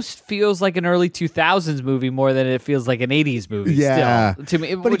almost feels like an early 2000s movie more than it feels like an 80s movie. Yeah. Still, to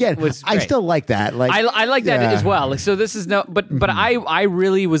me, but which again, was I great. still like that. Like I like that yeah. as well. Like, so this is but I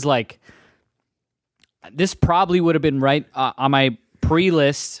really was like, this probably would have been right on my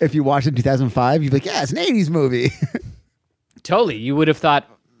pre-list. If you watched it in 2005, you'd be like, yeah, it's an 80s movie. Totally, you would have thought,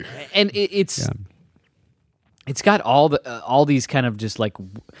 and it's got all these kind of just like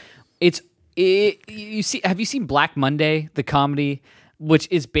you see. Have you seen Black Monday, the comedy, which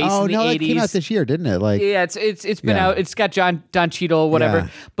is based Oh, in the no, 80s? that came out this year, didn't it? Like, Yeah, it's been Yeah. out. It's got Don Cheadle, whatever. Yeah.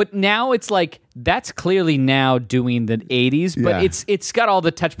 But now it's like that's clearly now doing the 80s, but Yeah. it's got all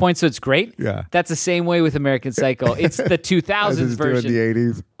the touch points, so it's great. Yeah. That's the same way with American Psycho. It's the 2000s version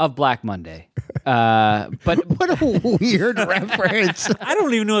 80s. of Black Monday. But What a weird reference. I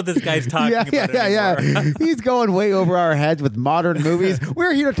don't even know what this guy's talking Yeah, about. yeah, anymore. yeah. He's going way over our heads with modern movies.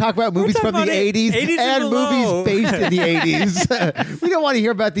 We're here to talk about movies talking from the about 80s, 80s and and below. movies based in the 80s. We don't want to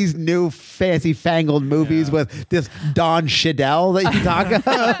hear about these new fancy fangled movies with this Don Cheadle that you talk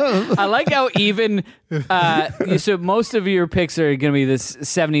of. I like how even so most of your picks are going to be the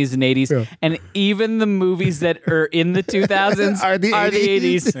 70s and 80s, and even the movies that are in the 2000s Are the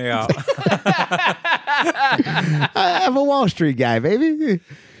 80s. Yeah. I'm a Wall Street guy, baby.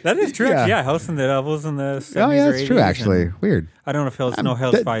 That is true. Yeah. Yeah, House and the Devils in the 70s Oh, yeah, or that's 80s, true, actually. and Weird. I don't know if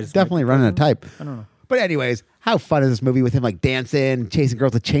Hell's Fires. Definitely running a type. I don't know. But anyways, how fun is this movie with him like dancing, chasing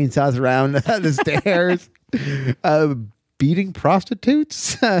girls with chainsaws around the stairs, beating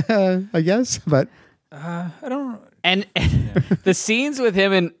prostitutes, I guess. But I don't. and the scenes with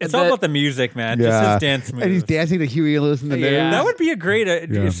him and It's all about the music, man. Just his dance moves. and he's dancing to Huey Lewis in the news. Yeah. That would be a great.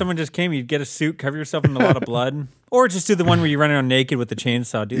 If someone just came, you'd get a suit, cover yourself in a lot of blood, or just do the one where you run around naked with the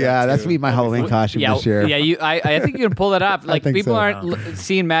chainsaw. Do Yeah, that that's too. gonna be my Halloween costume yeah, this year. yeah. I think you can pull that off. Like think people so. aren't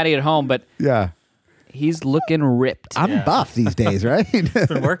seeing Maddie at home, but Yeah. he's looking ripped. I'm buff these days, right?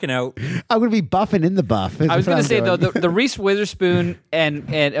 Been working out. I'm going to be buffing in the buff. I was going to say though, the Reese Witherspoon and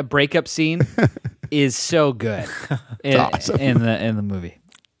a breakup scene is so good awesome. in the movie.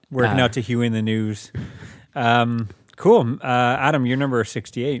 Working out to Huey in the news. Cool. Adam, you're number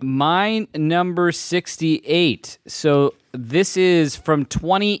 68. Mine number 68. So this is from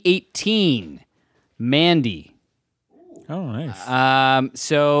 2018. Mandy. Oh, nice.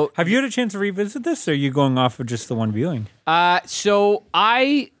 So Have you had a chance to revisit this, or are you going off of just the one viewing? so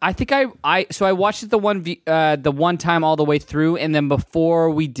I think I watched it the one time all the way through, and then before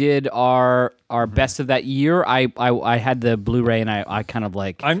we did our best of that year, I had the Blu-ray and I kind of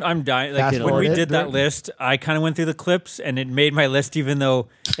like I'm dying. Like Fast when we forward did it, that right? list, I kind of went through the clips, and it made my list. Even though,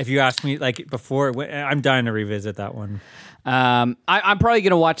 if you asked me like before, I'm dying to revisit that one. I'm probably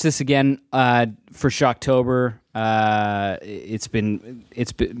gonna watch this again for Shocktober. It's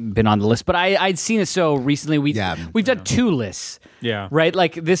been on the list, but I'd seen it so recently. We've done two lists, Yeah. right?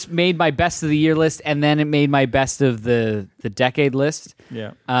 Like this made my best of the year list, and then it made my best of the decade list.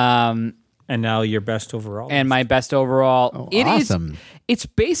 Yeah. Um, And now your best overall. and my best overall. Oh, It is. awesome. It's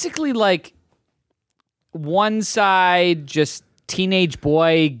basically like one side just teenage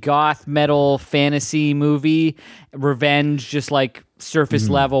boy goth metal fantasy movie, revenge, just like surface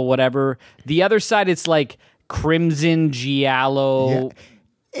level, whatever. The other side, it's like crimson giallo.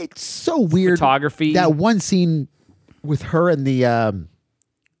 Yeah. It's so weird. Photography. That one scene with her and the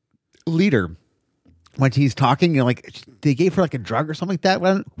leader when she's talking, like they gave her like a drug or something like that.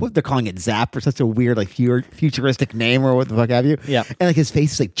 What they're calling it, Zap, or such a weird like futuristic name or what the fuck have you? Yeah. And like his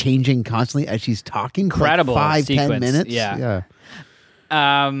face is like changing constantly as she's talking. For Incredible like 5-10 sequence. minutes. Yeah.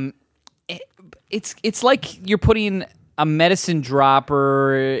 It's like you're putting a medicine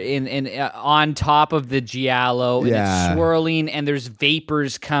dropper in on top of the giallo, and Yeah. it's swirling, and there's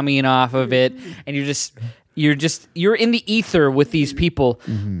vapors coming off of it, and you're in the ether with these people.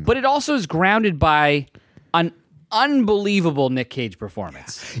 But it also is grounded by an unbelievable Nick Cage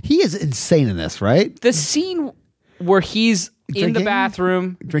performance. He is insane in this, right? The scene where he's in the Drinking?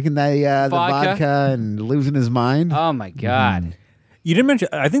 bathroom. Drinking the Vodka. vodka and losing his mind. Oh my god. you didn't mention.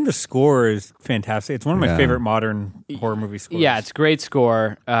 I think the score is fantastic. It's one of my Yeah. favorite modern horror movie scores. Yeah, it's a great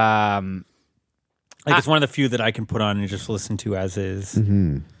score. like it's one of the few that I can put on and just listen to as is.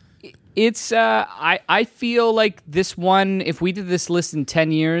 It's I feel like this one, if we did this list in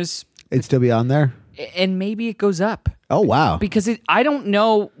 10 years, It'd still be on there. and maybe it goes up, Oh wow. because I don't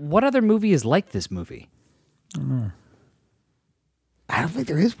know what other movie is like this movie. I don't think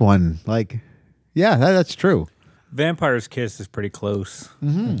there is one. Like, yeah, that's true. Vampire's Kiss is pretty close.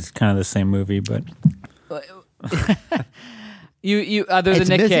 It's kind of the same movie, but You other than It's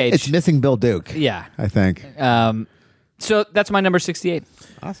Nick Cage. It's missing Bill Duke. Yeah. I think. So that's my number 68.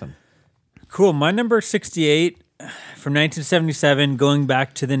 Awesome. cool. My number 68 from 1977, going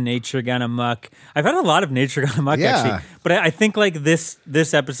back to the Nature Gone Amok. I've had a lot of Nature Gone Amok Yeah. actually, but I think like this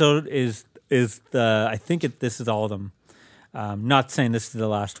episode is the I think this is all of them. Not saying this is the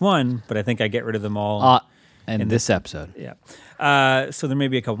last one, but I think I get rid of them all. In this episode. Yeah. So there may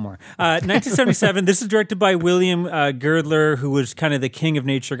be a couple more. 1977, this is directed by William Girdler, who was kind of the king of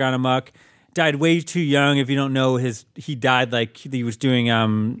Nature Gone Amok. Died way too young. If you don't know, he died like he was doing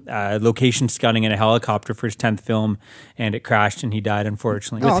location scouting in a helicopter for his 10th film, and it crashed, and he died,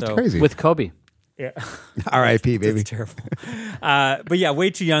 unfortunately. Oh, that's crazy. With Kobe. Yeah. R.I.P. baby. It's terrible. But yeah, way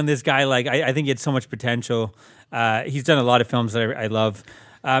too young. This guy, like, I think he had so much potential. He's done a lot of films that I love.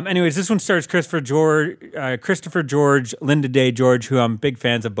 Anyways, this one stars Christopher George, Linda Day George, who I'm big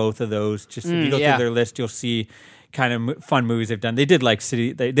fans of both of those. Just if you go yeah. through their list, you'll see kind of fun movies they've done. They did like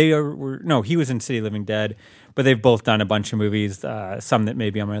City. He was in City of Living Dead, but they've both done a bunch of movies. Some that may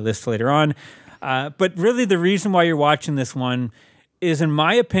be on my list later on. But really, the reason why you're watching this one is, in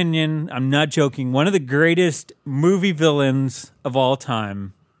my opinion, I'm not joking, one of the greatest movie villains of all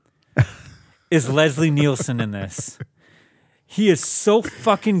time is Leslie Nielsen in this. He is so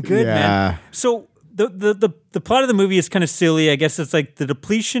fucking good, man. So the plot of the movie is kind of silly. I guess it's like the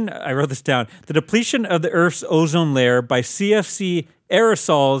depletion. I wrote this down. The depletion of the Earth's ozone layer by CFC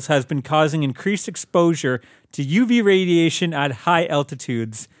aerosols has been causing increased exposure to UV radiation at high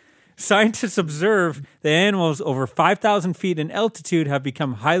altitudes. Scientists observe that animals over 5,000 feet in altitude have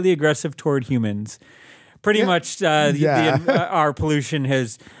become highly aggressive toward humans. Pretty much our pollution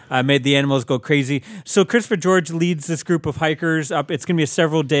has made the animals go crazy. So Christopher George leads this group of hikers up. It's going to be a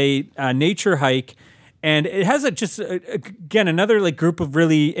several-day nature hike. And it has again, another like group of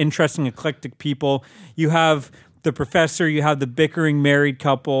really interesting, eclectic people. You have the professor, you have the bickering married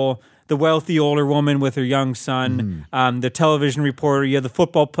couple, the wealthy older woman with her young son, the television reporter, you have the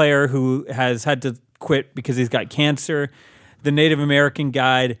football player who has had to quit because he's got cancer, the Native American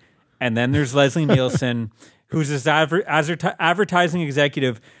guide, and then there's Leslie Nielsen, who's this advertising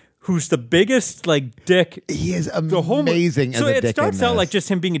executive who's the biggest like dick. He is amazing. So it starts out like just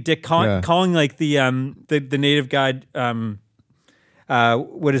him being a dick, calling like the native guide.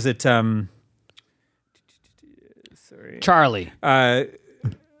 What is it? Sorry, Charlie.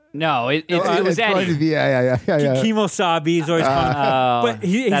 No, it was Eddie. Kemosabe. He's always calling. But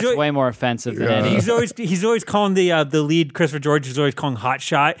that's way more offensive than Eddie. He's always calling the lead Christopher George. He's always calling hot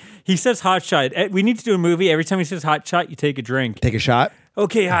shot. He says hot shot. We need to do a movie. Every time he says hot shot, you take a drink. Take a shot.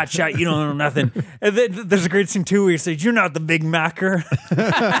 Okay, hot shot. You don't know nothing. And then there's a great scene too where he says, "You're not the Big Macker." And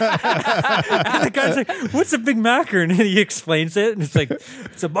the guy's like, "What's a Big Macker?" And he explains it, and it's like,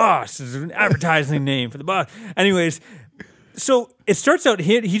 "It's a boss. It's an advertising name for the boss." Anyways. So it starts out,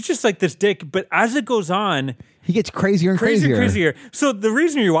 he's just like this dick, but as it goes on, he gets crazier and crazier. So the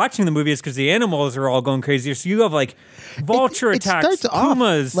reason you're watching the movie is because the animals are all going crazier. So you have like vulture attacks, starts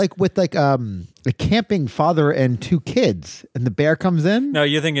pumas. Off like with like a camping father and two kids, and the bear comes in. No,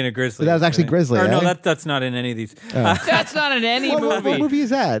 you're thinking of Grizzly. That was actually Grizzly. Or no, that's not in any of these. That's not in any movie. What movie is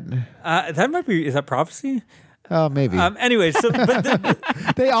that? That might be. Is that Prophecy? Oh, maybe. Anyway, so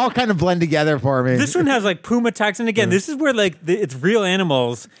they all kind of blend together for me. This one has like puma attacks, and again, this is where like it's real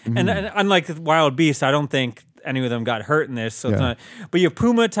animals, and unlike Wild Beasts, I don't think any of them got hurt in this. So it's not. But you have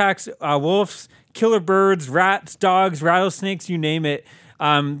puma attacks, wolves, killer birds, rats, dogs, rattlesnakes, you name it.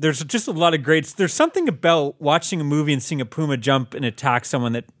 There's just a lot of greats. There's something about watching a movie and seeing a puma jump and attack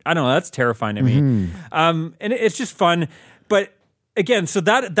someone that I don't know. That's terrifying to me. And it's just fun. But again, so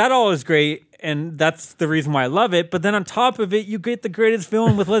that all is great. And that's the reason why I love it. But then on top of it, you get the greatest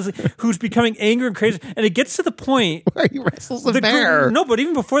villain with Leslie, who's becoming angry and crazy. And it gets to the point where he wrestles a bear. No, but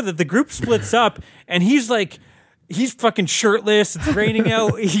even before that, the group splits up, and he's fucking shirtless. It's raining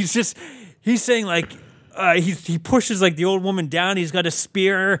out. He's saying like, he pushes like the old woman down. He's got a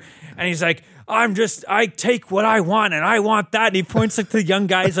spear, and he's like, I take what I want, and I want that. And he points like to the young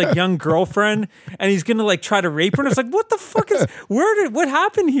guy's like young girlfriend, and he's gonna like try to rape her. And it's like, what the fuck what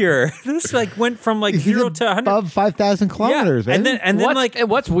happened here? This like went from like 0 to 100 above 5,000 kilometers. Yeah. Man. And then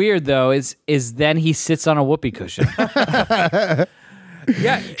what's weird though is then he sits on a whoopee cushion.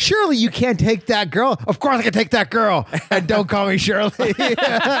 Yeah, surely you can't take that girl. Of course I can take that girl, and don't call me Shirley.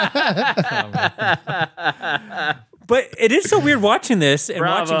 But it is so weird watching this and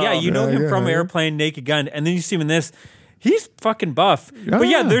Bravo. watching. Yeah, you know him from Airplane, Naked Gun, and then you see him in this. He's fucking buff. But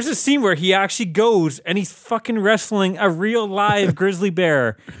yeah, there's a scene where he actually goes and he's fucking wrestling a real live grizzly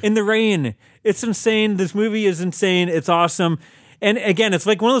bear in the rain. It's insane. This movie is insane. It's awesome. And again, it's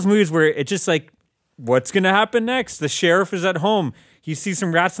like one of those movies where it's just like, what's going to happen next? The sheriff is at home. He sees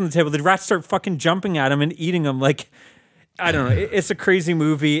some rats on the table. The rats start fucking jumping at him and eating them. Like, I don't know. It's a crazy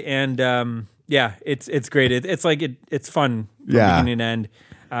movie. And yeah, it's great. It's like, it's fun from beginning to end.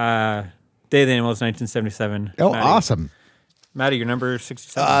 Day of the Animals, 1977. Oh, Maddie. Awesome. Maddie, your number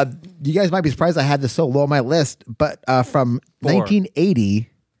 67. You guys might be surprised I had this so low on my list, but from 1980,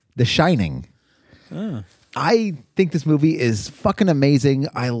 The Shining. I think this movie is fucking amazing.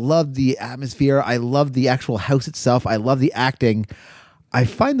 I love the atmosphere. I love the actual house itself. I love the acting. I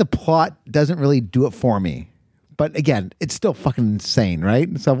find the plot doesn't really do it for me. But again, it's still fucking insane,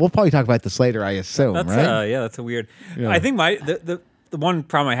 right? So we'll probably talk about this later, I assume, right? Yeah, that's a weird... Yeah. I think the one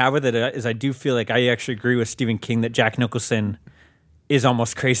problem I have with it is I do feel like I actually agree with Stephen King that Jack Nicholson is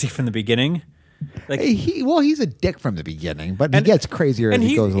almost crazy from the beginning. Like he's a dick from the beginning, but he gets crazier as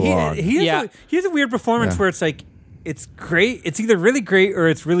he goes along. He has a weird performance where it's like it's great. It's either really great or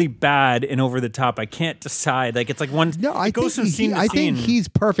it's really bad and over the top. I can't decide. Like it's like one. No, I it goes think from scene to I scene. think he's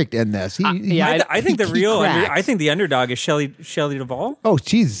perfect in this. I think the real. cracks. I think the underdog is Shelley Duvall. Oh,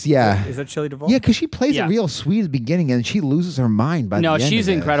 she's yeah. Is that Shelley Duvall? Yeah, because she plays Yeah. it real sweet at the beginning, and she loses her mind by the No, end. she's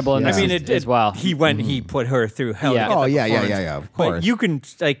of this. incredible in Yeah. this. I mean, as well. He put her through hell. Yeah. To get Oh that yeah, performance. Of course. But you can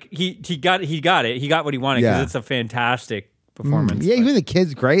like he got it. He got what he wanted because Yeah. it's a fantastic performance. Yeah, even the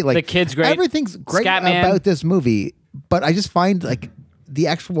kid's great. Like The kid's great. Everything's great Scatman. about this movie, but I just find like the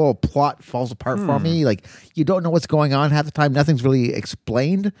actual plot falls apart for me. Like you don't know what's going on half the time. Nothing's really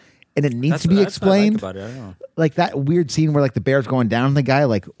explained, and it needs That's to be that's what I like explained. about it. I don't know. Like that weird scene where like the bear's going down on the guy.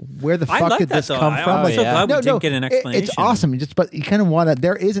 Like where the I fuck like did that, this though. come I'm from? Like, so glad we didn't get an It's explanation. awesome. But you kind of want to.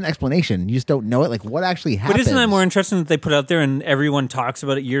 There is an explanation. You just don't know it. Like what actually happened. But isn't that more interesting that they put out there and everyone talks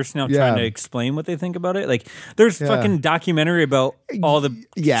about it years from now, trying Yeah. to explain what they think about it? Like, there's Yeah. fucking documentary about all the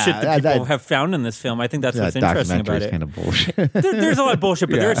Yeah, shit that people that- have found in this film. I think that's that what's interesting documentary about is it. kind of bullshit. There's a lot of bullshit,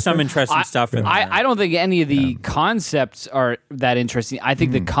 but Yeah. there's some interesting stuff in there. I don't think any of the concepts are that interesting. I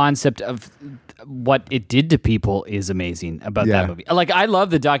think the concept of what it did to people is amazing about Yeah. that movie. Like, I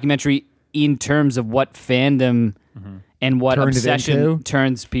love the documentary in terms of what fandom and what Turned it obsession into?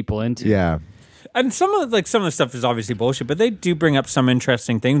 turns people into. yeah. And some of the stuff is obviously bullshit, but they do bring up some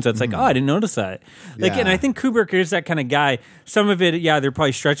interesting things. That's like, oh, I didn't notice that. Like, Yeah. and I think Kubrick is that kind of guy. Some of it, yeah, they're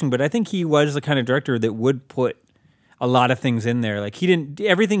probably stretching, but I think he was the kind of director that would put a lot of things in there. Like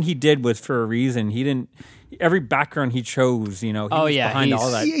everything he did was for a reason. Every background he chose, he Oh, was yeah, behind he's-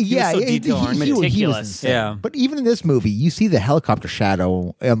 all that. Yeah, he was so detail-oriented. he was Meticulous. insane. Yeah. But even in this movie, you see the helicopter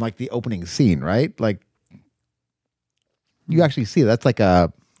shadow in like the opening scene, right? Like you actually see it. That's like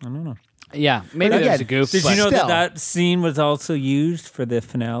a I don't know. Yeah, maybe But there's again, a goof. Did but you know still. that scene was also used for the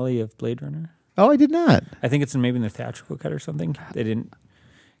finale of Blade Runner? oh, I did not. I think it's maybe in the theatrical cut or something. They didn't,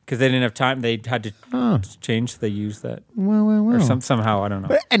 because they didn't have time. They had to change. So they used that Well. or somehow. I don't know.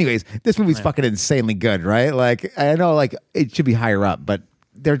 But anyways, this movie's fucking insanely good, right? Like I know, like it should be higher up, but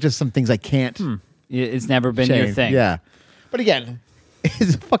there are just some things I can't. It's never been your change. thing. Yeah, but again,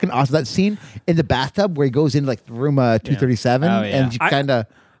 it's fucking awesome. That scene in the bathtub where he goes into like room 237, Oh, yeah. and you kind of.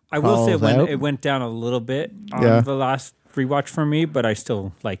 I will say out. it went down a little bit on Yeah. the last rewatch for me, but I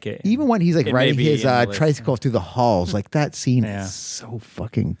still like it. Even when he's like It may riding be his in the list. tricycle through the halls, like that scene Yeah. is so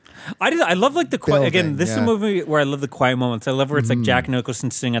fucking. I love like the quiet. Again, Building, this is a yeah. movie where I love the quiet moments. I love where it's like Jack Nicholson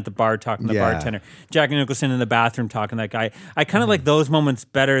sitting at the bar talking to the Yeah. bartender, Jack Nicholson in the bathroom talking to that guy. I kind of like those moments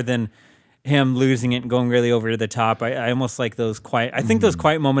better than him losing it and going really over the top. I almost like those quiet. I think those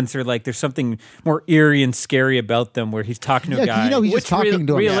quiet moments are like there's something more eerie and scary about them where he's talking to Yeah, a 'cause guy. you know he's Which just talking to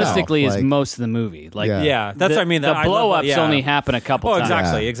himself. realistically is like- most of the movie. Like, Yeah. Yeah, that's what I mean. The I love blow ups that, yeah. only happen a couple times.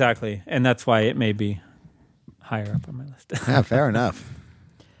 exactly, Yeah. exactly, and that's why it may be higher up on my list. Yeah, fair enough.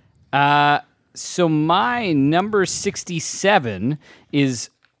 So my number 67 is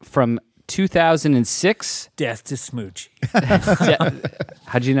from 2006. Death to Smoochie.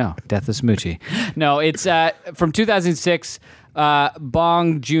 How'd you know? Death of Smoochie. No, it's from 2006.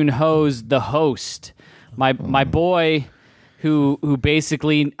 Bong Joon-ho's The Host. My boy, who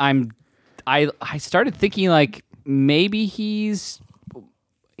basically I started thinking like maybe he's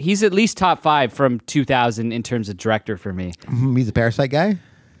at least top 5 from 2000 in terms of director for me. He's a Parasite guy.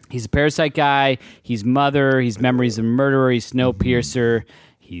 He's a Parasite guy. He's Mother. He's Memories of a Murderer. He's Snowpiercer.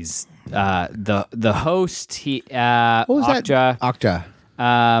 He's the Host. He What was Okja. that?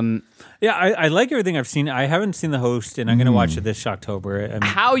 Okja. Yeah, I like everything I've seen. I haven't seen The Host, and I'm going to watch it this October. I mean,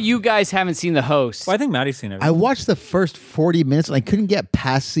 How you guys haven't seen The Host? well, I think Maddie's seen it. I watched the first 40 minutes and I couldn't get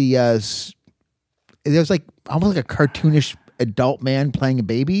past the. There was like almost like a cartoonish adult man playing a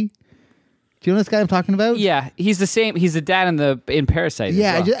baby. Do you know this guy I'm talking about? Yeah, he's the same. He's the dad in Parasite. as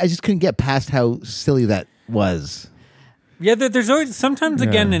Yeah, well. I just couldn't get past how silly that was. Yeah, there's always sometimes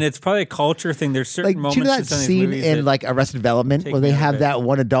again, and it's probably a culture thing. There's certain Like, moments do you know that in some of these scene movies in that- like Arrested Development take where me they out of have it. that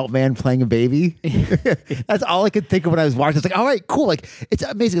one adult man playing a baby? That's all I could think of when I was watching. It's like, all right, cool. Like, it's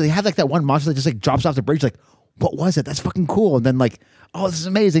amazing. They have like that one monster that just like drops off the bridge. Like, what was it? That's fucking cool. And then like, oh, this is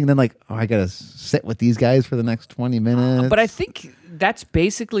amazing. And then like, oh, I gotta sit with these guys for the next 20 minutes. But I think that's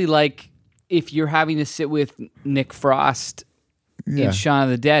basically like if you're having to sit with Nick Frost in Shaun of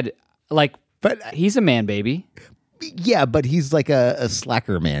the Dead. Like, But he's a man baby. yeah, but he's like a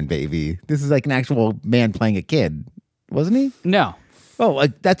slacker man, baby. This is like an actual man playing a kid, wasn't he? No, Oh,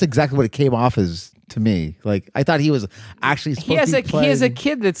 like that's exactly what it came off as to me. Like I thought he was actually supposed he has to a be playing. he has a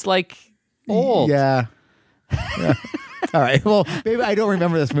kid that's like old. Yeah. Yeah. All right. Well, maybe I don't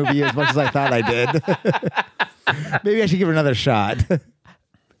remember this movie as much as I thought I did. Maybe I should give it another shot.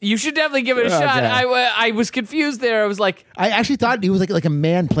 You should definitely give it a shot. I was confused there. I was like, I actually thought he was like a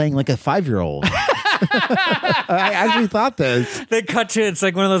man playing like a 5-year-old. I actually thought this. They cut to it's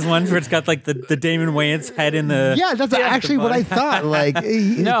like one of those ones where it's got like the Damon Wayans head in the. Yeah, that's actually what I thought. Like,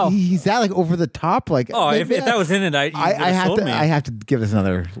 he's that like over the top. Like, if that was in it, I have to give this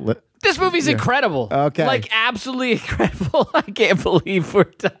another. This movie's incredible. Okay. Like, absolutely incredible. I can't believe we're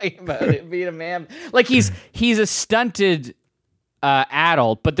talking about it being a man. Like, he's a stunted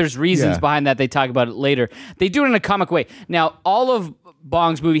adult, but there's reasons behind that. They talk about it later. They do it in a comic way. Now, all of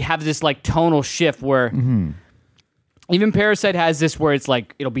Bong's movie have this, like, tonal shift where even Parasite has this where it's,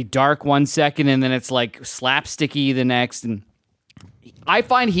 like, it'll be dark one second and then it's, like, slapsticky the next. And I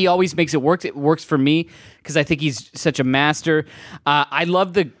find he always makes it work. It works for me because I think he's such a master. I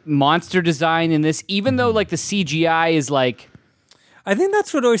love the monster design in this, even though like the CGI is like. I think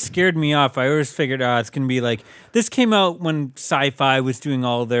that's what always scared me off. I always figured, it's going to be like this came out when Sci-Fi was doing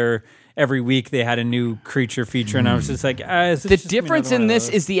all their. Every week they had a new creature feature, and I was just like, the difference in this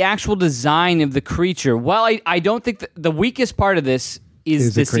is the actual design of the creature. Well, I don't think the weakest part of this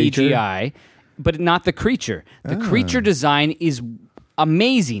is the CGI, but not the creature. The creature design is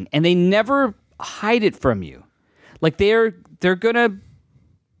amazing, and they never hide it from you. Like they're gonna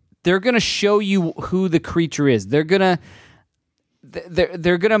show you who the creature is. They're gonna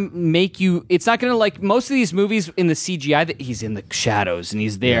make you. It's not gonna like most of these movies in the CGI that he's in the shadows and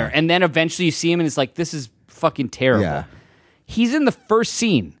he's there, and then eventually you see him and it's like this is fucking terrible. Yeah. He's in the first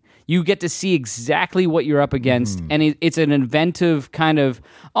scene. You get to see exactly what you're up against, and it's an inventive kind of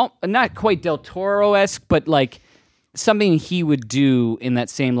not quite Del Toro-esque, but like something he would do in that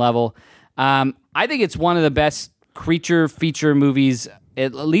same level. I think it's one of the best creature feature movies,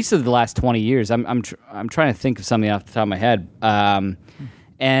 at least of the last 20 years. I'm trying to think of something off the top of my head.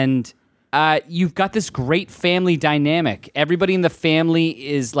 And you've got this great family dynamic. Everybody in the family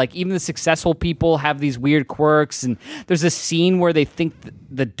is like, even the successful people have these weird quirks. And there's a scene where they think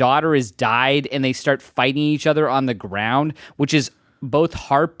the daughter has died and they start fighting each other on the ground, which is both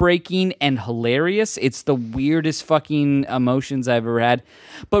heartbreaking and hilarious. It's the weirdest fucking emotions I've ever had.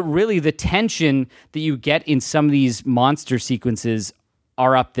 But really, the tension that you get in some of these monster sequences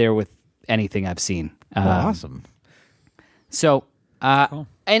are up there with anything I've seen. Awesome. So, cool.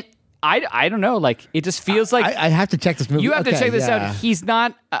 And I don't know, like, it just feels like... I have to check this movie. You have to check this out. He's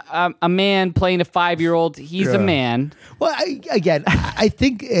not a man playing a 5-year-old. He's a man. Well, I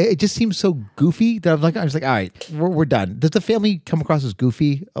think it just seems so goofy that I'm just like, all right, we're done. Does the family come across as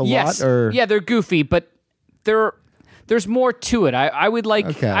goofy a lot? Or? Yeah, they're goofy, but there's more to it. I would like...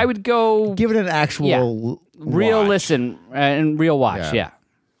 Okay. I would go... Give it an actual real watch. Listen and real watch, yeah.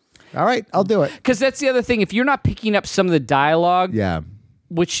 All right, I'll do it. Because that's the other thing. If you're not picking up some of the dialogue... Yeah.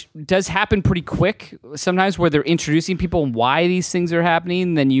 Which does happen pretty quick sometimes where they're introducing people and why these things are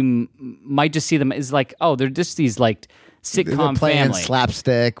happening, then you might just see them as like, oh, they're just these like sitcom playing family.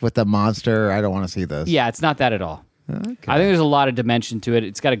 Slapstick with the monster. I don't want to see this. Yeah, it's not that at all. Okay. I think there's a lot of dimension to it.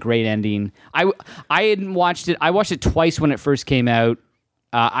 It's got a great ending. I hadn't watched it. I watched it twice when it first came out.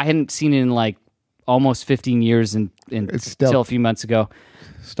 I hadn't seen it in like almost 15 years until a few months ago.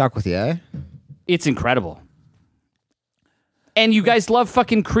 Stuck with you, eh? It's incredible. And you guys love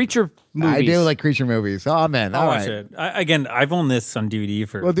fucking creature movies. I do like creature movies. Oh, man. I'll watch it. Again, I've owned this on DVD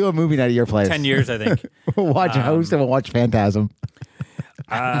for... We'll do a movie night at your place. 10 years, I think. We'll watch Host and we'll watch Phantasm.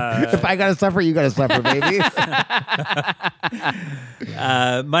 If I got to suffer, you got to suffer, baby.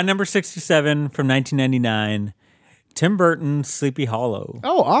 My number 67 from 1999, Tim Burton's Sleepy Hollow.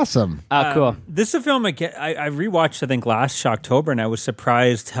 Oh, awesome. Cool. This is a film I rewatched, I think, last October, and I was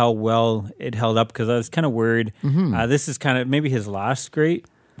surprised how well it held up because I was kind of worried. This is kind of maybe his last great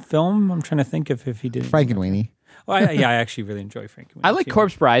film. I'm trying to think if he did. Frankenweenie. Oh, I actually really enjoy Frankenweenie. I like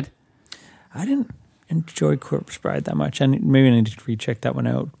Corpse Bride. I didn't enjoy Corpse Bride that much. Maybe I need to recheck that one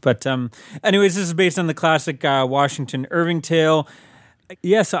out. But anyways, this is based on the classic Washington Irving tale.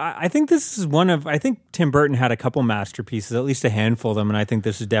 Yeah, so I think this is I think Tim Burton had a couple masterpieces, at least a handful of them, and I think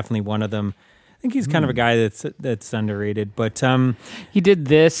this is definitely one of them. I think he's kind of a guy that's underrated, but he did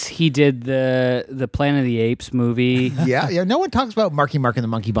this. He did the Planet of the Apes movie. Yeah. No one talks about Marky Mark and the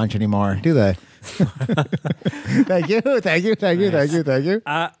Monkey Bunch anymore, do they? Thank you. Nice.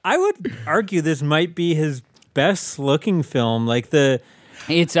 I would argue this might be his best looking film.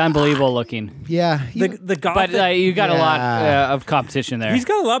 It's unbelievable looking. Yeah. The Gothic... But you got a lot of competition there. He's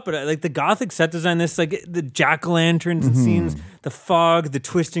got a lot, but like the Gothic set design, this like the jack-o'-lanterns and scenes, the fog, the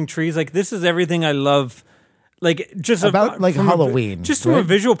twisting trees, like this is everything I love. Like just about like Halloween. From a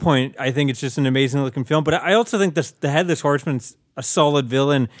visual point, I think it's just an amazing looking film. But I also think the Headless Horseman's a solid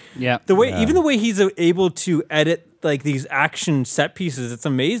villain. Yeah. Even the way he's able to edit like these action set pieces, it's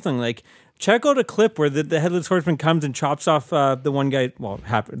amazing. Like check out a clip where the Headless Horseman comes and chops off the one guy. Well,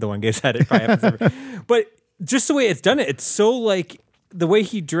 the one guy's head. It probably happens but just the way it's done it's so like the way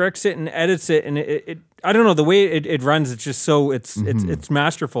he directs it and edits it, and it I don't know, the way it runs. It's just so it's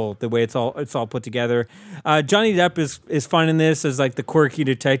masterful the way it's all put together. Johnny Depp is fun in this as like the quirky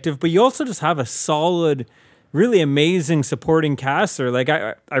detective, but you also just have a solid, really amazing supporting cast. Or like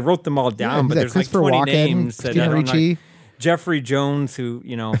I wrote them all down, but there's like 20 Walken, names that I Christina don't know. Ricci. Jeffrey Jones, who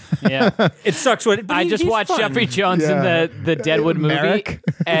Yeah. it sucks when I just he's watched fun. Jeffrey Jones in the Deadwood movie. Merrick.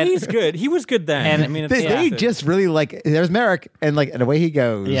 And He's good. He was good then. And I mean, it's They classic. just really like. There's Merrick, and like and away he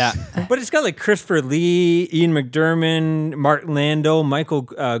goes. yeah. But it's got like Christopher Lee, Ian McDermott, Martin Landau, Michael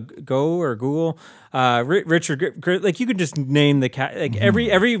Google, Richard. Like you could just name the cat. Like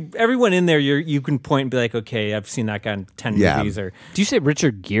everyone in there, you can point and be like, okay, I've seen that guy in 10 movies. Or Do you say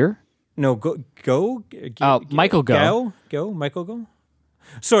Richard Gere? no, go. Michael Gough. Michael Go.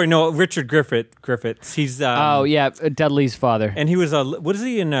 Sorry, no, Richard Griffiths. He's Dudley's father. and he was what is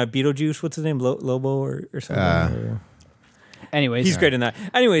he in Beetlejuice? What's his name? Lobo or something. Anyways, He's great in that.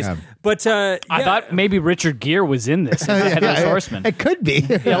 Anyways, but I thought maybe Richard Gere was in this as the Headless Horseman. It could be.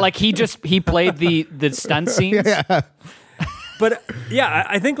 Yeah, like he played the stunt scenes. But yeah,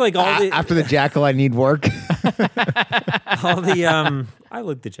 I think like all the After the jackal, I need work. I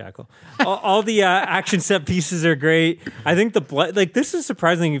like the jackal. All the action set pieces are great. I think the blood, like this is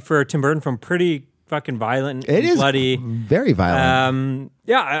surprising for Tim Burton from pretty fucking violent, It is bloody, very violent.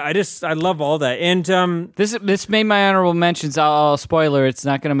 Yeah, I love all that. And This made my honorable mentions. I'll spoiler. It's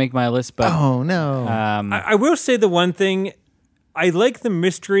not going to make my list, but Oh no! I will say the one thing, I like the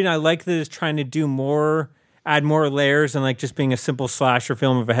mystery, and I like that it's trying to do more, add more layers, and like just being a simple slasher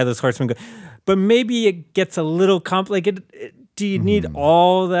film of a headless horseman. But maybe it gets a little complicated. Do you need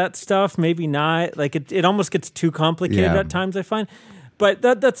all that stuff? Maybe not. Like it almost gets too complicated Yeah. at times, I find. But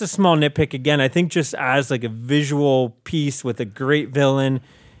that's a small nitpick. Again, I think just as like a visual piece with a great villain,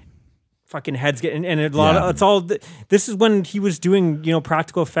 fucking heads getting and a lot of it's all. This is when he was doing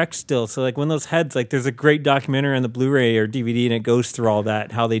practical effects still. So like when those heads, like there's a great documentary on the Blu-ray or DVD, and it goes through all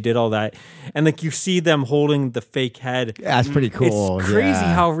that, how they did all that, and like you see them holding the fake head. That's pretty cool. It's crazy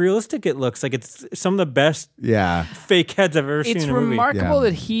yeah. how realistic it looks. Like it's some of the best Yeah. fake heads I've ever seen it's in a movie. remarkable Yeah.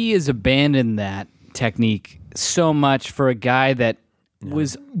 that he has abandoned that technique so much for a guy that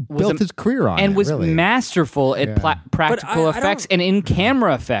was Built his career on and it, was really. masterful at Yeah. practical But I effects don't- and in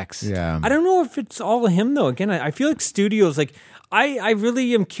camera effects. Yeah. I don't know if it's all of him though. Again, I feel like studios like I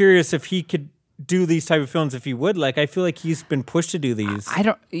really am curious if he could do these type of films if he would. Like I feel like he's been pushed to do these. I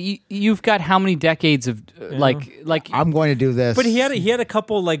don't. You've got how many decades of like I'm going to do this. But he had a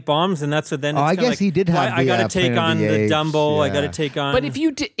couple like bombs, and that's what then. It's I kinda guess he did have I the, got to take Planet of on the the Apes, Dumbo. I got to yeah. take on. But if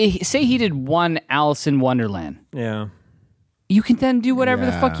you say he did one Alice in Wonderland, yeah, you can then do whatever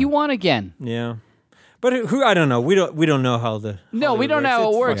the fuck Yeah. you want again. yeah. But who I don't know. We don't know how the No, we don't know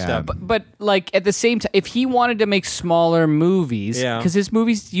how it works. It's fucked up. But like at the same time, if he wanted to make smaller movies, Yeah. because his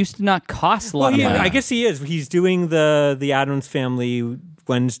movies used to not cost a lot Well, of money. I guess he is. He's doing the Addams Family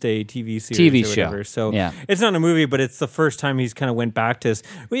Wednesday TV series, TV or show. whatever. So Yeah. it's not a movie, but it's the first time he's kind of went back to this.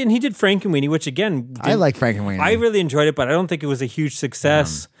 And he did Frankenweenie, which again, I like Frankenweenie. I really enjoyed it, but I don't think it was a huge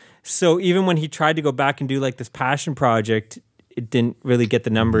success. So even when he tried to go back and do like this passion project, it didn't really get the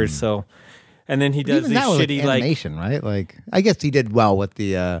numbers. So, and then he does Even these that was shitty like animation, right? Like, I guess he did well with the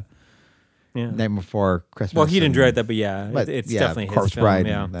yeah. Night Before Christmas. Well, he didn't and- direct that, but yeah, but it's yeah, definitely his Corpse film. Bride.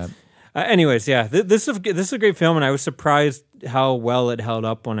 Yeah. and that. Anyways, yeah, this is a great film, and I was surprised how well it held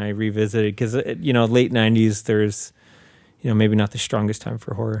up when I revisited because late '90s. There's maybe not the strongest time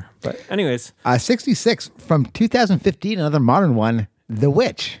for horror, but anyways, 66 from 2015, another modern one, The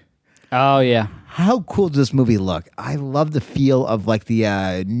Witch. Oh yeah, How cool does this movie look? I love the feel of like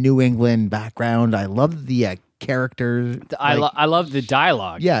the New England background. I love the characters. I love the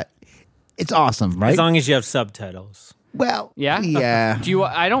dialogue. Yeah, it's awesome, right? as long as you have subtitles. Well, Yeah? yeah. Do you?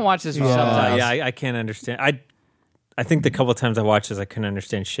 I don't watch this with subtitles. Yeah, I can't understand. I think the couple times I watched this, I couldn't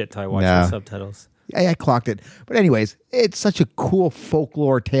understand shit till I watched No. the subtitles. I clocked it. But anyways, it's such a cool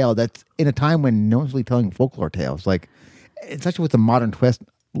folklore tale that's in a time when no one's really telling folklore tales. Like, it's such with a modern twist.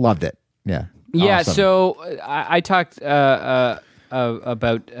 Loved it. Yeah. Yeah, Awesome. so I talked about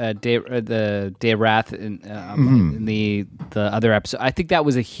the Day of Wrath in the other episode. I think that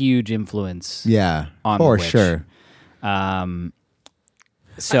was a huge influence. yeah, on for The Witch. sure.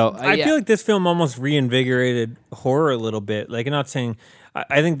 So I feel like this film almost reinvigorated horror a little bit. Like, I'm not saying.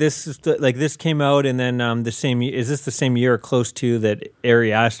 I think this is this came out, and then the same. Is this the same year or close to that?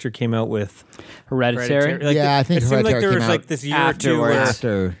 Ari Aster came out with Hereditary. Like, Yeah, I think it seemed like Hereditary there was came like out this year or two where afterwards.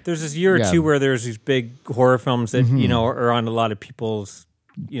 After, there's this year or Yeah. two where there's these big horror films that are on a lot of people's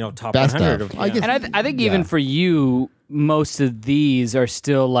top Best 100 of. of. I guess- And I think even for you, most of these are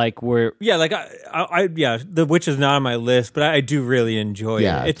still like where. Yeah, like The Witch is not on my list, but I do really enjoy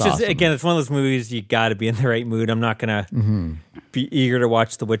Yeah, it. it's just awesome. again, it's one of those movies you got to be in the right mood. I'm not gonna be eager to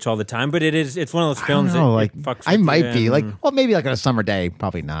watch The Witch all the time, but it's one of those films No, that like it fucks I with might you be and- like, maybe like on a summer day,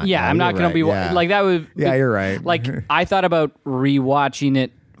 probably not. Yeah, I'm not you're going to be right, yeah. like that would. Yeah, you're right. Like I thought about rewatching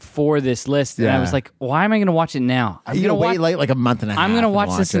it for this list, and I Yeah. was like, why am I going to watch it now? I'm You going to wait watch. like a month and a half. I'm going to and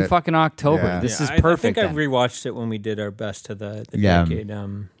watch this in it. fucking October. Yeah. This Yeah, is perfect. I think I then. rewatched it when we did our best of the Yeah. decade.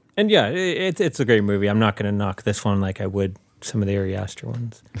 And yeah, it's a great movie. I'm not going to knock this one like I would some of the Ari Aster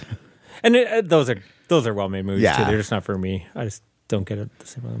ones. And those are well made movies Yeah. too. They're just not for me. I just don't get it the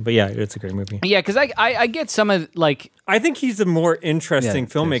same way. But yeah, it's a great movie. Yeah, because I get some of like I think he's a more interesting Yeah,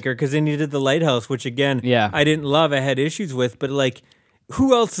 filmmaker because then he did The Lighthouse, which again, Yeah. I didn't love. I had issues with, but like,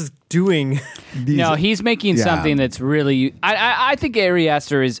 who else is doing? no, he's making Yeah. something that's really. I think Ari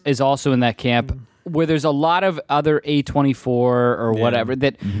Aster is also in that camp where there's a lot of other A24 or whatever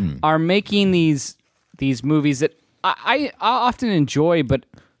that are making these movies that I often enjoy, but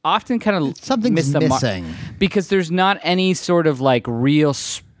often kind of Something's miss the mark missing. because there's not any sort of like real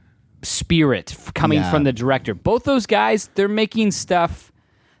spirit coming Yeah. from the director. Both those guys, they're making stuff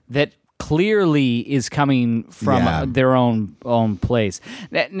that clearly is coming from Yeah. their own place.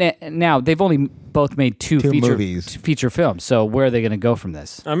 Now they've only both made two movies. feature films. So where are they going to go from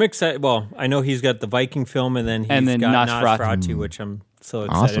this? I'm excited. Well, I know he's got the Viking film, and then And then got Nosferatu. Nosferatu, which I'm so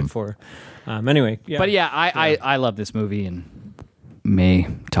excited Awesome. for. Anyway, yeah. But yeah, I love this movie and may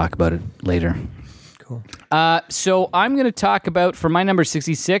talk about it later. Cool. So I'm going to talk about, for my number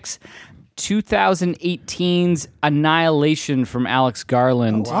 66, 2018's Annihilation from Alex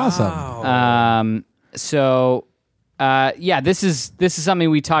Garland. Awesome. This is something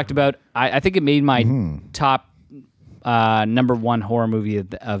we talked about. I think it made my top number one horror movie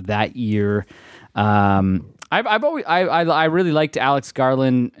of that year. I really liked Alex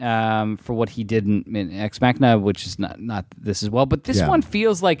Garland for what he did in Ex Machina, which is not this as well. But this Yeah. one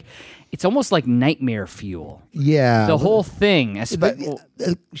feels like it's almost like nightmare fuel. Yeah. The whole thing,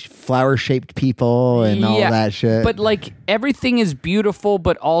 Flower-shaped people and all that shit. But like everything is beautiful,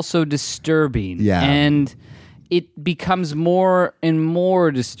 but also disturbing. Yeah. And it becomes more and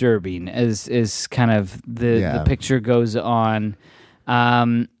more disturbing as kind of the picture goes on,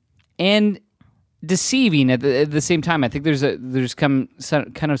 and deceiving at the same time. I think there's kind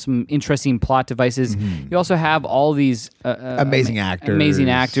of some interesting plot devices. You also have all these Amazing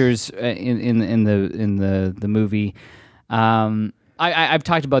actors in the movie. I've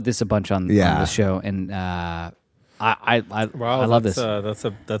talked about this a bunch on the show, and I love this.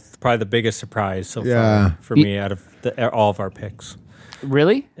 That's probably the biggest surprise so Yeah. far for me out of all of our picks.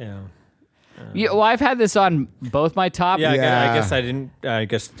 Really? Yeah. Yeah, well, I've had this on both my top. Yeah, Yeah. I guess I didn't. I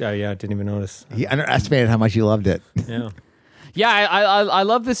didn't even notice. He underestimated how much you loved it. Yeah. Yeah, I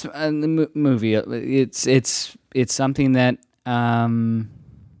love this movie. It's something that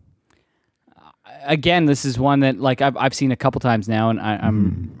again, this is one that like I've seen a couple times now, and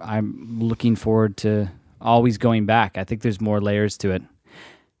I'm looking forward to always going back. I think there's more layers to it.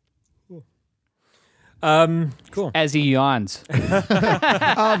 Cool. As he yawns.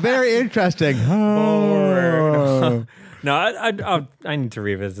 Oh, very interesting. Oh. No, I need to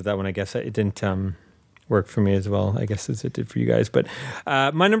revisit that one. I guess it didn't work for me as well, I guess, as it did for you guys. But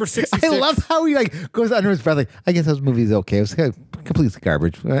my number 66. I love how he like goes under his breath. Like, I guess those movies okay. It was complete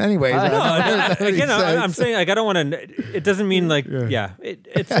garbage. Anyways, Again, I'm saying like I don't want to. It doesn't mean like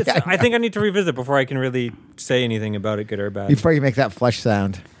It's I think I need to revisit before I can really say anything about it, good or bad. before you make that flush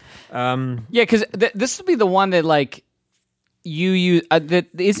sound. Yeah, because this will be the one that like you that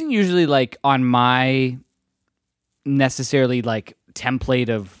isn't usually like on my necessarily like template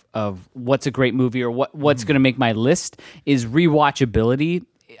of what's a great movie or what's going to make my list is rewatchability.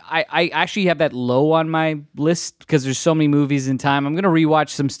 I actually have that low on my list because there's so many movies in time. I'm going to rewatch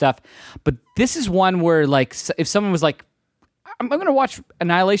some stuff, but this is one where like if someone was like, I'm going to watch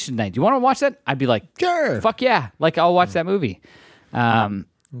Annihilation tonight. Do you want to watch that? I'd be like, Sure. fuck yeah. Like I'll watch that movie.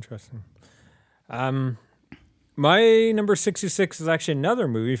 Interesting. My number 66 is actually another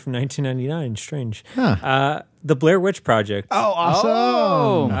movie from 1999. Strange. The Blair Witch Project. Oh,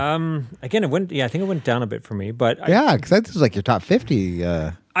 awesome. Again, I think it went down a bit for me, but Yeah, because this is like your top 50.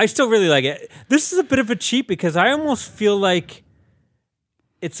 I still really like it. This is a bit of a cheat because I almost feel like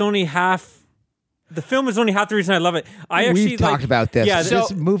it's only half. The film is only half the reason I love it. We've talked about this. Yeah,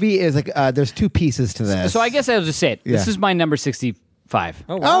 this movie is like there's two pieces to this. So I guess I'll just say it. This Yeah. is my number 65.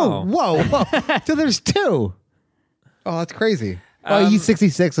 Oh, wow. Oh, whoa. So there's two. Oh, that's crazy. Oh, he's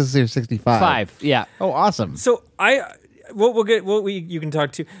 66. This is your 65. 5, yeah. Oh, awesome. So you can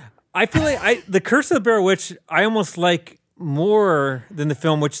talk to. I feel like the Curse of the Blair Witch I almost like more than the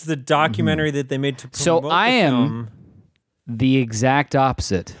film, which is the documentary that they made to promote So I the am film. the exact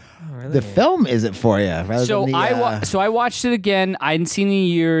opposite. The film isn't for you. Rather So than the, I watched it again. I hadn't seen it in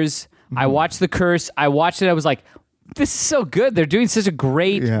years. I watched The Curse. I watched it. I was like, this is so good. They're doing such a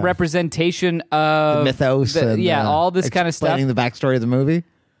great representation of the mythos. And, all this kind of stuff. Explaining the backstory of the movie.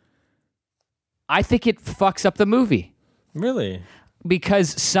 I think it fucks up the movie Really? because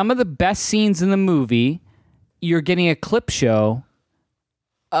some of the best scenes in the movie, you're getting a clip show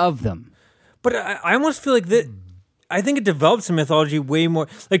of them. But I almost feel like that. I think it develops the mythology way more.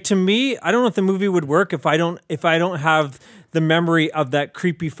 Like to me, I don't know if the movie would work if I don't have the memory of that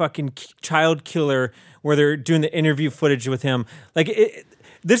creepy fucking child killer where they're doing the interview footage with him. Like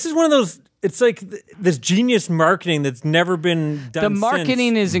this is one of those. It's like this genius marketing that's never been done. The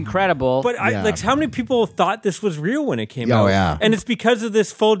marketing is incredible. But like, how many people thought this was real when it came out? Oh, yeah. And it's because of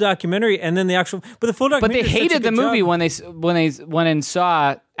this full documentary, and then the actual. But the full but documentary. they does such a hated the good movie job. when they went and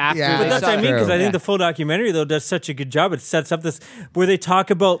saw after. Yeah, they But that's saw what I mean, it. because I think Yeah. the full documentary though does such a good job. It sets up this where they talk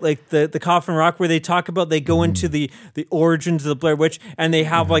about like the Coffin Rock, where they talk about they go into the origins of the Blair Witch, and they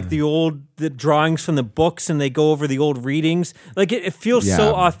have like the drawings from the books, and they go over the old readings. Like it feels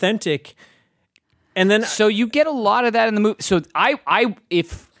so authentic. And then So you get a lot of that in the movie. So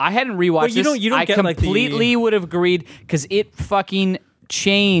if I hadn't rewatched you this, don't I get, like, the- completely would have agreed because it fucking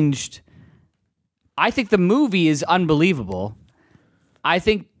changed. I think the movie is unbelievable. I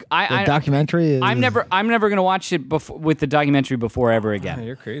think The documentary is. I'm never going to watch it with the documentary before ever again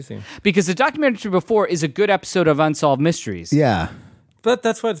you're crazy. because the documentary before is a good episode of Unsolved Mysteries. Yeah. But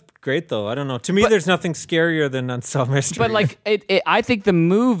that's what's great though. I don't know. To me, there's nothing scarier than Unsolved Mysteries. But like I think the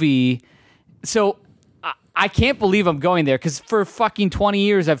movie. So I can't believe I'm going there because for fucking 20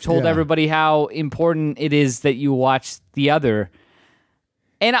 years I've told everybody how important it is that you watch the other.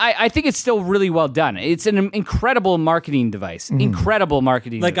 And I think it's still really well done. It's an incredible marketing device. Incredible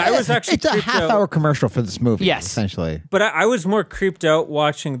marketing like device. I was actually It's a creeped out- half-hour commercial for this movie. Yes. Essentially. But I was more creeped out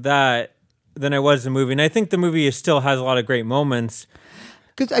watching that than I was the movie. And I think the movie still has a lot of great moments.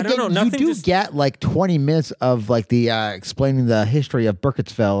 Because don't again, know, you nothing do just- get like 20 minutes of like the explaining the history of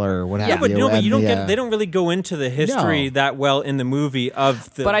Burkittsville or what have But you. no, but and you don't the, get. They don't really go into the history No. that well in the movie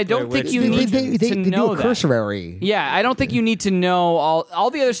of the. But I don't Blair think Witch. you need they to know do a that. cursory. Yeah, I don't think you need to know all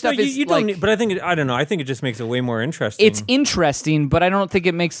the other No, stuff. you don't. Need, but I think I don't know. I think it just makes it way more interesting. It's interesting, but I don't think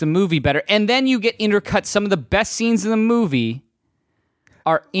it makes the movie better. And then you get intercut. Some of the best scenes in the movie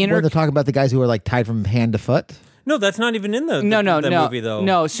are When they're talking about the guys who are like tied from hand to foot. no, that's not even in the No, movie though.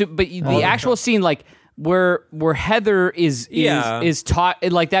 No, so, but the actual scene, like where Heather is taught,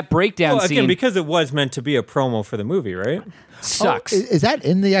 like that breakdown Well, again, scene, because it was meant to be a promo for the movie, right? sucks. Is that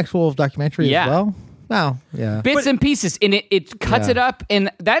in the actual documentary Yeah. as well? No. Yeah. Bits and pieces, and it cuts Yeah. it up. And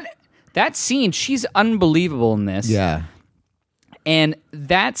that scene, she's unbelievable in this. Yeah. And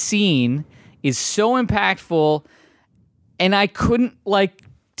that scene is so impactful, and I couldn't like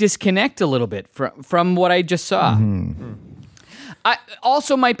disconnect a little bit from what I just saw. I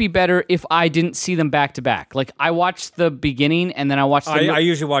also might be better if I didn't see them back to back. Like I watched the beginning and then I watched the I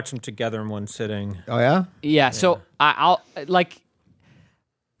usually watch them together in one sitting. Oh yeah. yeah. So I'll like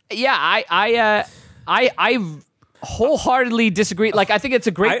yeah. I wholeheartedly disagree. Like I think it's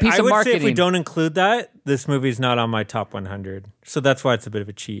a great piece I of would marketing. say if we don't include that, this movie's not on my top 100. So that's why it's a bit of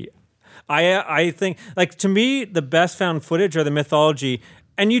a cheat. I think like to me the best found footage or the mythology.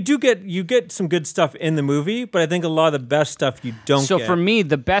 And you get some good stuff in the movie, but I think a lot of the best stuff you don't So get. for me,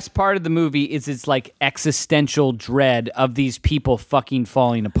 the best part of the movie is its like existential dread of these people fucking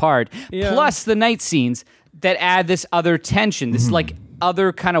falling apart. Yeah. Plus the night scenes that add this other tension, this like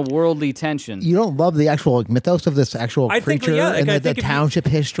other kind of worldly tension. You don't love the actual like, mythos of this actual I think, creature yeah, like, and I the think if you- township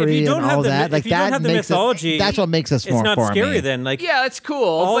if history you don't and have all the, that. if Like you don't that have the makes mythology, that's what makes us more it's not for scary me. then. Like Yeah, it's cool.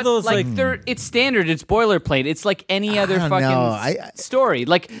 All but those, like like- it's standard, it's boilerplate. It's like any other don't fucking know. I- story.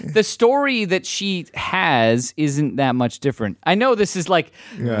 Like the story that she has isn't that much different. I know this is like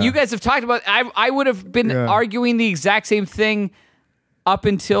you guys have talked about. I would have been arguing the exact same thing up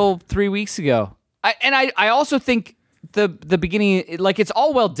until 3 weeks ago. I also think the beginning, like it's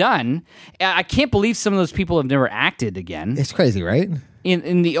all well done. I can't believe some of those people have never acted again It's crazy, right?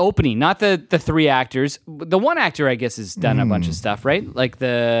 in the opening. Not the three actors. The one actor, I guess, has done a bunch of stuff, right? Like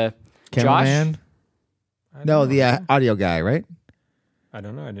the Josh. Cameraman. No, the audio guy, right? I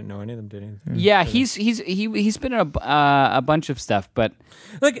don't know. I didn't know any of them did anything. Yeah, he's been in a bunch of stuff, but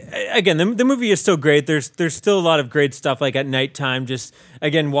Like again, the movie is still great. There's still a lot of great stuff. Like at nighttime, just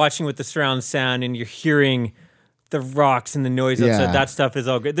again watching with the surround sound and you're hearing the rocks and the noise outside. Yeah. That stuff is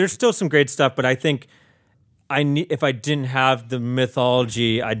all great. There's still some great stuff, but I think if I didn't have the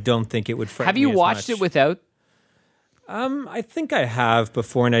mythology, I don't think it would frighten Have you me as watched much. it without? I think I have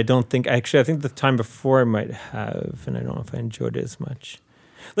before, and I think the time before I might have, and I don't know if I enjoyed it as much.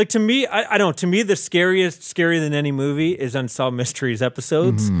 Like, to me, I don't. To me, the scarier than any movie is Unsolved Mysteries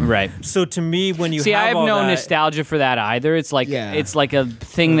episodes. Right. So to me, when you See, I have all no that, nostalgia for that either. It's like Yeah. it's like a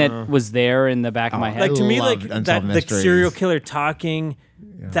thing that was there in the back of my head. like to me, like loved Unsolved that the Mysteries. serial killer talking,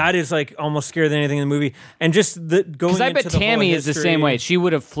 that is like almost scarier than anything in the movie. And just the going. Because I bet into the whole Tammy is the history- same way. She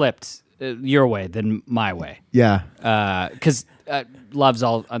would have flipped your way than my way. Yeah. Because loves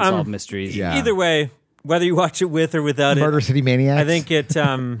all unsolved mysteries. yeah. Either way, whether you watch it with or without Murder it, City Maniacs. I think it.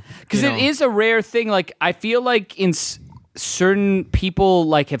 Because it is a rare thing. Like, I feel like in certain people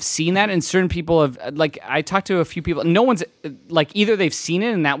like have seen that, and certain people have like. I talked to a few people. No one's like either they've seen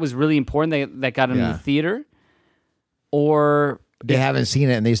it and that was really important. That got them in the theater, or they haven't seen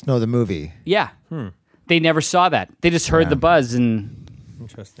it and they just know the movie. yeah, they never saw that. They just heard the buzz, and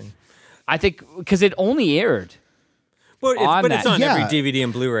Interesting. I think because it only aired. Well, On it's that. on Yeah. every DVD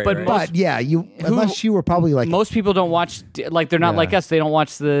and Blu-ray. But right? But yeah, unless you were probably like Most people don't watch like they're not Yeah. like us. They don't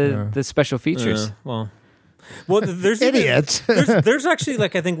watch the special features. Well, there's idiots. There's actually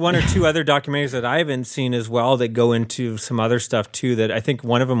like I think one or two other documentaries that I haven't seen as well that go into some other stuff too. That I think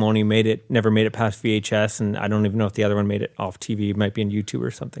one of them never made it past VHS, and I don't even know if the other one made it off TV. It might be on YouTube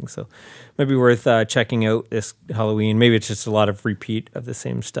or something. So, might be worth checking out this Halloween. Maybe it's just a lot of repeat of the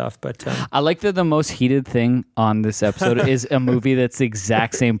same stuff. But I like that the most heated thing on this episode is a movie that's the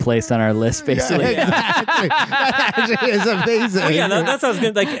exact same place on our list, basically. exactly. That actually is amazing. yeah, that sounds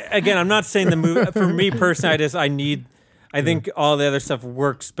good. Like again, I'm not saying the movie for me personally. I think all the other stuff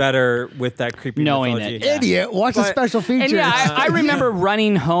works better with that creepy Knowing mythology. it, yeah. Idiot. Watch the But- special features. And yeah, I remember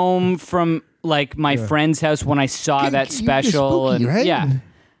running home from like my friend's house when I saw that You're special, spooky, and right? yeah.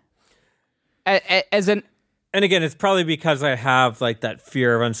 As an And again, it's probably because I have like that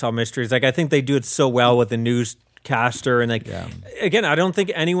fear of unsolved mysteries. Like I think they do it so well with the newscaster, and like again, I don't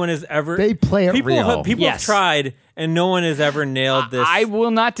think anyone has ever. They play it people real. Have, people have Yes. tried, and no one has ever nailed this. I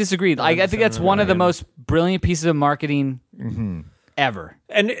will not disagree. I think that's one of the most brilliant pieces of marketing ever.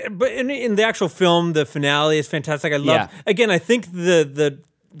 But in the actual film, the finale is fantastic. I love. Yeah. Again, I think the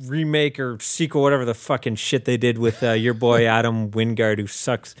remake or sequel, whatever the fucking shit they did with your boy Adam Wingard, who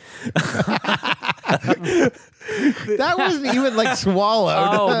sucks. That wasn't even like swallowed.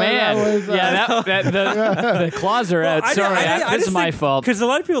 Oh man, That was, the claws are out. Sorry, this is my fault. Because a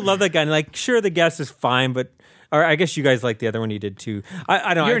lot of people love that guy. And like, sure, the guest is fine, but or I guess you guys like the other one he did too.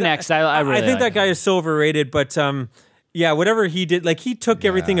 I don't. You're next. I really think like that him. guy is so overrated. But yeah, whatever he did, like he took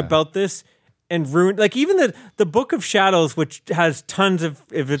everything about this and ruined. Like even the Book of Shadows, which has tons of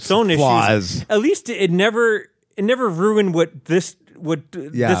its own Flaws. issues. At least it never ruined what this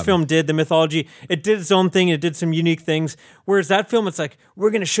film did, the mythology. It did its own thing. It did some unique things. Whereas that film, it's like,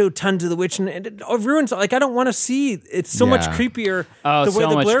 we're going to show tons of the witch, and it ruins. Like, I don't want to see. It's so much creepier Oh, the way so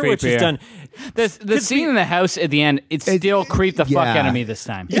the much Blair Witch is creepier. done. The scene in the house at the end, it still creeped the fuck out of me this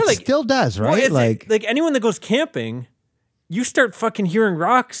time. It still does, right? Well, it's like anyone that goes camping, you start fucking hearing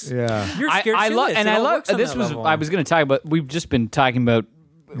rocks. Yeah. You're scared shitless. and It I all love works on this that was level. I was going to talk about. We've just been talking about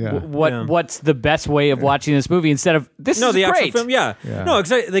Yeah. what's the best way of watching this movie instead of this No, is the great. actual film, yeah. No,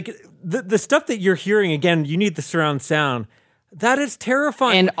 exactly. Like the stuff that you're hearing again, you need the surround sound. That is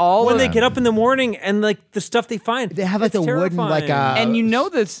terrifying. And all when of- they get up in the morning and like the stuff they find, They have like it's the wooden like terrifying. And you know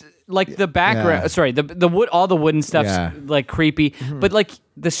this like the background. Yeah. Sorry, the wood, all the wooden stuff's Yeah. like creepy, but like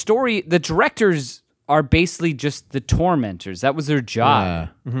the story, the directors are basically just the tormentors. That was their job.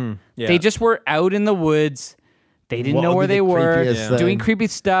 Yeah. They just were out in the woods. They didn't What know would where be they the were, creepiest doing thing? creepy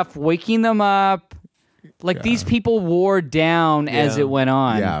stuff, waking them up. Like these people wore down as Yeah. it went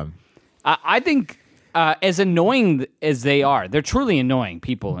on. Yeah. I think as annoying as they are, they're truly annoying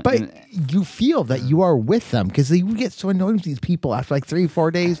people. But And- you feel that you are with them because you get so annoyed with these people after like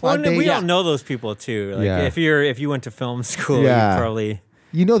 3-4 days, 5 Well, days. we all know those people too. Like Yeah. if you went to film school, Yeah. you probably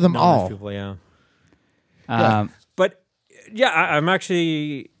You know them know all. those people. Yeah. um, But yeah, I'm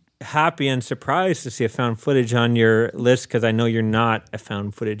actually happy and surprised to see a found footage on your list because I know you're not a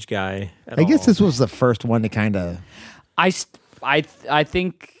found footage guy at I guess all. this was the first one to kind of. I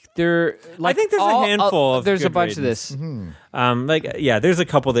think there. Like I think there's a handful of There's a good bunch of ratings. this. There's a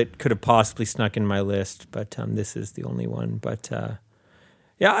couple that could have possibly snuck in my list, but this is the only one. But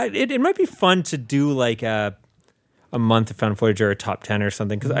it might be fun to do like a month of found footage or a top 10 or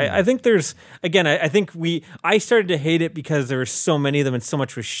something because I think there's again I think I started to hate it because there were so many of them and so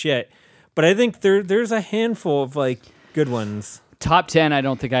much was shit, but I think there's a handful of like good ones. Top 10. I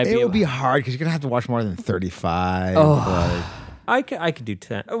don't think I'd be. It would be hard because you're gonna have to watch more than 35. I could do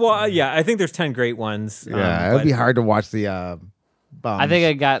 10. Well, yeah, I think there's 10 great ones. Yeah, it would but- be hard to watch the bums. I think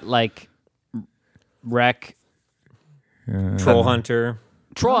I got like Wreck, Troll Hunter,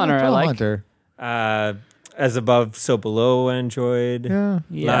 Troll Hunter. I Troll like. Hunter. As Above, So Below, I enjoyed. Yeah.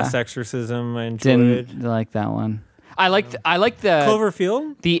 Yeah. Last Exorcism, I enjoyed. Didn't like that one. I liked the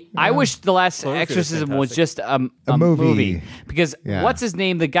Cloverfield? I wish the last Cloverfield is Exorcism was fantastic. just a movie. because Yeah. what's his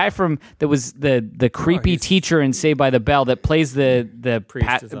name? The guy that was the creepy teacher in Saved by the Bell that plays the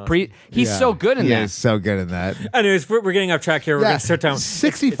Priest is awesome. He's Yeah. so good in He that. is so good in that. Anyways, we're getting off track here. We're going to start down.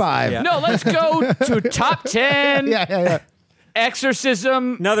 65. yeah. No, let's go to top 10 Yeah.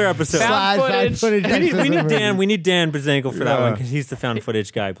 Exorcism. Another episode. Found footage. We need exorcism. Dan. We need Dan Bazanko for that Yeah. one because he's the found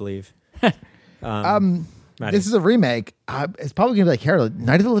footage guy, I believe. Maddie. This is a remake. It's probably going to be like Harold,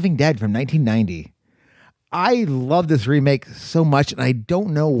 Night of the Living Dead from 1990. I love this remake so much, and I don't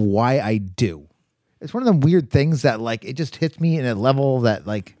know why I do. It's one of them weird things that, like, it just hits me in a level that,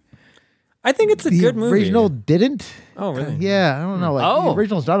 like, I think it's a the good movie. original didn't. Oh, really? Yeah, I don't know. Like, Oh. the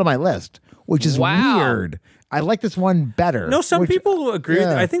original's not on my list, which is Wow. weird. I like this one better. No, some which- people agree. With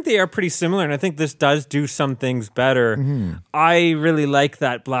yeah. I think they are pretty similar, and I think this does do some things better. I really like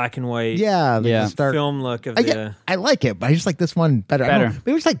that black and white Yeah, Yeah. start. film look of I like it, but I just like this one better. I don't Better. know,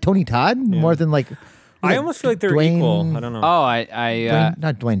 maybe it's like Tony Todd more than like. I almost feel like they're Dwayne- equal. I don't know. Oh, I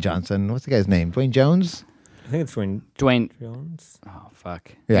Not Dwayne Johnson. What's the guy's name? Dwayne Jones. I think it's Dwayne Dwayne. Jones. Oh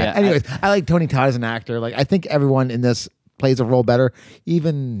fuck. Yeah. Anyways, I like Tony Todd as an actor. Like, I think everyone in this plays a role better.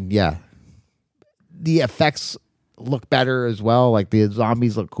 Even the effects look better as well. Like, the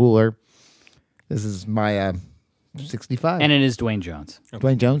zombies look cooler. This is my 65. And it is Dwayne Jones.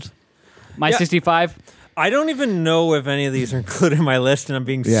 Dwayne Jones. My Yeah. 65. I don't even know if any of these are included in my list, and I'm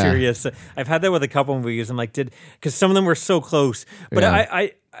being Yeah. serious. I've had that with a couple movies. I'm like, because some of them were so close. But Yeah.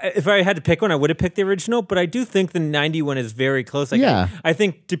 I if I had to pick one, I would have picked the original. But I do think the 90 one is very close. Like, Yeah. I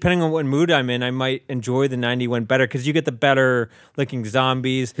think depending on what mood I'm in, I might enjoy the 90 one better because you get the better looking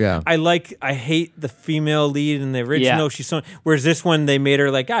zombies. Yeah. I hate the female lead in the original. Yeah. She's so, whereas this one they made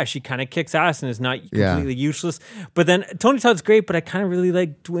her like, she kind of kicks ass and is not Yeah. completely useless. But then Tony Todd's great, but I kind of really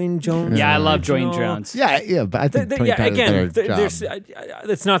like Dwayne Jones. Yeah, I love original. Dwayne Jones. Yeah, but I think Tony Todd again, does a better there's job.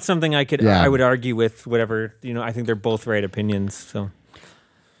 it's not something I could Yeah. I would argue with. Whatever, I think they're both right opinions. So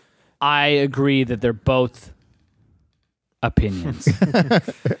I agree that they're both opinions.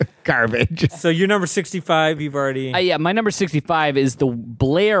 Garbage. so you're number 65. You've already. Yeah, my number 65 is the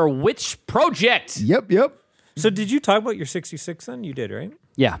Blair Witch Project. Yep. So did you talk about your 66 then? You did, right?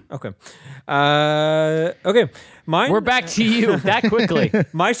 Yeah. Okay. Okay. Mine. We're back to you that quickly.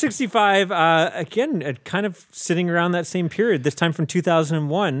 My 65. Again, kind of sitting around that same period. This time from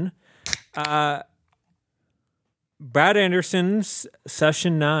 2001. Brad Anderson's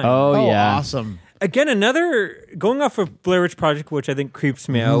Session 9. Oh, yeah. Awesome. Again, another going off of Blair Witch Project, which I think creeps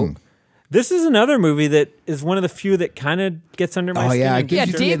me Mm-hmm. out. This is another movie that is one of the few that kind of gets under my Oh, skin. yeah, and it Yeah,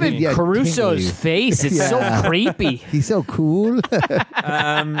 gives gets you- under me. David yeah, Caruso's tingly. face. It's Yeah. so creepy. He's so cool.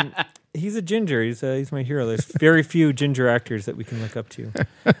 He's a ginger. He's my hero. There's very few ginger actors that we can look up to.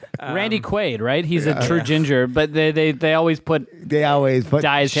 Randy Quaid, right? He's a true ginger, but they always put They always put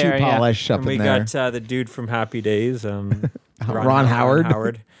Dye his shoe hair, yeah. polish up And we in there. got the dude from Happy Days, Ron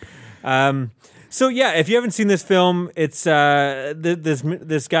Howard. So yeah, if you haven't seen this film, it's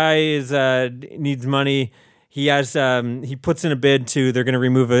this guy is needs money. He has he puts in a bid they're going to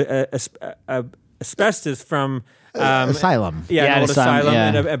remove a asbestos from Asylum. Yeah, Yeah, an old asylum, asylum,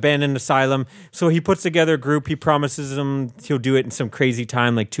 yeah. an abandoned asylum. So he puts together a group. He promises them he'll do it in some crazy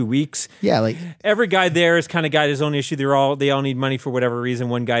time, like 2 weeks. Yeah, like Every guy there is kind of got his own issue. They all need money for whatever reason.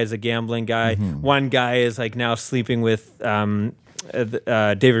 One guy is a gambling guy. One guy is like now sleeping with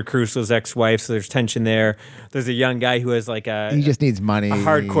David Caruso's ex-wife. So there's tension there. There's a young guy who has like he just needs money. a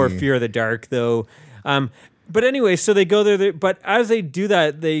hardcore fear of the dark, though. But anyway, so they go there. But as they do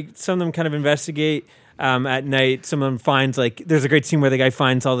that, some of them kind of investigate. At night, some of them finds there's a great scene where the guy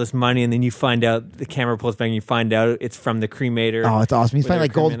finds all this money, and then you find out the camera pulls back, and you find out it's from the cremator. Oh, it's awesome. He's where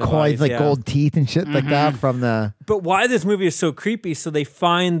finding they're like gold cremating the coins, bodies, like yeah. gold teeth and shit like that from the. But why this movie is so creepy? So they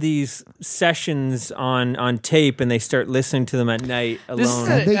find these sessions on tape, and they start listening to them at night This is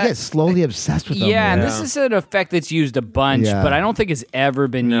alone. a- And they get slowly obsessed with them. Yeah, and Yeah. this is an effect that's used a bunch, Yeah. but I don't think it's ever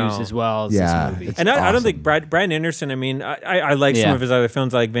been No. used as well as Yeah, this movie. it's And I don't awesome. think Brad Anderson. I mean, I like some Yeah. of his other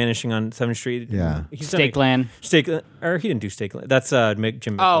films, like Vanishing on 7th Street. Yeah. He's done a- Stakeland. Or he didn't do Stakeland. That's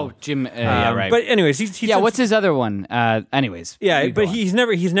Jim. Oh, McCall. Jim. Yeah, right. But anyways, he's yeah, done- what's his other one? Anyways. Yeah, you but go on.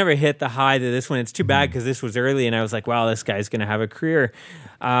 he's never hit the high to this one. It's too bad because this was early, and I was like, wow, this guy's going to have a career.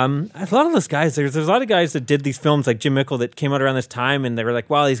 a lot of those guys, there's a lot of guys that did these films like Jim Mickle that came out around this time, and they were like,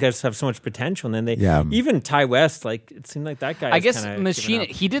 wow, these guys have so much potential. And then even Ty West, like it seemed like that guy. I guess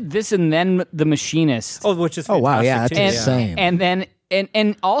he did this and then The Machinist. Oh, which is Oh wow, yeah, that's too. insane. And then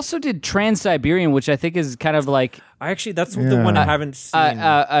and also did Trans-Siberian, which I think is kind of like that's the one I haven't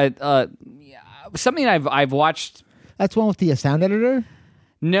seen. something I've watched. That's one with the sound editor.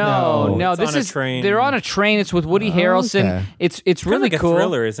 No, it's this on a is train. They're on a train. It's with Woody Harrelson. okay. It's really like a cool.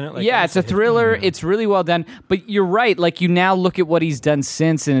 thriller, isn't it? Like, yeah, it's a thriller. It's really well done. But you're right. Like you now look at what he's done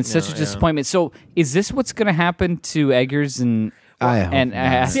since, and it's such a disappointment. So is this what's going to happen to Eggers and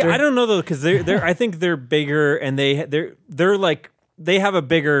Astor? See, I don't know though, because they're I think they're bigger, and they're like they have a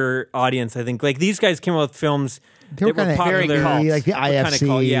bigger audience. I think like these guys came out with films. They were that were kind of popular, like the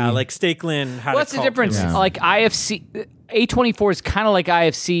IFC. Yeah, like Stakeland had. Well, that's a the cult difference. for Like IFC, A24 is kind of like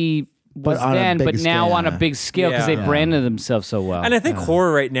IFC was on a then, big but now scale. on a big scale because they branded themselves so well. And I think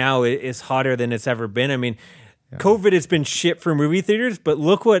horror right now is hotter than it's ever been. I mean, COVID has been shit for movie theaters, but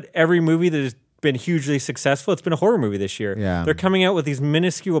look what every movie that has been hugely successful, it's been a horror movie this year. Yeah. They're coming out with these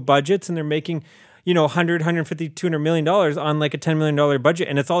minuscule budgets, and they're making, $100, $150, $200 million on like a $10 million budget.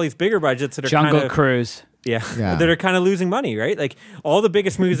 And it's all these bigger budgets that are Jungle Cruise. Yeah, Yeah. that are kind of losing money, right? Like all the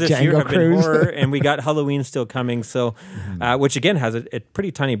biggest movies this year Django have been Cruise. horror, and we got Halloween still coming, so which again has a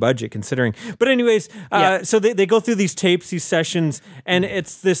pretty tiny budget considering. But anyways, so they go through these tapes, these sessions, and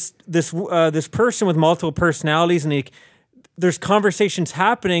it's this person with multiple personalities, and there's conversations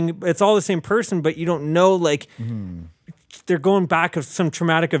happening. It's all the same person, but you don't know like. They're going back of some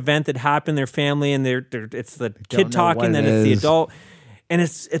traumatic event that happened in their family, and it's the kid know talking, what then it it's the is. adult, and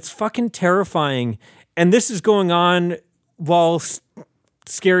it's fucking terrifying. And this is going on while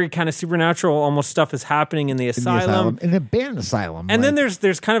scary kind of supernatural almost stuff is happening in the asylum. In the abandoned asylum. And then like-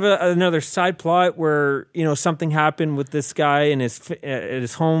 there's kind of another side plot where something happened with this guy and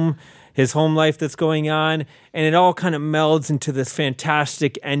his home life that's going on, and it all kind of melds into this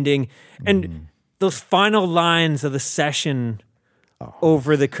fantastic ending. And those final lines of the session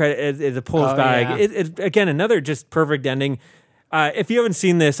over the credit, the pulls bag. yeah. It again another just perfect ending. If you haven't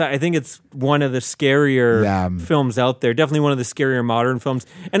seen this, I think it's one of the scarier films out there. Definitely one of the scarier modern films.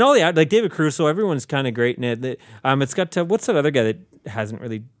 And all like David Caruso, everyone's kind of great in it. It's got what's that other guy that hasn't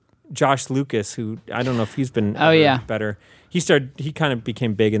really, Josh Lucas, who I don't know if he's been better. He kind of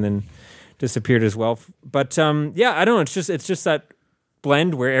became big and then disappeared as well. But I don't know. It's just that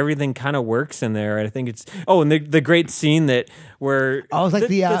blend where everything kind of works in there. I think it's and the great scene where it's like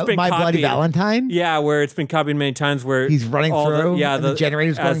that's been My Bloody copied. Valentine. Yeah, where it's been copied many times. Where He's running all through. and the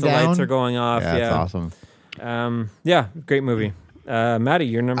generators as going the down. lights are going off. Yeah, that's awesome. Great movie. Maddie,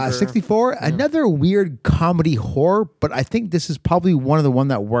 your number 64. Another weird comedy horror, but I think this is probably one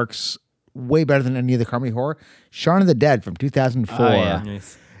that works way better than any other comedy horror. Shaun of the Dead from 2004. Oh, yeah.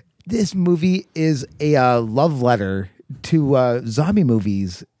 Nice. This movie is a love letter to zombie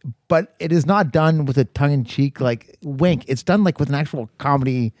movies, but it is not done with a tongue-in-cheek like wink. It's done like with an actual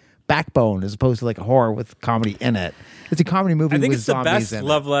comedy backbone as opposed to like a horror with comedy in it. It's a comedy movie. I think with it's the zombies best in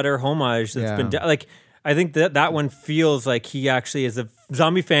love letter homage that's been done. Like I think that one feels like he actually is a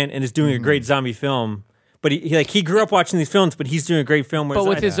zombie fan and is doing a great zombie film. But he grew up watching these films, but he's doing a great film. But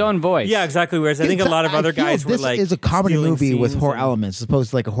with his own voice. Yeah, exactly. Whereas I think a lot of other feel guys were this like is a comedy stealing movie with scenes horror and- elements as opposed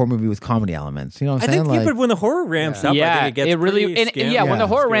to like a horror movie with comedy elements. You know what I'm I saying? think, but when the horror ramps up, I Yeah, think it gets really, pretty and scary. when the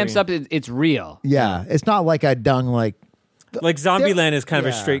horror Scary. ramps up, it's real. yeah, it's not like a dung like. Like Zombieland is kind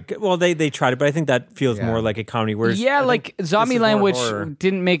of a yeah. straight. Well, they tried it, but I think that feels more like a comedy. Whereas Yeah, I think like this is Zombieland, more which horror.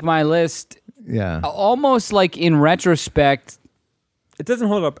 didn't make my list. Yeah, Almost like in retrospect, It doesn't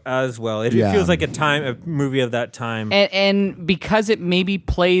hold up as well. It Yeah. feels like a movie of that time. and because it maybe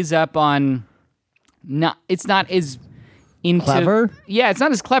plays up on, it's not as into Clever? Yeah, it's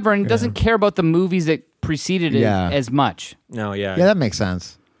not as clever, and it doesn't care about the movies that preceded it Yeah. as much. No, yeah. yeah, that makes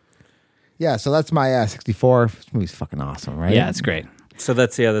sense. Yeah, so that's my 64. This movie's fucking awesome, right? Yeah, it's great. So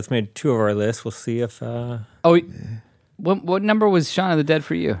that's made two of our lists. We'll see if Oh, what number was Shaun of the Dead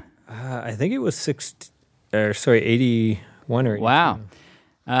for you? I think it was 81 or 82. Wow.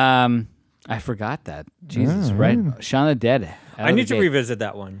 I forgot that. Jesus, right? Shaun of the Dead. out I of need the to gate. revisit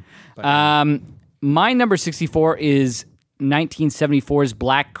that one. But, My number 64 is 1974's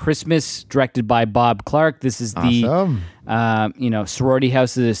Black Christmas, directed by Bob Clark. This is the Awesome. sorority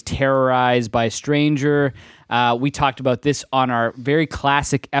house that is terrorized by a stranger. We talked about this on our very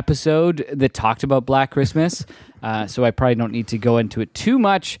classic episode that talked about Black Christmas, so I probably don't need to go into it too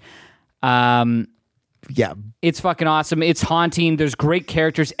much. Yeah, It's fucking awesome. It's haunting. There's great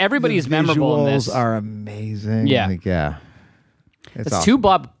characters. Everybody is memorable in this. Visuals are amazing. Yeah. Like, yeah. It's That's awesome. two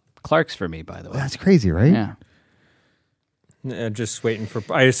Bob Clarks for me, by the way. That's crazy, right? Yeah. Just waiting for.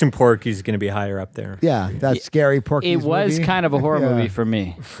 I assume Porky's going to be higher up there. Yeah, that scary Porky's It was movie. kind of a horror Yeah. movie for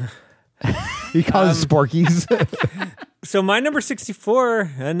me. He calls it Sporkies. So my number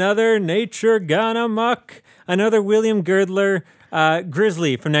 64, another nature gone amok, another William Girdler,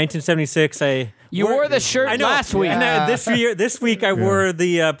 Grizzly from 1976. You wore the shirt I know. last week. And this week I wore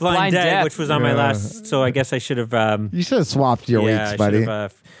the Blind Dead, Death. which was on my last. So I guess I should have. You should have swapped your Yeah, weeks, buddy. I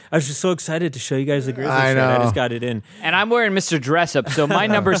was just so excited to show you guys the Grizzly I shirt. I know. just got it in. And I'm wearing Mr. Dress Up, so my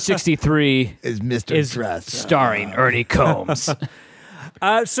number 63 Is Mr. is Dress. starring Ernie Combs.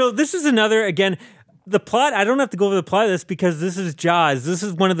 So this is another, again, the plot, I don't have to go over the plot of this because this is Jaws. This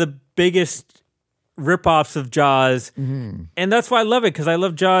is one of the biggest ripoffs of Jaws. And that's why I love it, because I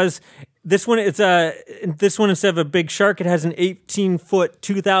love Jaws. This one, instead of a big shark, it has an 18-foot,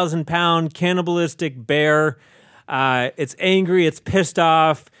 2,000-pound cannibalistic bear. It's angry, it's pissed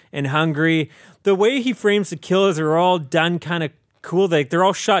off and hungry. The way he frames the killers are all done kind of cool. They're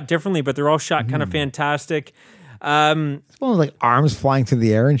all shot differently, but they're all shot kind of fantastic. One with like arms flying through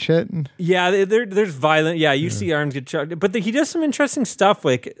the air and shit. Yeah, there's violent. Yeah, you see arms get shot, but he does some interesting stuff.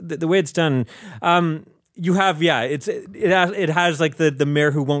 Like the way it's done. You have it has like the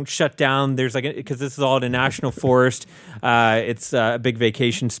mayor who won't shut down. There's like because this is all in a national forest. It's a big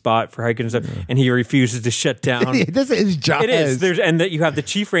vacation spot for hiking and stuff, and he refuses to shut down. This is Jaws. It is. And that you have the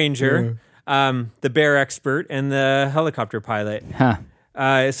chief ranger, the bear expert, and the helicopter pilot.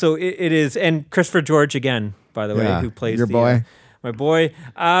 Huh. So it is, and Christopher George again, by the way, Yeah, who plays your boy. my boy.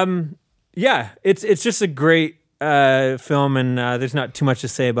 Yeah, it's just a great film, and there's not too much to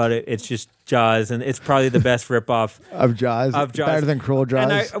say about it. It's just Jaws, and it's probably the best ripoff of Jaws. of Jaws. Better than Cruel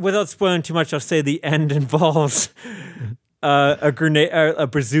Jaws. And without spoiling too much, I'll say the end involves a grenade, a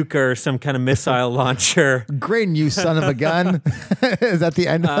bazooka, or some kind of missile launcher. Great, you son of a gun. Is that the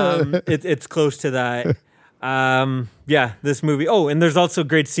end? It's close to that. Yeah, this movie. Oh, and there's also a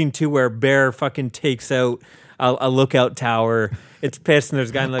great scene too where Bear fucking takes out a lookout tower. It's pissed, and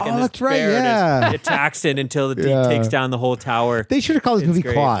there's a guy like, and this that's right, bear yeah. just attacks it until it Yeah. takes down the whole tower. They should have called this movie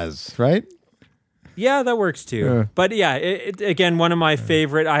great. Claws, right? Yeah, that works too. Yeah. But yeah, it again, one of my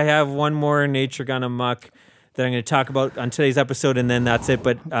favorite. I have one more Nature Gone Amok that I'm going to talk about on today's episode, and then that's it.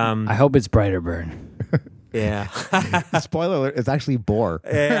 But I hope it's Brighter Burn. yeah. Spoiler alert, it's actually Boar.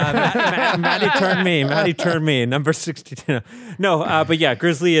 Maddie turned me. Number 62. No, but yeah,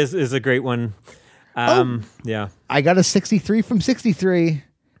 Grizzly is a great one. Yeah. I got a 63 from 63.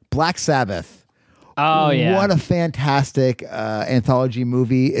 Black Sabbath. Oh, yeah. What a fantastic anthology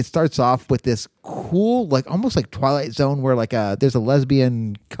movie. It starts off with this cool, like almost like Twilight Zone, where like there's a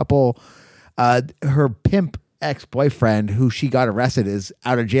lesbian couple. Her pimp ex-boyfriend, who she got arrested, is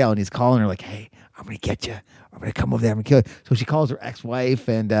out of jail, and he's calling her like, "Hey, I'm gonna get you. I'm gonna come over there. I'm gonna kill you." So she calls her ex-wife,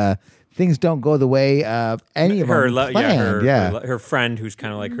 and things don't go the way any of Her, them planned. her friend, who's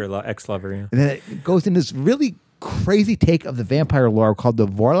kind of like her ex-lover. Yeah. And then it goes into this really crazy take of the vampire lore called the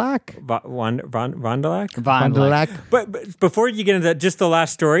Vorlak. Vondalak? Von But before you get into that, just the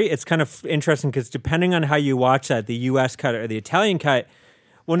last story, it's kind of interesting because depending on how you watch that, the U.S. cut or the Italian cut,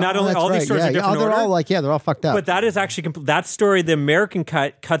 well, not only That's all these right. stories are different they're order, all like, they're all fucked up. but that is actually that story. The American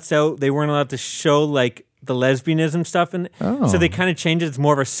cut cuts out. They weren't allowed to show like the lesbianism stuff, and so they kind of changed it. It's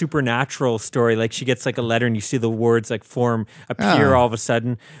more of a supernatural story. Like she gets like a letter, and you see the words like appear all of a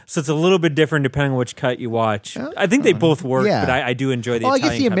sudden. So it's a little bit different depending on which cut you watch. I think they both work, Yeah. but I do enjoy the. I Italian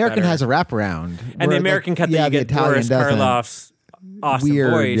guess the cut American better. has a wraparound. And where, the American cut, yeah, that you the get Italian Boris doesn't. Karloff's awesome Weird,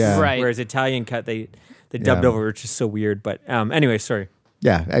 voice, yeah. Right. whereas Italian cut they dubbed Yeah. over, which is so weird. But anyway, sorry.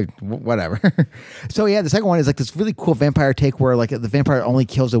 Yeah, whatever. So yeah, the second one is like this really cool vampire take where like the vampire only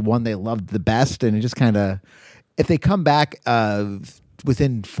kills the one they loved the best, and it just kind of, if they come back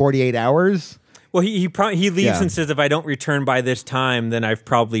within 48 hours. Well, he leaves Yeah. and says, "If I don't return by this time, then I've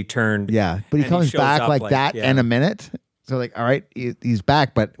probably turned." Yeah, but he And comes shows back up like that yeah. in a minute. So like, all right, he's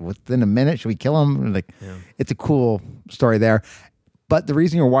back, but within a minute, should we kill him? Like, it's a cool story there. But the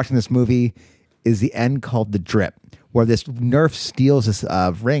reason you're watching this movie is the end called The Drip, where this Nerf steals this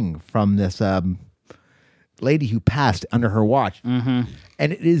ring from this lady who passed under her watch. Mm-hmm.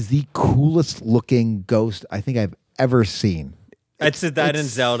 And it is the coolest looking ghost I think I've ever seen. That and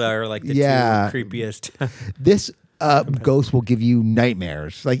Zelda are like the Yeah. two creepiest. This ghost will give you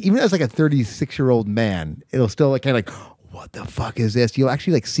nightmares. Like even as like a 36-year-old man, it'll still like kind of like, what the fuck is this? You'll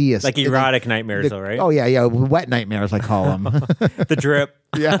actually like see us Like erotic nightmares, though, right? Oh yeah, wet nightmares I call them. The drip.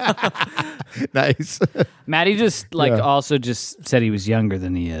 Nice. Maddie just also just said he was younger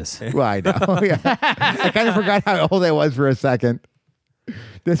than he is. Well, I know. Yeah, I kind of forgot how old I was for a second.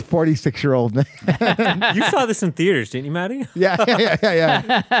 This 46-year-old man. You saw this in theaters, didn't you, Maddie? Yeah.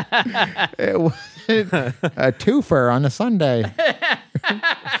 A twofer on a Sunday.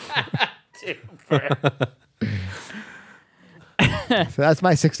 So that's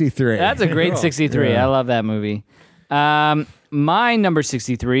my 63. That's a great 63. Yeah. I love that movie. My number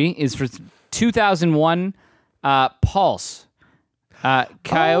 63 is for 2001, Pulse.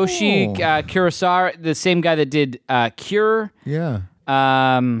 Kiyoshi Kurosawa, the same guy that did Cure. Yeah.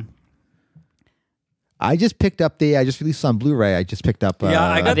 I just picked up I just released on Blu-ray. I just picked up.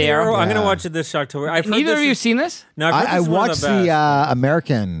 I got the there. Arrow. I'm Yeah. going to watch it this October. I've heard Neither this of you is- seen this? No, I've heard I this is one of watched the the best.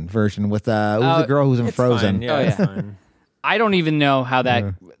 American version with the girl who was in It's Frozen. fine. Yeah, Oh, it's yeah. fine. I don't even know how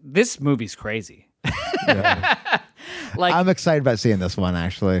that. This movie's crazy. Like I'm excited about seeing this one,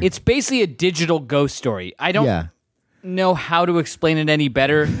 actually. it's basically a digital ghost story. I don't Yeah. know how to explain it any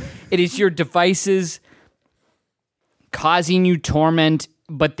better. It is your devices causing you torment,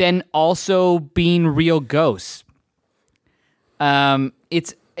 but then also being real ghosts.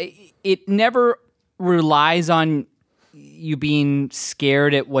 It never relies on you being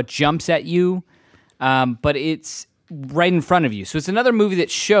scared at what jumps at you, but it's right in front of you. So it's another movie that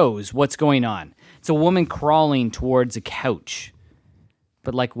shows what's going on. It's a woman crawling towards a couch.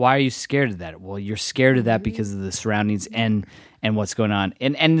 But like, why are you scared of that? Well, you're scared of that because of the surroundings and what's going on.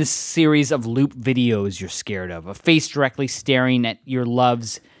 And this series of loop videos you're scared of. A face directly staring at your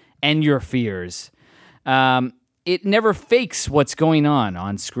loves and your fears. It never fakes what's going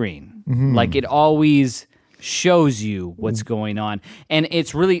on screen. Like, it always shows you what's going on. And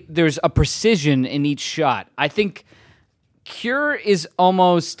it's really, there's a precision in each shot. I think Cure is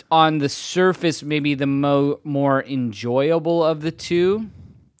almost on the surface maybe the more enjoyable of the two.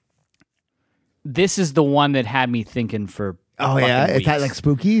 This is the one that had me thinking for Oh yeah, fucking it's that weeks. like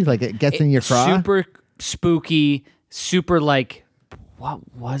spooky, like it gets in your craw. Super spooky, super like, what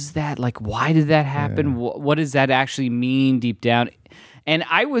was that? Like, why did that happen? What does that actually mean deep down? And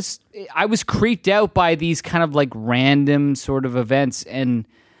I was creeped out by these kind of like random sort of events, and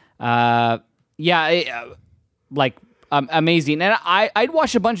amazing. And I'd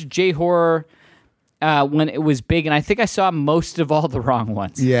watched a bunch of J-horror when it was big, and I think I saw most of all the wrong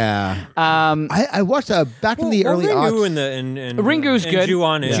ones. Yeah. I watched back in the early Ringu aughts. and Ringu's and good.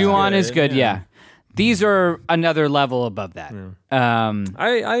 Ju-on is Ju-on good. is good, yeah. These are another level above that.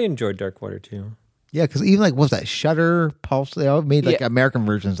 I enjoyed Dark Water too. Yeah, because even like, what was that Shudder, Pulse? They all made like Yeah. American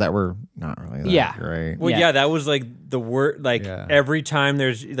versions that were not really that great. Well, Yeah. yeah, that was like the word. Like Yeah. every time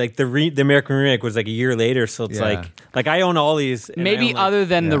there's like the American remake was like a year later, so it's Yeah. like I own all these. and I Maybe own, like- other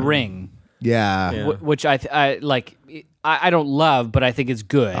than The Ring, Yeah. Yeah. which I like. I don't love, but I think it's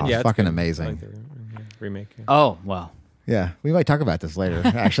good. Oh, Yeah, it's fucking good. amazing. I like the remake. Yeah. Oh well. Yeah, we might talk about this later,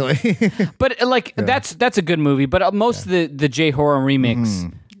 actually. But like that's a good movie. But most of the J-horror remakes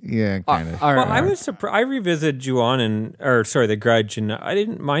Yeah, kind of. are. Well, I was surprised. I revisited Ju-on The Grudge, and I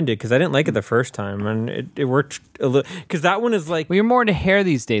didn't mind it because I didn't like it the first time, and it worked a little. Because that one is like, Well, you're more into hair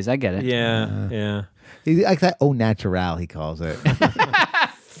these days. I get it. yeah. He like that au naturel, he calls it.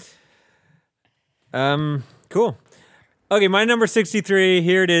 Cool. Okay, my number 63.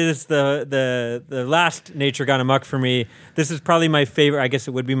 Here it is. The last Nature Gone Amok for me. This is probably my favorite. I guess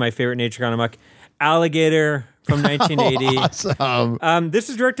it would be my favorite Nature Gone Amok. Alligator from 1980. Awesome. This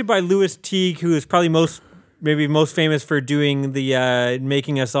is directed by Louis Teague, who is probably most famous for doing the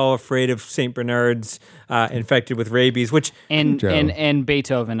Making Us All Afraid of St. Bernards Infected with Rabies, which And Joe. and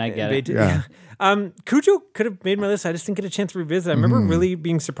Beethoven. I get it. Yeah. Cujo could have made my list. I just didn't get a chance to revisit. I remember really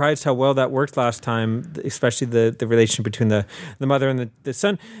being surprised how well that worked last time, especially the relation between the mother and the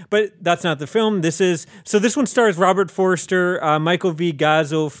son. But that's not the film. This one stars Robert Forster, Michael V.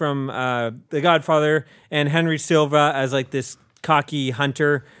 Gazzo from The Godfather, and Henry Silva as like this cocky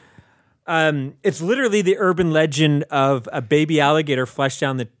hunter. It's literally the urban legend of a baby alligator flushed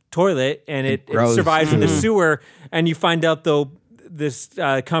down the toilet, and it grows. survives in the sewer. And you find out though, this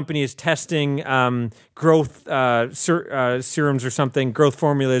company is testing growth serums or something, growth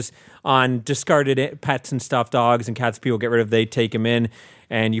formulas on discarded pets and stuffed dogs and cats people get rid of. They take them in,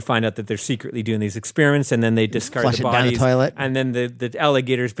 and you find out that they're secretly doing these experiments, and then they discard Flush the it down the bodies. toilet. And then the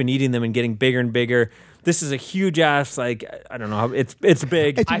alligator's been eating them and getting bigger and bigger. This is a huge ass, like, I don't know, it's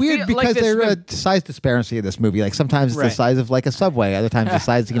big. It's I weird feel like because this there's would- a size disparity in this movie. Like sometimes it's the Right. size of like a subway, other times the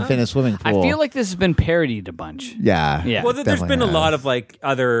size you can fit in a swimming I pool. feel like this has been parodied a bunch. yeah, Yeah. Well, there's definitely been a has. lot of like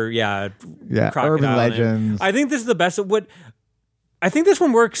other, urban crocodile legends. I think this is the best. I think this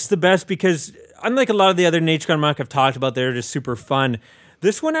one works the best because unlike a lot of the other Nature Gone Amok I've talked about, they're just super fun.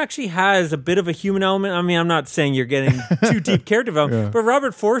 This one actually has a bit of a human element. I mean, I'm not saying you're getting too deep character development, but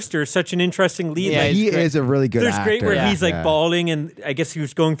Robert Forster is such an interesting lead. Yeah, Like, he is a really good there's actor. great where he's like Yeah. balding, and I guess he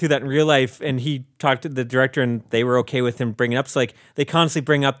was going through that in real life, and he talked to the director, and they were okay with him bringing up. So like they constantly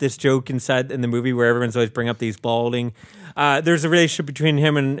bring up this joke inside in the movie where everyone's always bring up these balding. There's a relationship between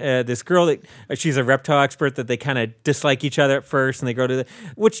him and this girl that she's a reptile expert that they kind of dislike each other at first, and they go to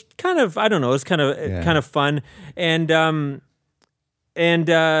which kind of I don't know, it's kind of fun and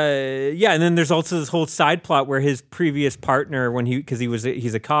then there's also this whole side plot where his previous partner, when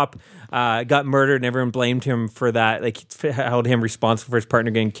he's a cop, got murdered, and everyone blamed him for that. Like held him responsible for his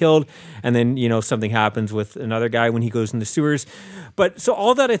partner getting killed, and then something happens with another guy when he goes in the sewers. But so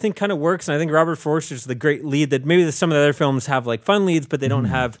all that I think kind of works, and I think Robert Forster's the great lead. That maybe some of the other films have like fun leads, but they don't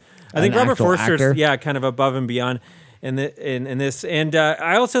have. I think An Robert actual Forster's actor. kind of above and beyond in this, and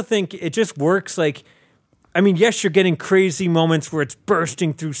I also think it just works like. I mean, yes, you're getting crazy moments where it's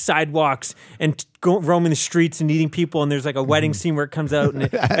bursting through sidewalks and roaming the streets and eating people, and there's like a wedding scene where it comes out, and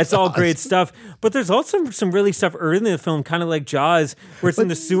it's all great stuff. But there's also some really stuff early in the film, kind of like Jaws, where it's in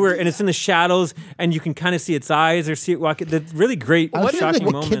the sewer and it's in the shadows, and you can kind of see its eyes or see it walking. The really great, I was thinking, shocking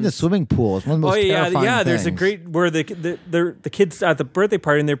like, moments. Kid in the swimming pool is one of the most terrifying yeah. There's a things. great where the kids at the birthday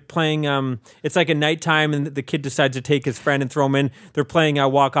party, and they're playing. It's like a nighttime, and the kid decides to take his friend and throw him in. They're playing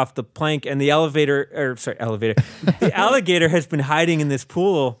walk off the plank, and the the alligator has been hiding in this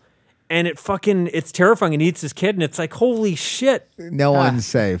pool, and it's terrifying, and eats this kid, and it's like holy shit. No one's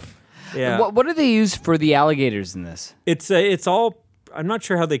safe. Yeah, What do they use for the alligators in this? it's all. I'm not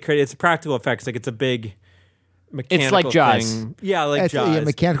sure how they create it. It's practical effects. Like it's a big. Mechanical It's like Jaws. thing. Yeah, like It's Jaws.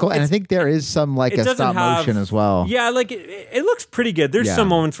 mechanical, and I think there is some like It a doesn't stop have- motion as well. Yeah, like it looks pretty good. There's Yeah. some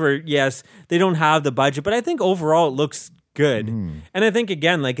moments where yes, they don't have the budget, but I think overall it looks good. And I think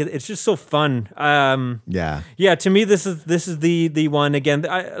again, like it's just so fun. Yeah. Yeah, to me this is the one again.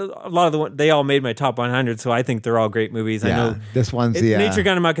 A lot of they all made my top 100, so I think they're all great movies. I Yeah. know This one's the Nature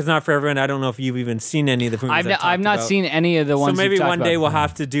Gun Amok is not for everyone. I don't know if you've even seen any of the movies. I've not seen any of the ones. So maybe you've talked one day about. we'll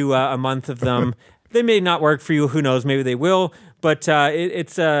have to do a month of them. They may not work for you. Who knows? Maybe they will. But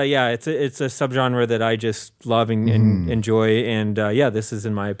it's a subgenre that I just love and enjoy. And this is,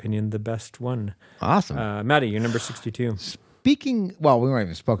 in my opinion, the best one. Awesome. Maddie, you're number 62. Speaking, well, we weren't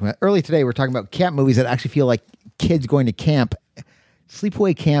even spoken about early today. We're talking about camp movies that actually feel like kids going to camp.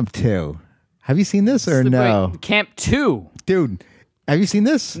 Sleepaway Camp 2. Have you seen this or no? Wait, Camp 2. Dude, have you seen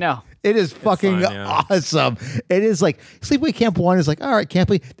this? No. It is fucking fun, yeah. awesome. It is like Sleepaway Camp 1 is like, all right,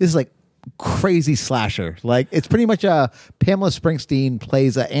 campy. This is like crazy slasher. Like it's pretty much Pamela Springsteen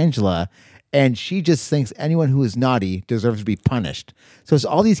plays Angela, and she just thinks anyone who is naughty deserves to be punished. So it's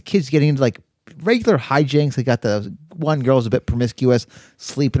all these kids getting into like regular hijinks. They got the one girl's a bit promiscuous,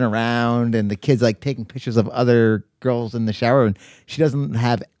 sleeping around, and the kid's like taking pictures of other girls in the shower, and she doesn't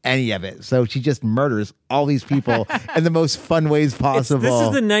have any of it. So she just murders all these people in the most fun ways possible. This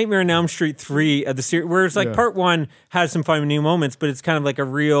is the Nightmare on Elm Street 3 of the series, where it's like part 1 has some fun new moments, but it's kind of like a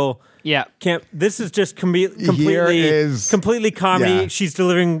real Yeah. camp. This is just Here completely is- comedy. Yeah. She's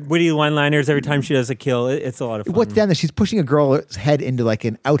delivering witty one-liners every time she does a kill. It's a lot of fun. What's down there? She's pushing a girl's head into like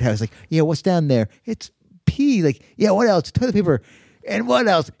an outhouse. Like, yeah, what's down there? It's pee. Like, yeah, what else? Toilet paper. And what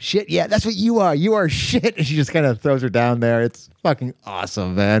else? Shit. Yeah, that's what you are. You are shit. And she just kind of throws her down there. It's fucking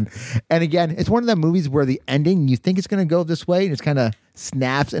awesome, man. And again, it's one of the movies where the ending, you think it's going to go this way, and it's kind of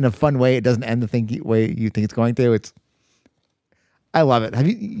snaps in a fun way. It doesn't end the way you think it's going to. I love it. Have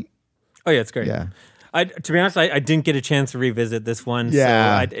you? Oh yeah, it's great. Yeah. To be honest, I didn't get a chance to revisit this one.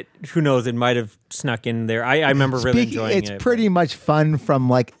 Yeah. So who knows? It might have snuck in there. I remember really enjoying it. It's pretty much fun from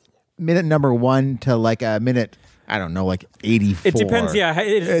like minute number 1 to like a minute, I don't know, like 84. It depends. Yeah,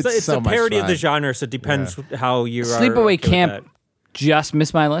 it's so a much parody of the fun. genre, so it depends how you are. Sleepaway okay with Camp that. just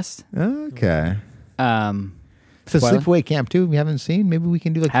missed my list. Okay. Um, So Spoiler? Sleepaway Camp 2, we haven't seen. Maybe we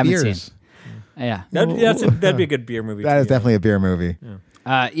can do like Haven't beers. seen. yeah. That'd be a good beer movie. That too, is definitely a beer movie.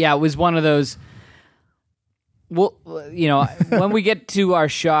 It was one of those. Well, when we get to our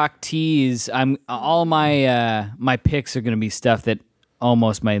shock teas, all my picks are going to be stuff that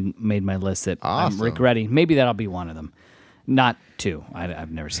almost made my list that Awesome. I'm regretting. Maybe that'll be one of them. Not 2.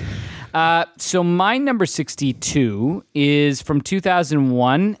 I've never seen it. So my number 62 is from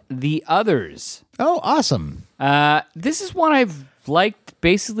 2001, The Others. Oh, awesome. This is one I've liked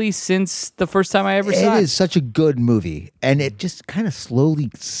basically since the first time I ever saw It it. is such a good movie. And it just kind of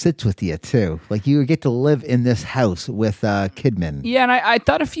slowly sits with you, too. Like you get to live in this house with Kidman. Yeah, and I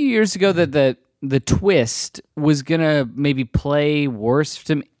thought a few years ago that the twist was going to maybe play worse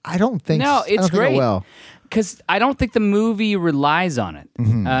to me. I don't think No, I don't it's think it great. will. because I don't think the movie relies on it.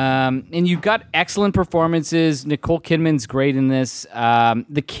 And you've got excellent performances. Nicole Kidman's great in this.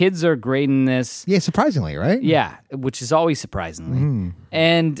 The kids are great in this. Yeah, surprisingly, right? Yeah, which is always surprisingly.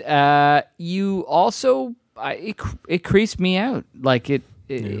 And you also, it creeps me out. Like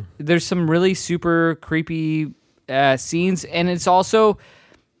there's some really super creepy scenes, and it's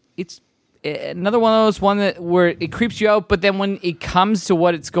another one of those where it creeps you out, but then when it comes to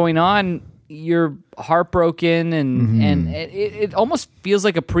what it's going on, you're heartbroken, and it almost feels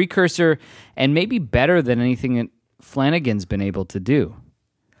like a precursor, and maybe better than anything that Flanagan's been able to do.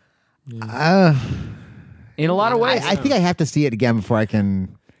 In a lot of ways. I think I have to see it again before I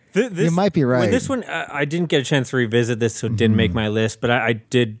can. You might be right. This one, I didn't get a chance to revisit this, so it didn't make my list. But I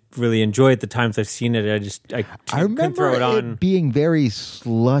did really enjoy it the times I've seen it. I couldn't remember throw it on. Being very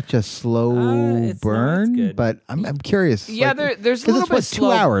such a slow burn, but I'm curious. Yeah, there's a little bit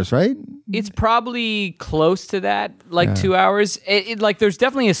slow. 2 hours, right? It's probably close to that, like 2 hours. Like there's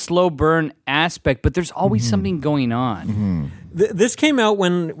definitely a slow burn aspect, but there's always something going on. This came out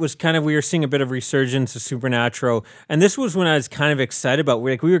when it was kind of, we were seeing a bit of resurgence of Supernatural, and this was when I was kind of excited about.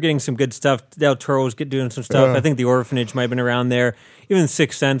 We were getting some good stuff. Del Toro was doing some stuff. I think The Orphanage might have been around there. Even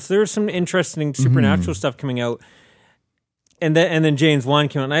Sixth Sense. There was some interesting Supernatural stuff coming out. And then James Wan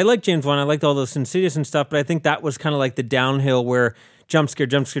came out. And I like James Wan. I liked all those Insidious and stuff, but I think that was kind of like the downhill where jump scare.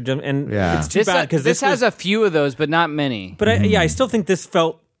 And it's too bad because this has a few of those, but not many. But I still think this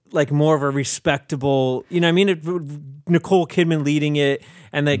felt like more of a respectable, you know what I mean? Nicole Kidman leading it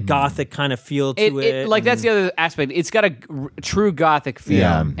and the gothic kind of feel to it. Like that's the other aspect. It's got a true gothic feel.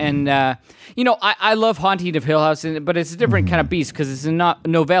 Yeah. And, I love Haunting of Hill House, but it's a different kind of beast because it's a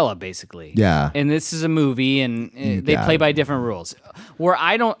novella, basically. Yeah. And this is a movie, and they play by different rules. Where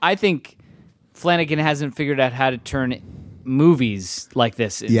I think Flanagan hasn't figured out how to turn movies like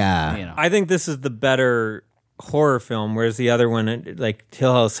this. I think this is the better horror film, whereas the other one, like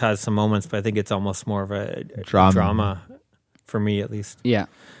Hill House, has some moments, but I think it's almost more of a drama for me, at least. Yeah.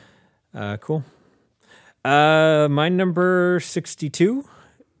 Cool. My number 62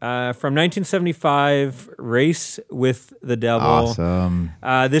 from 1975, Race with the Devil. Awesome.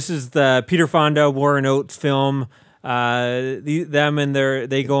 This is the Peter Fonda, Warren Oates film. They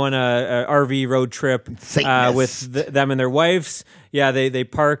go on a RV road trip with them and their wives. Yeah, they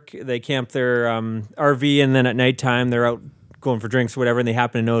camp their RV, and then at nighttime they're out going for drinks or whatever, and they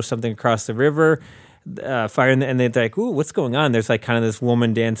happen to know something across the river. Fire, and they're like, "Ooh, what's going on?" There's like kind of this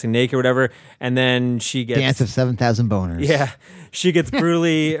woman dancing naked or whatever, and then she gets Dance of 7,000 Boners. Yeah, she gets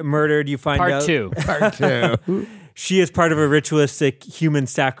brutally murdered. You find Part out Part 2. she is part of a ritualistic human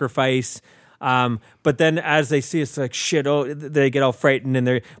sacrifice. But then as they see, it's like, shit, they get all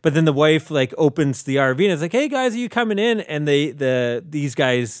frightened, but then the wife like opens the RV and it's like, hey guys, are you coming in? And these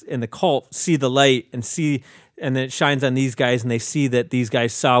guys in the cult see the light and then it shines on these guys, and they see that these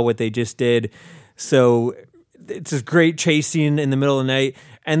guys saw what they just did. So it's this great chase scene in the middle of the night.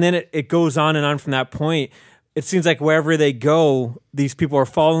 And then it goes on and on from that point. It seems like wherever they go, these people are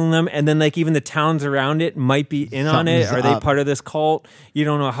following them, and then like even the towns around it might be in on it. Are they part of this cult? You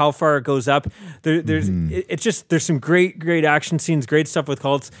don't know how far it goes up. There's some great action scenes, great stuff with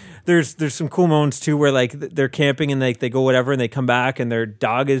cults. There's some cool moments too where like they're camping and like they go whatever and they come back and their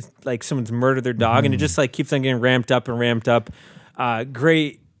dog is like someone's murdered their dog, and it just like keeps on getting ramped up.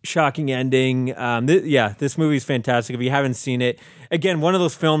 Great. Shocking ending. This movie's fantastic. If you haven't seen it, again, one of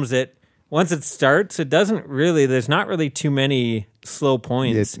those films that once it starts, there's not really too many slow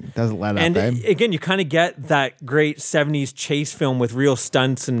points. It doesn't let up. And again, you kind of get that great 70s chase film with real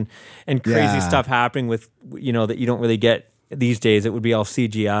stunts and crazy stuff happening with, that you don't really get these days. It would be all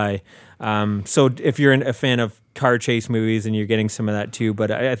CGI. So if you're a fan of car chase movies, and you're getting some of that too,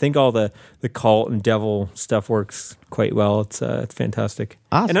 but I think all the cult and devil stuff works quite well. It's fantastic.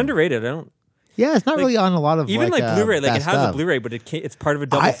 Awesome. And underrated. It's not really on a lot of even like Blu-ray. Like it has stuff. a Blu-ray, but it's part of a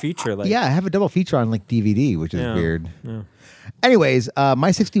double feature. Like I have a double feature on like DVD, which is weird. Yeah. Anyways,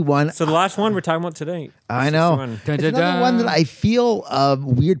 my 61. So the last one we're talking about today. I know. It's another one that I feel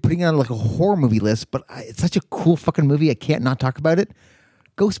weird putting on like a horror movie list, but it's such a cool fucking movie. I can't not talk about it.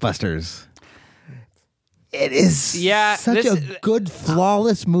 Ghostbusters. It is such a good,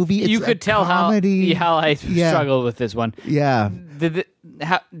 flawless movie. It's you could tell comedy. how I struggled with this one. Yeah.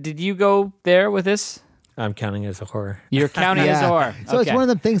 Did you go there with this? I'm counting it as a horror. You're counting it as a horror. So it's one of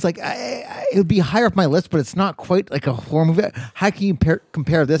them things like it would be higher up my list, but it's not quite like a horror movie. How can you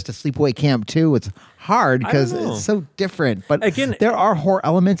compare this to Sleepaway Camp 2? It's hard because it's so different. But again, there are horror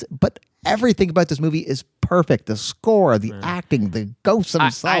elements, but everything about this movie is perfect. The score, the acting, the ghosts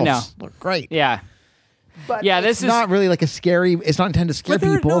themselves look great. Yeah. But Yeah, it's this is not really like a scary. It's not intended to scare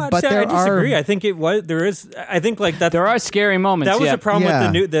people, but there I disagree. are. I think it was. There is. I think like that. there are scary moments. That was yeah. the problem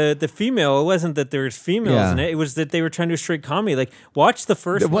Yeah. with the female. It wasn't that there was females Yeah. in it. It was that they were trying to do straight comedy. Like watch the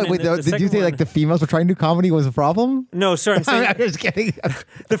first one. Wait, and the did you second say like one- the females were trying to do comedy was a problem? No, sorry, I'm saying I'm just kidding.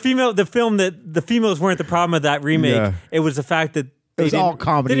 the film that the females weren't the problem of that remake. Yeah. It was the fact that It was they all didn't-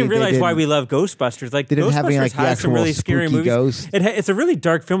 comedy. They didn't realize They why didn't- we love Ghostbusters. Like They didn't have any, Ghostbusters like, the has some actual really scary spooky movies. ghosts. It's a really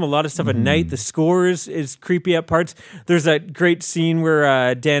dark film. A lot of stuff at night. The score is creepy at parts. There's that great scene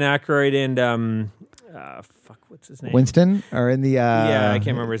where Dan Aykroyd and what's his name? Winston are in the. Yeah, I can't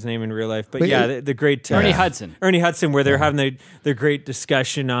remember his name in real life, but But yeah, it- the great Ernie Hudson. Ernie Hudson, where they're having their great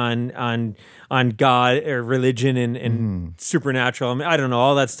discussion on God or religion and supernatural. I mean, I don't know,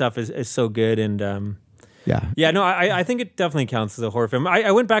 all that stuff is so good, and Yeah. no, I think it definitely counts as a horror film.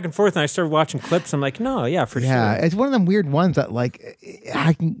 I went back and forth and I started watching clips. I'm like, no, yeah, for Yeah, sure. it's one of them weird ones that like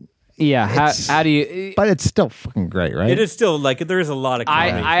I can, Yeah, It's- how do you? but it's still fucking great, right? It is still like there is a lot of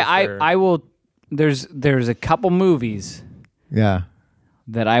comedy. I for sure. I will. There's a couple movies Yeah.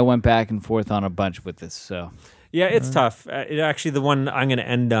 that I went back and forth on a bunch with this. So Yeah, it's tough. It actually, the one I'm going to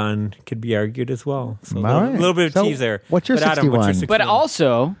end on could be argued as well. So a All right. little bit of So tease there. what's your But Adam, what's your 61? but 61?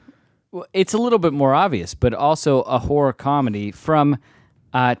 also it's a little bit more obvious, but also a horror comedy from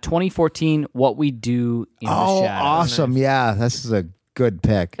 2014. What We Do in the Oh, Shadows. awesome! Yeah, this is a good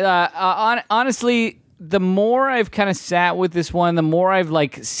pick. Honestly, the more I've kind of sat with this one, the more I've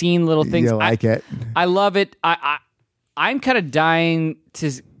like seen little things. You like it? I love it. I'm kind of dying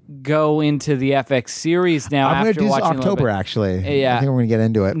to go into the FX series now. I'm going after to do this watching a little October. bit. Actually, Yeah. I think we're going to get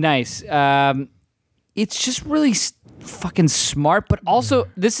into it. Nice. It's just really fucking smart, but also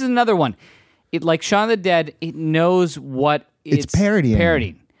this is another one. It like Shaun of the Dead. It knows what It's parodying.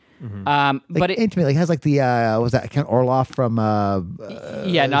 But it, Intimately, it has like the was that Ken Orloff from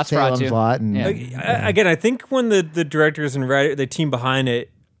yeah, Salem's Nosferatu. Lot, and Yeah. Again, I think when the directors and the team behind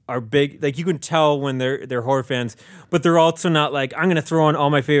it are big, like you can tell when they're horror fans, but they're also not like, I'm going to throw in all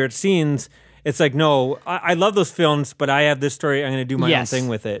my favorite scenes. It's like, no, I love those films, but I have this story. I'm going to do my Yes. own thing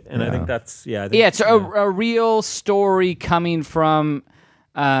with it, and I think that's I think, Yeah, it's a real story coming from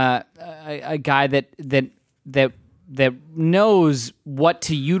a guy that knows what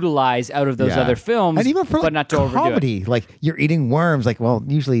to utilize out of those Yeah. other films, and even for but like not to overdo it. comedy, like you're eating worms. Like, well,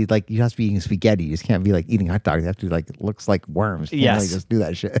 usually like you have to be eating spaghetti. You just can't be like eating hot dogs. You have to like it looks like worms. You can't Yes. really just do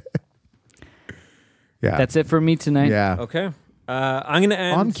that shit. Yeah, That's it for me tonight. yeah. okay. I'm going to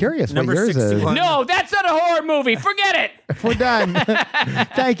end. I'm curious what Number yours is. 61. No, that's not a horror movie. Forget it. We're done.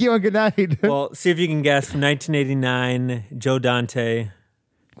 Thank you and good night. Well, see if you can guess. From 1989, Joe Dante,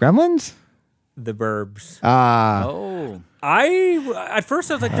 Gremlins. The Burbs. Oh, At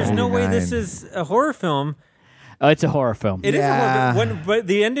first I was like, "There's no way this 99. is a horror film." it's a horror film. It is a Yeah. horror film, but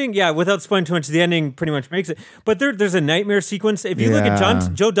the ending, without spoiling too much, the ending pretty much makes it. But there's a nightmare sequence. If you look at Yeah.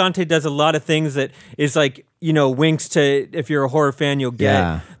 Joe Dante does a lot of things that is like, winks to, if you're a horror fan, you'll get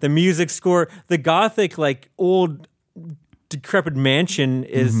Yeah. the music score, the gothic like old decrepit mansion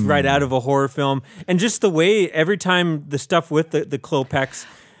is right out of a horror film, and just the way every time the stuff with the Klopeks.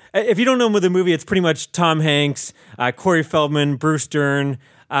 If you don't know the movie, it's pretty much Tom Hanks, Corey Feldman, Bruce Dern,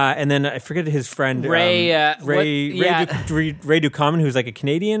 and then I forget his friend Ray, Ray Ducommun, who's like a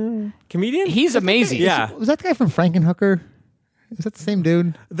Canadian comedian. He's amazing. Yeah. Was that the guy from Frankenhooker? Is that the same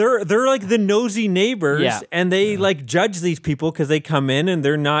dude? They're like the nosy neighbors, Yeah. and they like judge these people because they come in and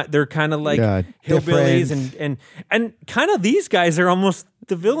they're kind of like Yeah, hillbillies different. and kind of these guys are almost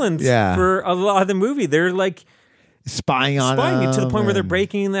the villains Yeah. for a lot of the movie. They're like Spying on spying him to the point where they're and-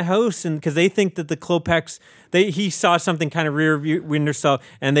 breaking in the house, and because they think that the Klopeks, he saw something kind of rear view window saw,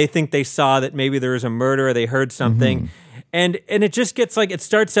 and they think they saw that maybe there was a murder or they heard something. And it just gets like, it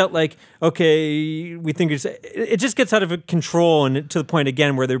starts out like, okay, we think it just gets out of control, and to the point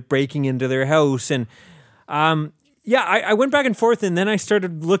again where they're breaking into their house. And I went back and forth, and then I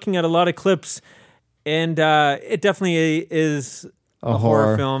started looking at a lot of clips, and it definitely is a horror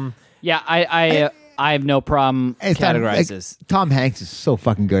horror. film. Yeah, I have no problem It's not- categorize like, this. Tom Hanks is so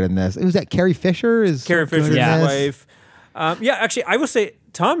fucking good in this. It was that Carrie Fisher is Carrie so good Fisher's in this. wife. Actually, I would say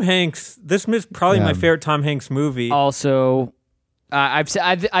Tom Hanks. This is probably my favorite Tom Hanks movie. Also, I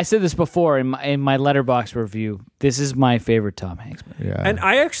said this before in my Letterboxd review. This is my favorite Tom Hanks movie. Yeah. And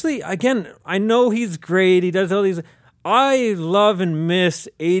I actually, again, I know he's great. He does all these. I love and miss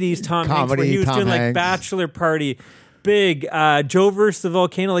 80s Tom Hanks, where Comedy he was Tom doing like Hanks. Bachelor Party, Big, Joe versus the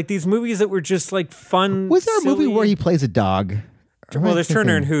Volcano, like these movies that were just like fun. Was there a movie silly- where he plays a dog? Well, there's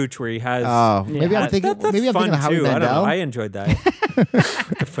Turner and Hooch where he has. Oh, maybe I'm thinking. That's Maybe I'm fun thinking of Howie too. I don't know. Mandel. I enjoyed that.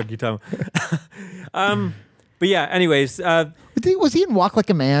 What the fuck you talking about? But yeah. Anyways, Was he in Walk Like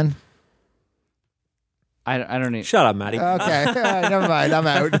a Man? I don't need. Shut up, Maddie. Okay, never mind. I'm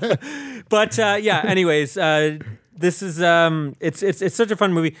out. But yeah. Anyways, this is it's such a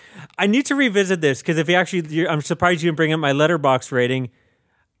fun movie. I need to revisit this because I'm surprised you didn't bring up my Letterboxd rating.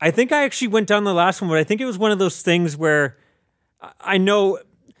 I think I actually went down the last one, but I think it was one of those things where I know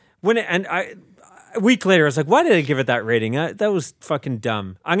a week later I was like, why did I give it that rating? That was fucking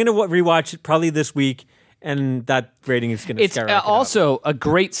dumb. I'm gonna rewatch it probably this week, and that rating is gonna. It's also a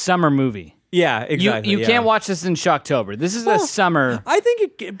great summer movie. Yeah, exactly. You can't watch this in Shocktober. This is a summer. I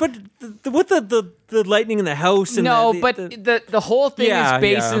think but with the lightning in the house and the whole thing is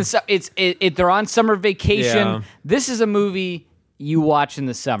based in they're on summer vacation. Yeah. This is a movie you watch in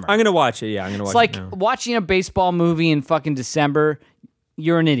the summer. I'm gonna watch it. Yeah, I'm gonna watch it. It's like watching a baseball movie in fucking December.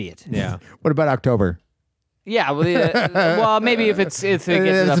 You're an idiot. Yeah. What about October? Yeah, well, maybe if it gets to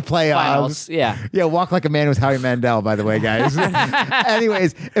the playoffs. finals, yeah. Yeah, Walk Like a Man with Howie Mandel, by the way, guys.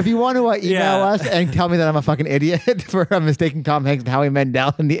 Anyways, if you want to email us and tell me that I'm a fucking idiot for mistaking Tom Hanks with Howie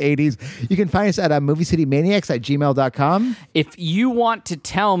Mandel in the 80s, you can find us at moviecitymaniacs@gmail.com. If you want to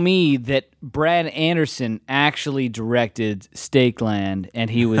tell me that Brad Anderson actually directed Stakeland and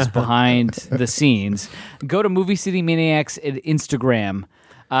he was behind the scenes, go to Movie City Maniacs at Instagram.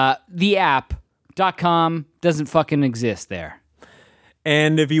 The app.com doesn't fucking exist there.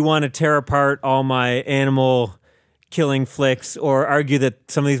 And if you want to tear apart all my animal killing flicks or argue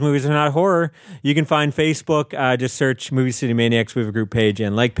that some of these movies are not horror, you can find Facebook. Just search Movie City Maniacs. We have a group page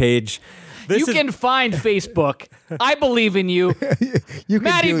and like page. You can find Facebook. I believe in you.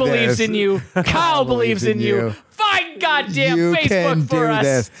 Maddie believes in you. Kyle believes in you. Find goddamn Facebook for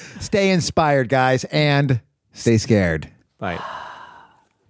us. Stay inspired, guys, and stay scared. Bye.